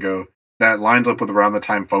 5 years ago, that lines up with around the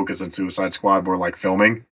time Focus and Suicide Squad were like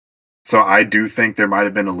filming. So I do think there might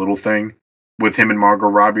have been a little thing with him and Margot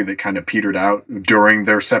Robbie that kind of petered out during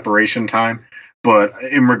their separation time. But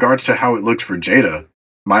in regards to how it looks for Jada,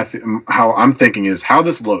 how I'm thinking is how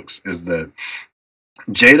this looks is that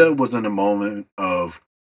Jada was in a moment of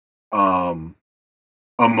um,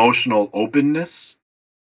 emotional openness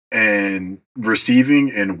and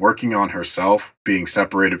receiving and working on herself, being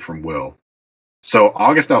separated from Will. So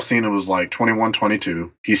August Alsina was like 21,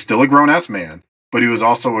 22. He's still a grown ass man, but he was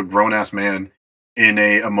also a grown ass man in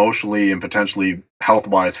a emotionally and potentially health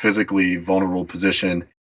wise, physically vulnerable position,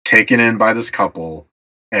 taken in by this couple,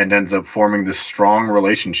 and ends up forming this strong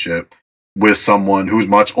relationship with someone who's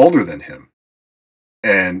much older than him.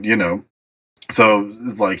 And so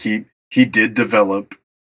it's like he did develop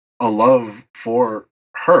a love for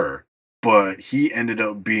her, but he ended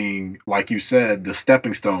up being, like you said, the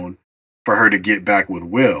stepping stone for her to get back with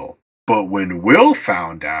Will. But when Will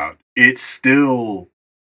found out, it still,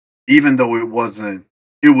 even though it was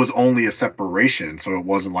only a separation, so it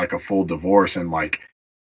wasn't like a full divorce, and like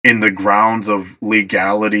in the grounds of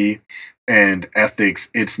legality and ethics,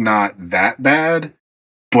 it's not that bad,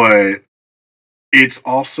 but it's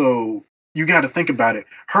also, you got to think about it.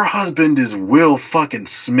 Her husband is Will fucking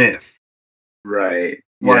Smith. Right.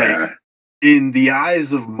 Like, Yeah. in the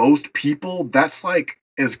eyes of most people, that's like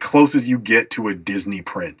as close as you get to a Disney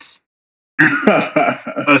prince,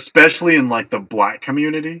 especially in like the black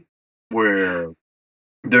community where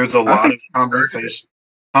there's a I lot think of she started it. conversation.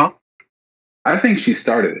 Huh? I think she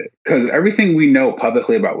started it because everything we know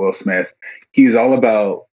publicly about Will Smith, he's all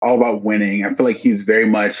about winning. I feel like he's very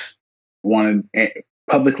much wanted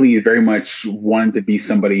publicly very much wanted to be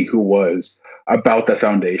somebody who was about the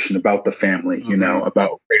foundation, about the family, Hmm.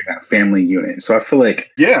 about creating that family unit. So I feel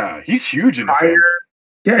like Yeah, he's huge in the prior, family.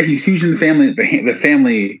 yeah, he's huge in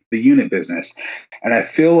the unit business, and I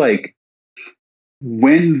feel like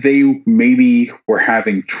when they maybe were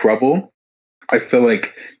having trouble, I feel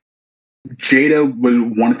like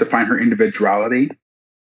wanted to find her individuality,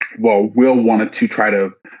 while Will wanted to try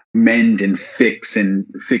to mend and fix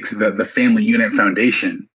the family unit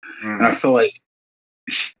foundation. And I Mm. feel like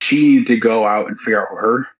she needed to go out and figure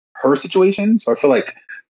out her situation. So I feel like,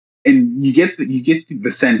 and you get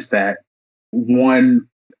the sense that one,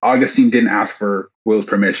 Augustine didn't ask for Will's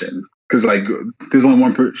permission because like there's only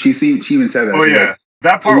one. She even said that Oh she's like, yeah,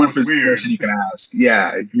 that the part one was weird. person you can ask.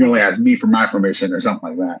 Yeah, you can only ask me for my permission or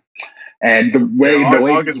something like that. And Yeah, the way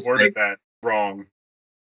he August was worded like, that wrong.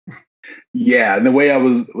 yeah, and the way I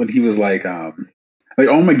was when he was like, oh, I'm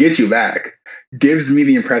gonna get you back, gives me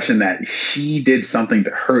the impression that she did something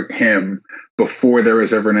to hurt him before there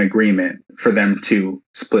was ever an agreement for them to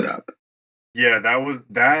split up. Yeah, that was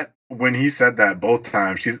that when he said that both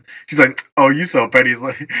times. She's like, "Oh, you so petty."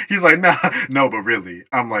 He's like, "Nah, no, but really."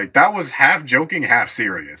 I'm like, that was half joking, half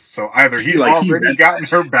serious. So either He he's like he already meant gotten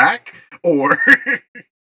her back, or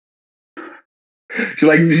she's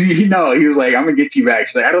like he was like, I'm gonna get you back.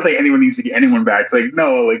 She's like, I don't think anyone needs to get anyone back. She's like,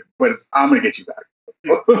 no, like, but I'm gonna get you yeah, back.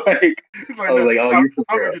 Like, he's I like, was "No, like, oh, I'm, you're for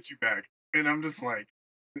I'm gonna real. get you back." And I'm just like,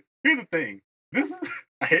 here's the thing. This is,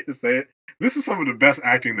 I hate to say it, this is some of the best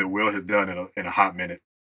acting that Will has done in a hot minute.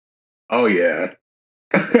 Oh yeah.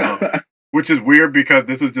 Um, which is weird because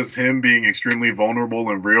this is just him being extremely vulnerable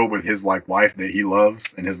and real with his like wife that he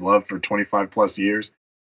loves and his love for 25 plus years.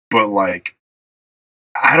 But like,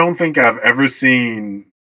 I don't think I've ever seen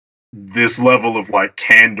this level of like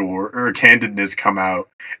candor or candidness come out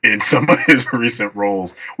in some of his recent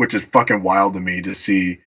roles, which is fucking wild to me to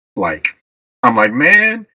see. Like, I'm like,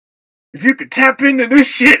 man, if you could tap into this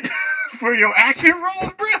shit for your acting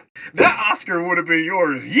roles, bro, that Oscar would have been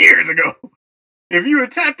yours years ago. If you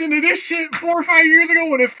had tapped into this shit 4 or 5 years ago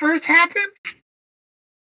when it first happened,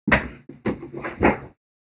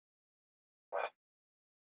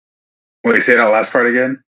 Wait, say that last part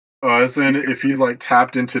again. saying if he like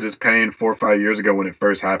tapped into this pain 4 or 5 years ago when it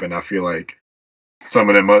first happened, I feel like some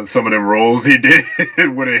of them roles he did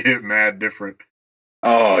would have hit mad different.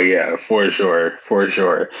 Oh yeah, for sure, for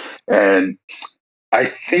sure. And I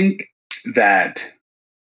think that,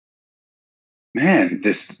 man,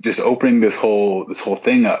 just opening this whole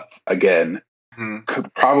thing up again Hmm.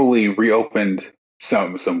 could probably reopened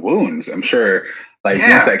some wounds. I'm sure. Like once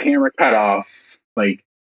Yeah, that camera cut off, like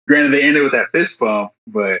granted they ended with that fist bump,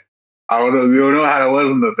 but I don't know. You don't know how it was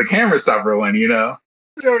when the camera stopped rolling, you know.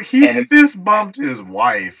 he And fist bumped his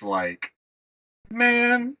wife. Like,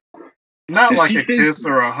 man, not and like she a kiss fist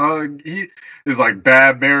or a hug. He is like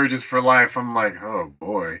bad marriages for life. I'm like, oh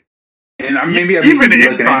boy. and maybe I may Even be in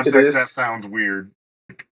looking into context, that this. sounds weird.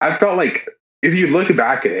 I felt like if you look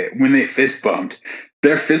back at it when they fist bumped,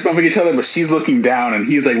 they're fist bumping each other, but she's looking down and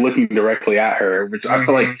he's like looking directly at her, which I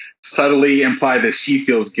feel like Hmm. subtly implied that she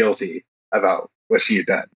feels guilty about what she had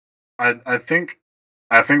done. I think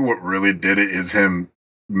what really did it is him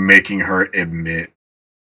making her admit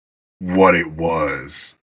what it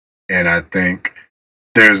was. And I do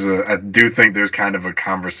think there's kind of a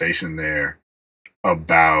conversation there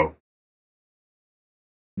about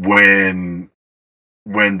when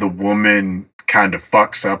the woman kind of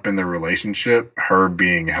fucks up in the relationship, her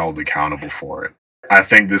being held accountable for it. I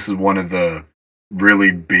think this is one of the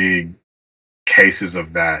really big cases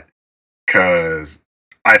of that because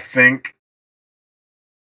I think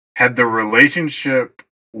had the relationship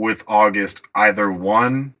with August either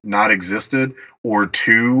one, not existed, or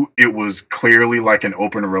two, it was clearly like an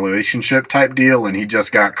open relationship type deal and he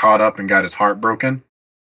just got caught up and got his heart broken,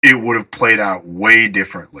 it would have played out way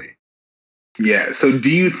differently. Yeah. So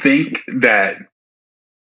do you think that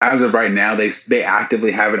as of right now they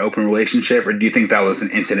actively have an open relationship, or do you think that was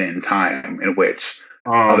an incident in time in which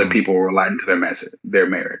other Um, people were lied into their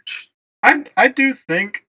marriage? I do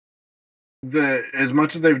think as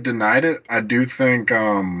much as they've denied it, I do think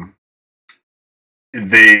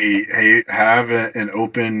they have an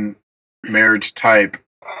open marriage type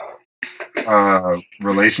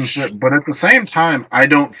relationship, but at the same time, I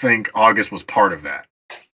don't think August was part of that.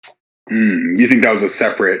 You think that was a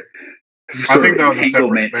separate sort of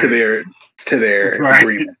entanglement to their right.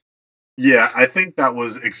 agreement? Yeah, I think that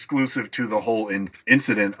was exclusive to the whole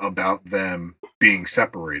incident about them being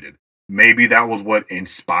separated. Maybe that was what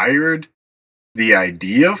inspired the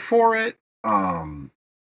idea for it.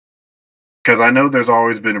 Because I know there's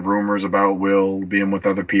always been rumors about Will being with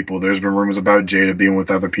other people. There's been rumors about Jada being with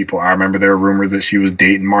other people. I remember there were rumors that she was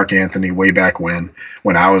dating Mark Anthony way back when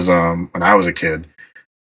I was a kid.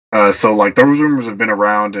 So like those rumors have been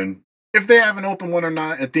around, and if they have an open one or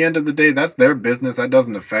not, at the end of the day, that's their business. That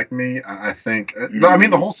doesn't affect me. I think. I mean,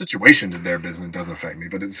 the whole situation is their business. It doesn't affect me.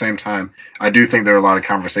 But at the same time, I do think there are a lot of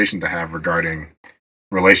conversation to have regarding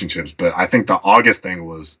relationships. But I think the August thing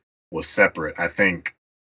was separate. I think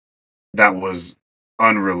that was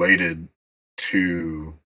unrelated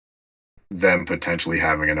to them potentially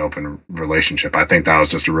having an open relationship. I think that was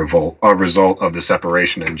just a result of the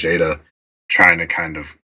separation and Jada trying to kind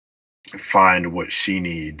of find what she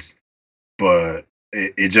needs, but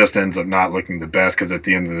it just ends up not looking the best because at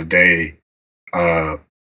the end of the day,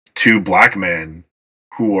 two black men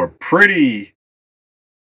who pretty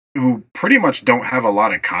much don't have a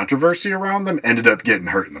lot of controversy around them ended up getting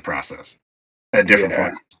hurt in the process at different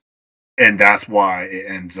points. And that's why it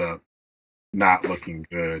ends up not looking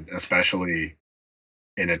good, especially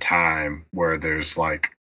in a time where there's like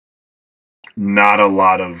not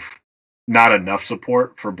enough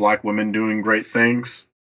support for black women doing great things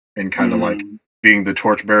and kind of like being the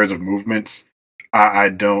torchbearers of movements. I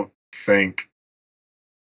don't think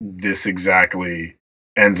this exactly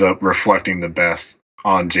ends up reflecting the best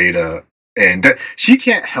on Jada, and she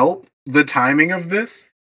can't help the timing of this.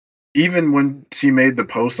 Even when she made the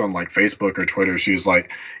post on like Facebook or Twitter, she was like,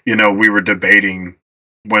 we were debating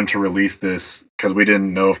when to release this because we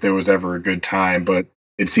didn't know if there was ever a good time, but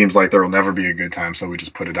it seems like there will never be a good time, so we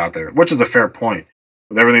just put it out there, which is a fair point.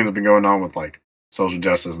 With everything that's been going on with like social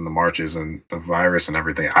justice and the marches and the virus and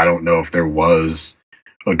everything, I don't know if there was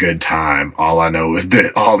a good time. All I know is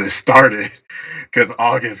that all this started because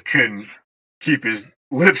August couldn't keep his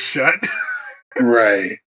lips shut.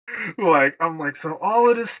 Right. Like, I'm like, so all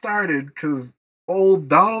of this started because old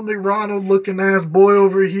Donald McRonald looking ass boy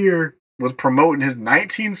over here was promoting his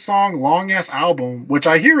 19-song long ass album, which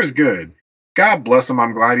I hear is good. God bless him.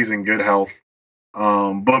 I'm glad he's in good health.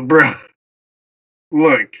 But bro,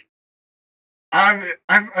 look,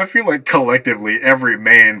 I feel like collectively every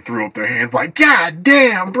man threw up their hands like, God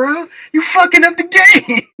damn, bro, you fucking up the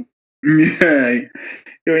game. Yeah,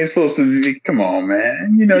 you ain't supposed to be. Come on,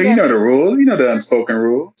 man. You know the rules. You know the unspoken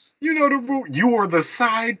rules. You know the rule. You are the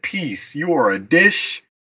side piece. You are a dish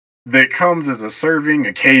that comes as a serving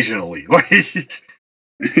occasionally. Like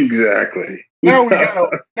exactly. Now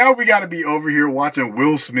we gotta be over here watching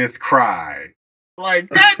Will Smith cry. Like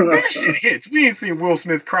that shit hits. We ain't seen Will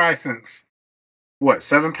Smith cry since what,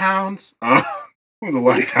 7 pounds? When was the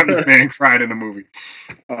last time this man cried in a movie?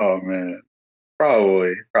 Oh man.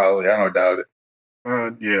 Probably. I don't doubt it.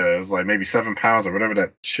 Yeah, it was like maybe 7 pounds or whatever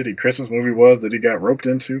that shitty Christmas movie was that he got roped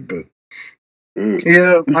into. But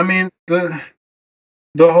yeah, I mean the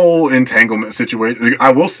whole entanglement situation.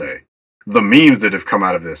 I will say, the memes that have come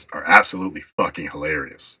out of this are absolutely fucking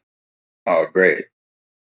hilarious. Oh, great!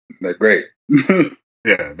 They're great.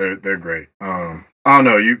 Yeah, they're great. I don't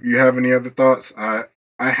know. You have any other thoughts? I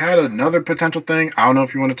had another potential thing. I don't know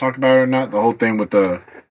if you want to talk about it or not. The whole thing with the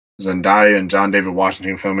Zendaya and John David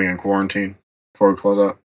Washington filming in quarantine before we close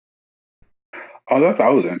out. Oh, I thought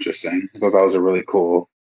that was interesting. I thought that was a really cool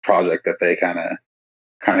project that they kind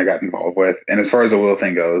of got involved with. And as far as the Will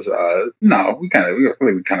thing goes, no, we kind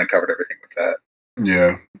of covered everything with that.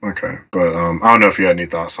 Yeah. Okay. But I don't know if you had any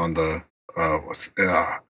thoughts on the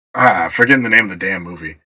forgetting the name of the damn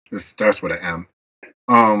movie. This starts with an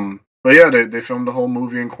M. But yeah, they filmed the whole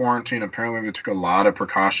movie in quarantine. Apparently, they took a lot of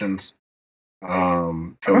precautions.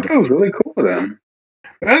 I thought that was really cool of them.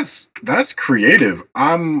 That's creative.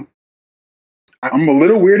 I'm a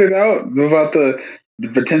little weirded out about the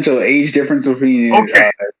potential age difference between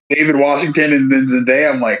David Washington and then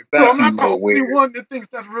Zendaya. I'm like, that seems a little weird. I'm not the only one that thinks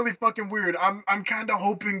that's really fucking weird. I'm kind of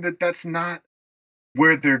hoping that that's not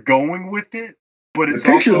where they're going with it. But the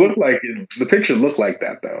picture looked like it. The picture looked like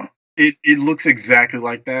that though. It looks exactly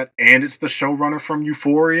like that, and it's the showrunner from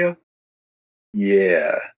Euphoria.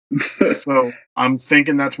 Yeah. So I'm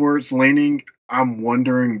thinking that's where it's leaning. I'm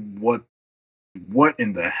wondering what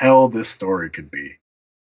in the hell this story could be.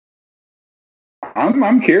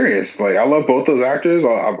 I'm curious. Like, I love both those actors.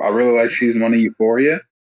 I really like season 1 of Euphoria.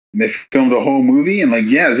 And they filmed a whole movie, and like,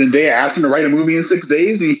 yeah, Zendaya asked him to write a movie in 6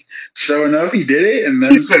 days. He, sure enough, he did it. And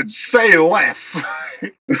then He said, "Say less."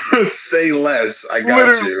 say less. I got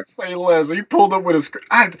Literally, you. say less. He pulled up with a script.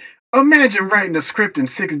 I imagine writing a script in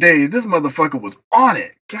 6 days. This motherfucker was on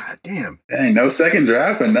it. God damn. Dang, no second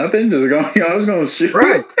draft or nothing. Just going. I was going to shoot.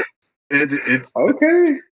 Right. It's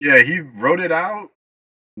Okay. yeah. He wrote it out.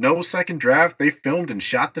 No second draft. They filmed and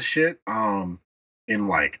shot the shit. In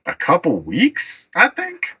like a couple weeks, I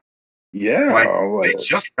think. Yeah. Like they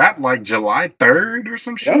just wrapped like July 3rd or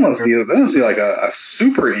some shit. That must be like a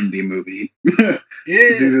super indie movie to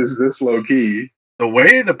Yeah. do this low key. The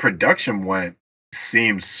way the production went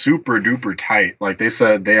seemed super duper tight. Like they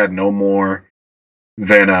said they had no more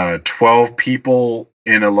than 12 people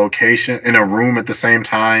in a location in a room at the same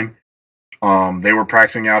time. They were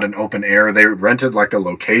practicing out in open air. They rented like a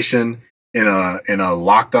location in a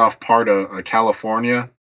locked off part of California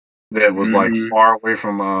that was like far away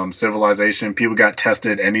from civilization. People got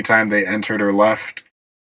tested anytime they entered or left.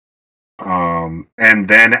 And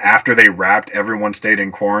then after they wrapped, everyone stayed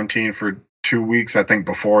in quarantine for 2 weeks. I think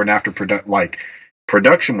before and after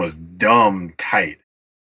production was dumb tight.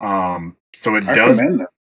 So it does.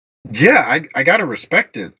 Yeah, I gotta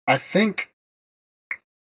respect it. I think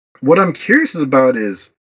what I'm curious about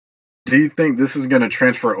is, do you think this is going to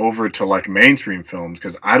transfer over to like mainstream films?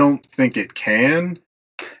 Because I don't think it can.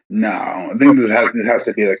 No, I think this has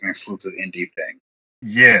to be like an exclusive indie thing.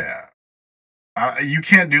 Yeah, you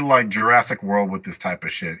can't do like Jurassic World with this type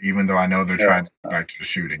of shit. Even though I know they're trying to get back to the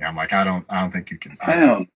shooting, I'm like, I don't think you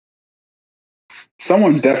can.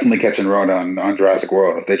 Someone's definitely catching Rona on Jurassic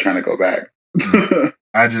World if they're trying to go back.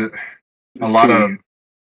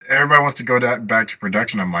 Everybody wants to go back to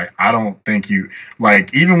production. I'm like, I don't think you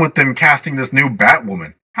like, even with them casting this new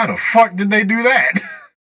Batwoman, how the fuck did they do that?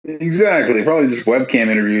 Exactly. Probably just webcam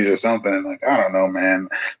interviews or something. Like, I don't know, man.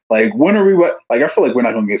 Like, when are we? Like, I feel like we're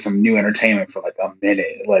not gonna get some new entertainment for like a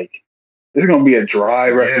minute. Like, this is gonna be a dry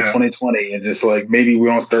rest of 2020, and just like maybe we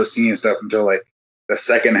won't start seeing stuff until like the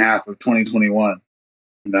second half of 2021.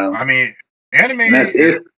 You know, I mean, anime. And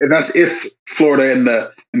that's if Florida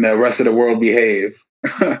and the rest of the world behave.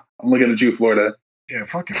 I'm looking at you, Florida. Yeah,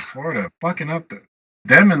 fucking Florida, fucking up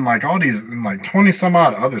them and like all these and like 20 some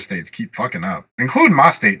odd other states keep fucking up, including my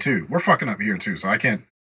state too. We're fucking up here too, so I can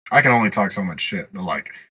only talk so much shit. But like,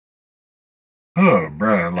 oh,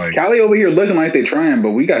 bruh, like Cali over here looking like they trying,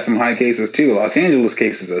 but we got some high cases too. Los Angeles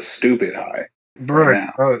cases are stupid high,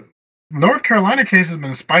 bruh. Right North Carolina case has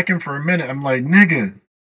been spiking for a minute. I'm like, nigga,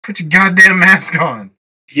 put your goddamn mask on.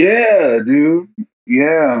 Yeah, dude.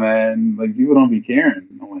 Yeah, man. Like, people don't be caring.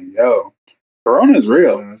 I'm like, yo, Corona's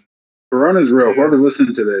real. Corona's real. Whoever's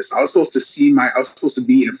listening to this, I was supposed to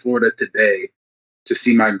be in Florida today to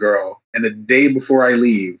see my girl, and the day before I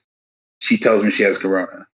leave, she tells me she has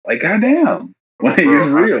Corona. Like, goddamn, like, it's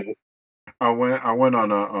real. I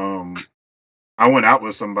went out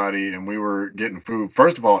with somebody and we were getting food.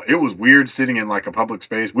 First of all, it was weird sitting in like a public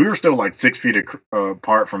space. We were still like 6 feet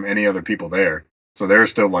apart from any other people there. So they were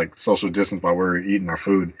still like social distance while we were eating our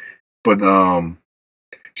food. But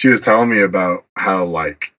she was telling me about how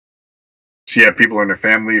like she had people in her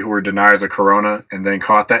family who were deniers of Corona and then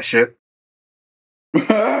caught that shit.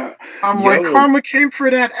 I'm like, karma came for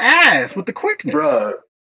that ass with the quickness.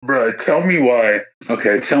 Bruh, tell me why.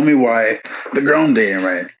 Okay, tell me why the girl I'm dating,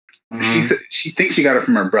 right? Mm-hmm. She thinks she got it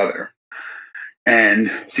from her brother.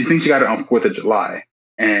 And she thinks she got it on 4th of July.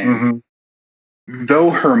 And though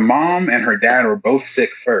her mom and her dad were both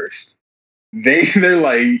sick first, they're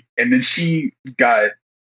like, and then she got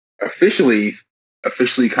officially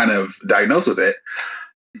kind of diagnosed with it.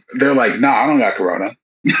 They're like, nah, I don't got Corona.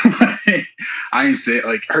 I ain't sick.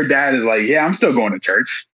 Like, her dad is like, yeah, I'm still going to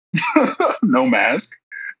church. No mask.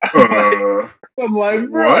 I'm like,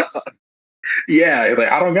 what? Yeah,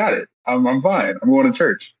 like, I don't got it. I'm fine. I'm going to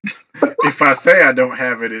church. If I say I don't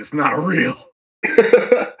have it, it's not real.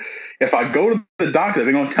 If I go to the doctor,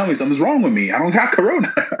 they're going to tell me something's wrong with me. I don't got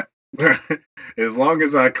Corona. As long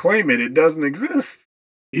as I claim it, it doesn't exist.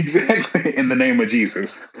 Exactly. In the name of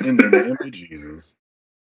Jesus. In the name of Jesus.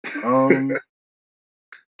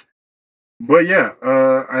 But yeah,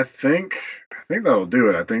 I think that'll do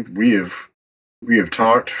it. I think we have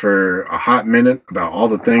talked for a hot minute about all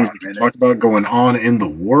the things we can talk about going on in the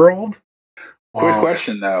world. Quick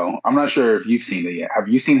question though. I'm not sure if you've seen it yet. Have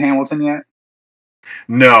you seen Hamilton yet?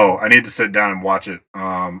 No, I need to sit down and watch it.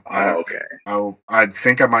 Okay. I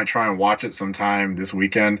think I might try and watch it sometime this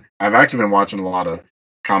weekend. I've actually been watching a lot of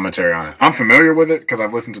commentary on it. I'm familiar with it because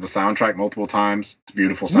I've listened to the soundtrack multiple times. It's a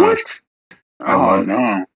beautiful soundtrack. What? Oh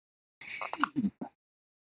no.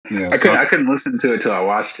 Yeah, I couldn't listen to it till I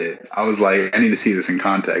watched it. I was like, I need to see this in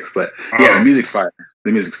context. But yeah, the oh, music's fire.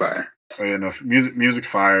 The music's fire. you know, music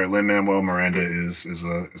fire. Lin-Manuel Miranda is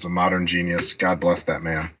a modern genius. God bless that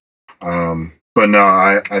man. But no,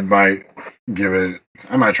 I might give it.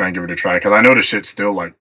 I might try and give it a try because I know the shit's still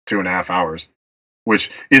like 2.5 hours, which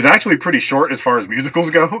is actually pretty short as far as musicals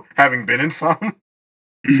go. Having been in some.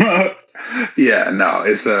 Yeah, no,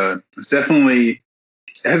 it's definitely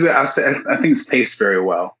I think it's paced very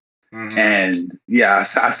well. Mm-hmm. And yeah,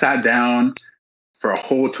 I sat down for a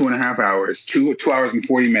whole 2.5 hours, 2 hours and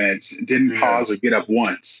 40 minutes. Didn't pause or get up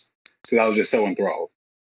once because I was just so enthralled.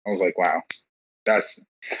 I was like, wow, that's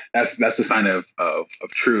the sign of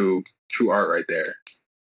true art right there.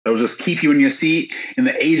 It'll just keep you in your seat. In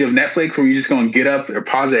the age of Netflix, where you're just going to get up or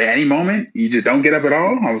pause it at any moment, you just don't get up at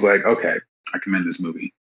all. I was like, okay, I commend this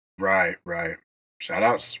movie. Right. Shout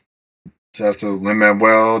outs to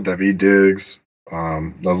Lin-Manuel, David Diggs,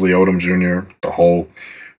 Leslie Odom Jr., the whole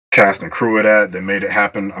cast and crew of that made it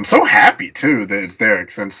happen. I'm so happy too that it's there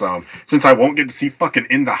since I won't get to see fucking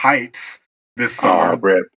In the Heights this summer.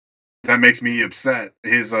 Rip. That makes me upset.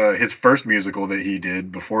 His first musical that he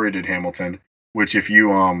did before he did Hamilton, which if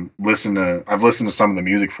you I've listened to some of the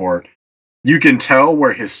music for it, you can tell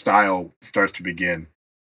where his style starts to begin.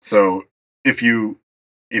 So if you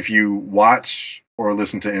watch or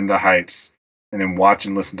listen to In the Heights and then watch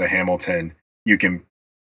and listen to Hamilton, you can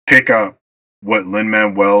pick up what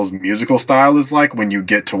Lin-Manuel's musical style is like when you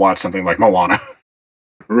get to watch something like Moana.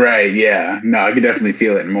 Right, yeah. No, I could definitely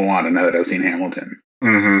feel it in Moana now that I've seen Hamilton.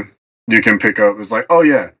 Mm-hmm. You can pick up, it's like, oh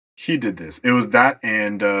yeah, he did this. It was that,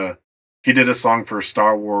 and he did a song for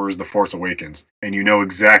Star Wars The Force Awakens, and you know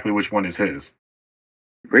exactly which one is his.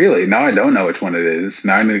 Really? Now I don't know which one it is.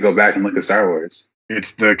 Now I need to go back and look at Star Wars.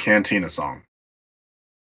 It's the Cantina song.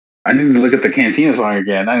 I need to look at the Cantina song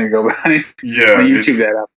again. I need to go back. Yeah, on YouTube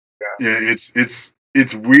that up. Yeah,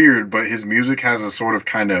 it's weird, but his music has a sort of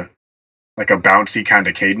kind of like a bouncy kind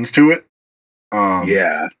of cadence to it.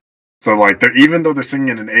 Yeah. So like, even though they're singing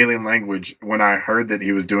in an alien language, when I heard that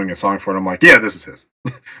he was doing a song for it, I'm like, yeah, this is his.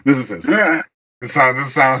 This is his. Yeah. This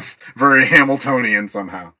sounds very Hamiltonian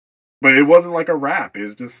somehow. But it wasn't like a rap.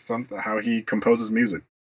 It's just something how he composes music.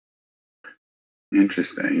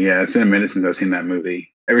 Interesting. Yeah, it's been a minute since I've seen that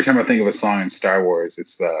movie. Every time I think of a song in Star Wars,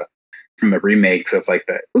 it's from the remakes of like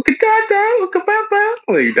that Ukadada, Ukababa,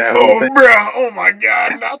 like that whole thing. Bro, oh my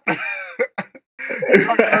god, not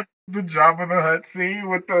the Jabba the Hutt scene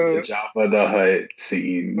with the Jabba the Hutt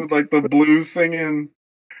scene. With like the blues singing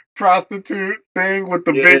prostitute thing with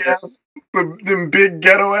the big ass, them big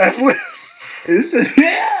ghetto ass lips.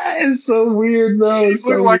 It's so weird, bro. She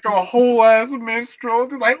looked like a whole ass minstrel.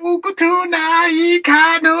 Just like Ukutuna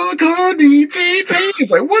Ikano Konichi.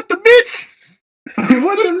 It's like, what the bitch?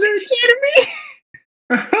 What the bitch say to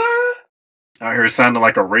me? I heard it sounded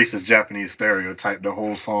like a racist Japanese stereotype the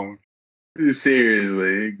whole song.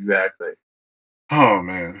 Seriously, exactly. Oh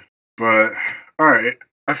man. But alright.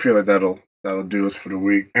 I feel like that'll do us for the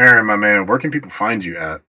week. Aaron, my man, where can people find you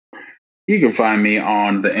at? You can find me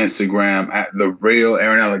on the Instagram at the real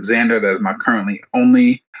Aaron Alexander. That is my currently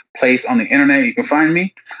only place on the internet you can find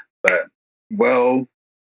me. But well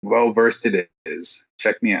versed it is.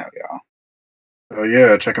 Check me out, y'all. Oh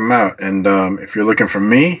yeah, check them out. And if you're looking for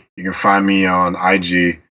me, you can find me on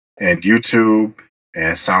IG and YouTube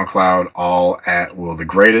and SoundCloud, all at Will the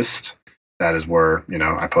Greatest. That is where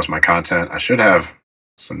I post my content. I should have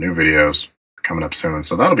some new videos coming up soon,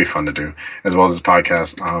 so that'll be fun to do, as well as this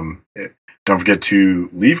podcast. Don't forget to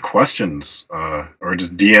leave questions or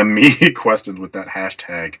just DM me questions with that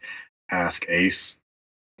hashtag AskAce,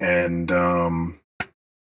 and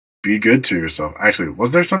be good to yourself. Actually,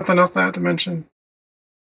 was there something else I had to mention?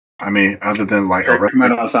 I mean, other than like check me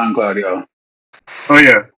out on SoundCloud, yo. Oh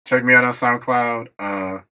yeah, check me out on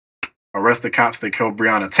SoundCloud. Arrest the Cops That Killed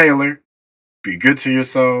Breonna Taylor. Be good to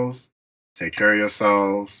yourselves. Take care of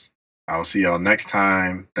yourselves. I'll see y'all next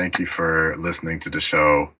time. Thank you for listening to the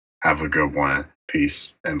show. Have a good one.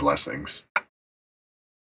 Peace and blessings.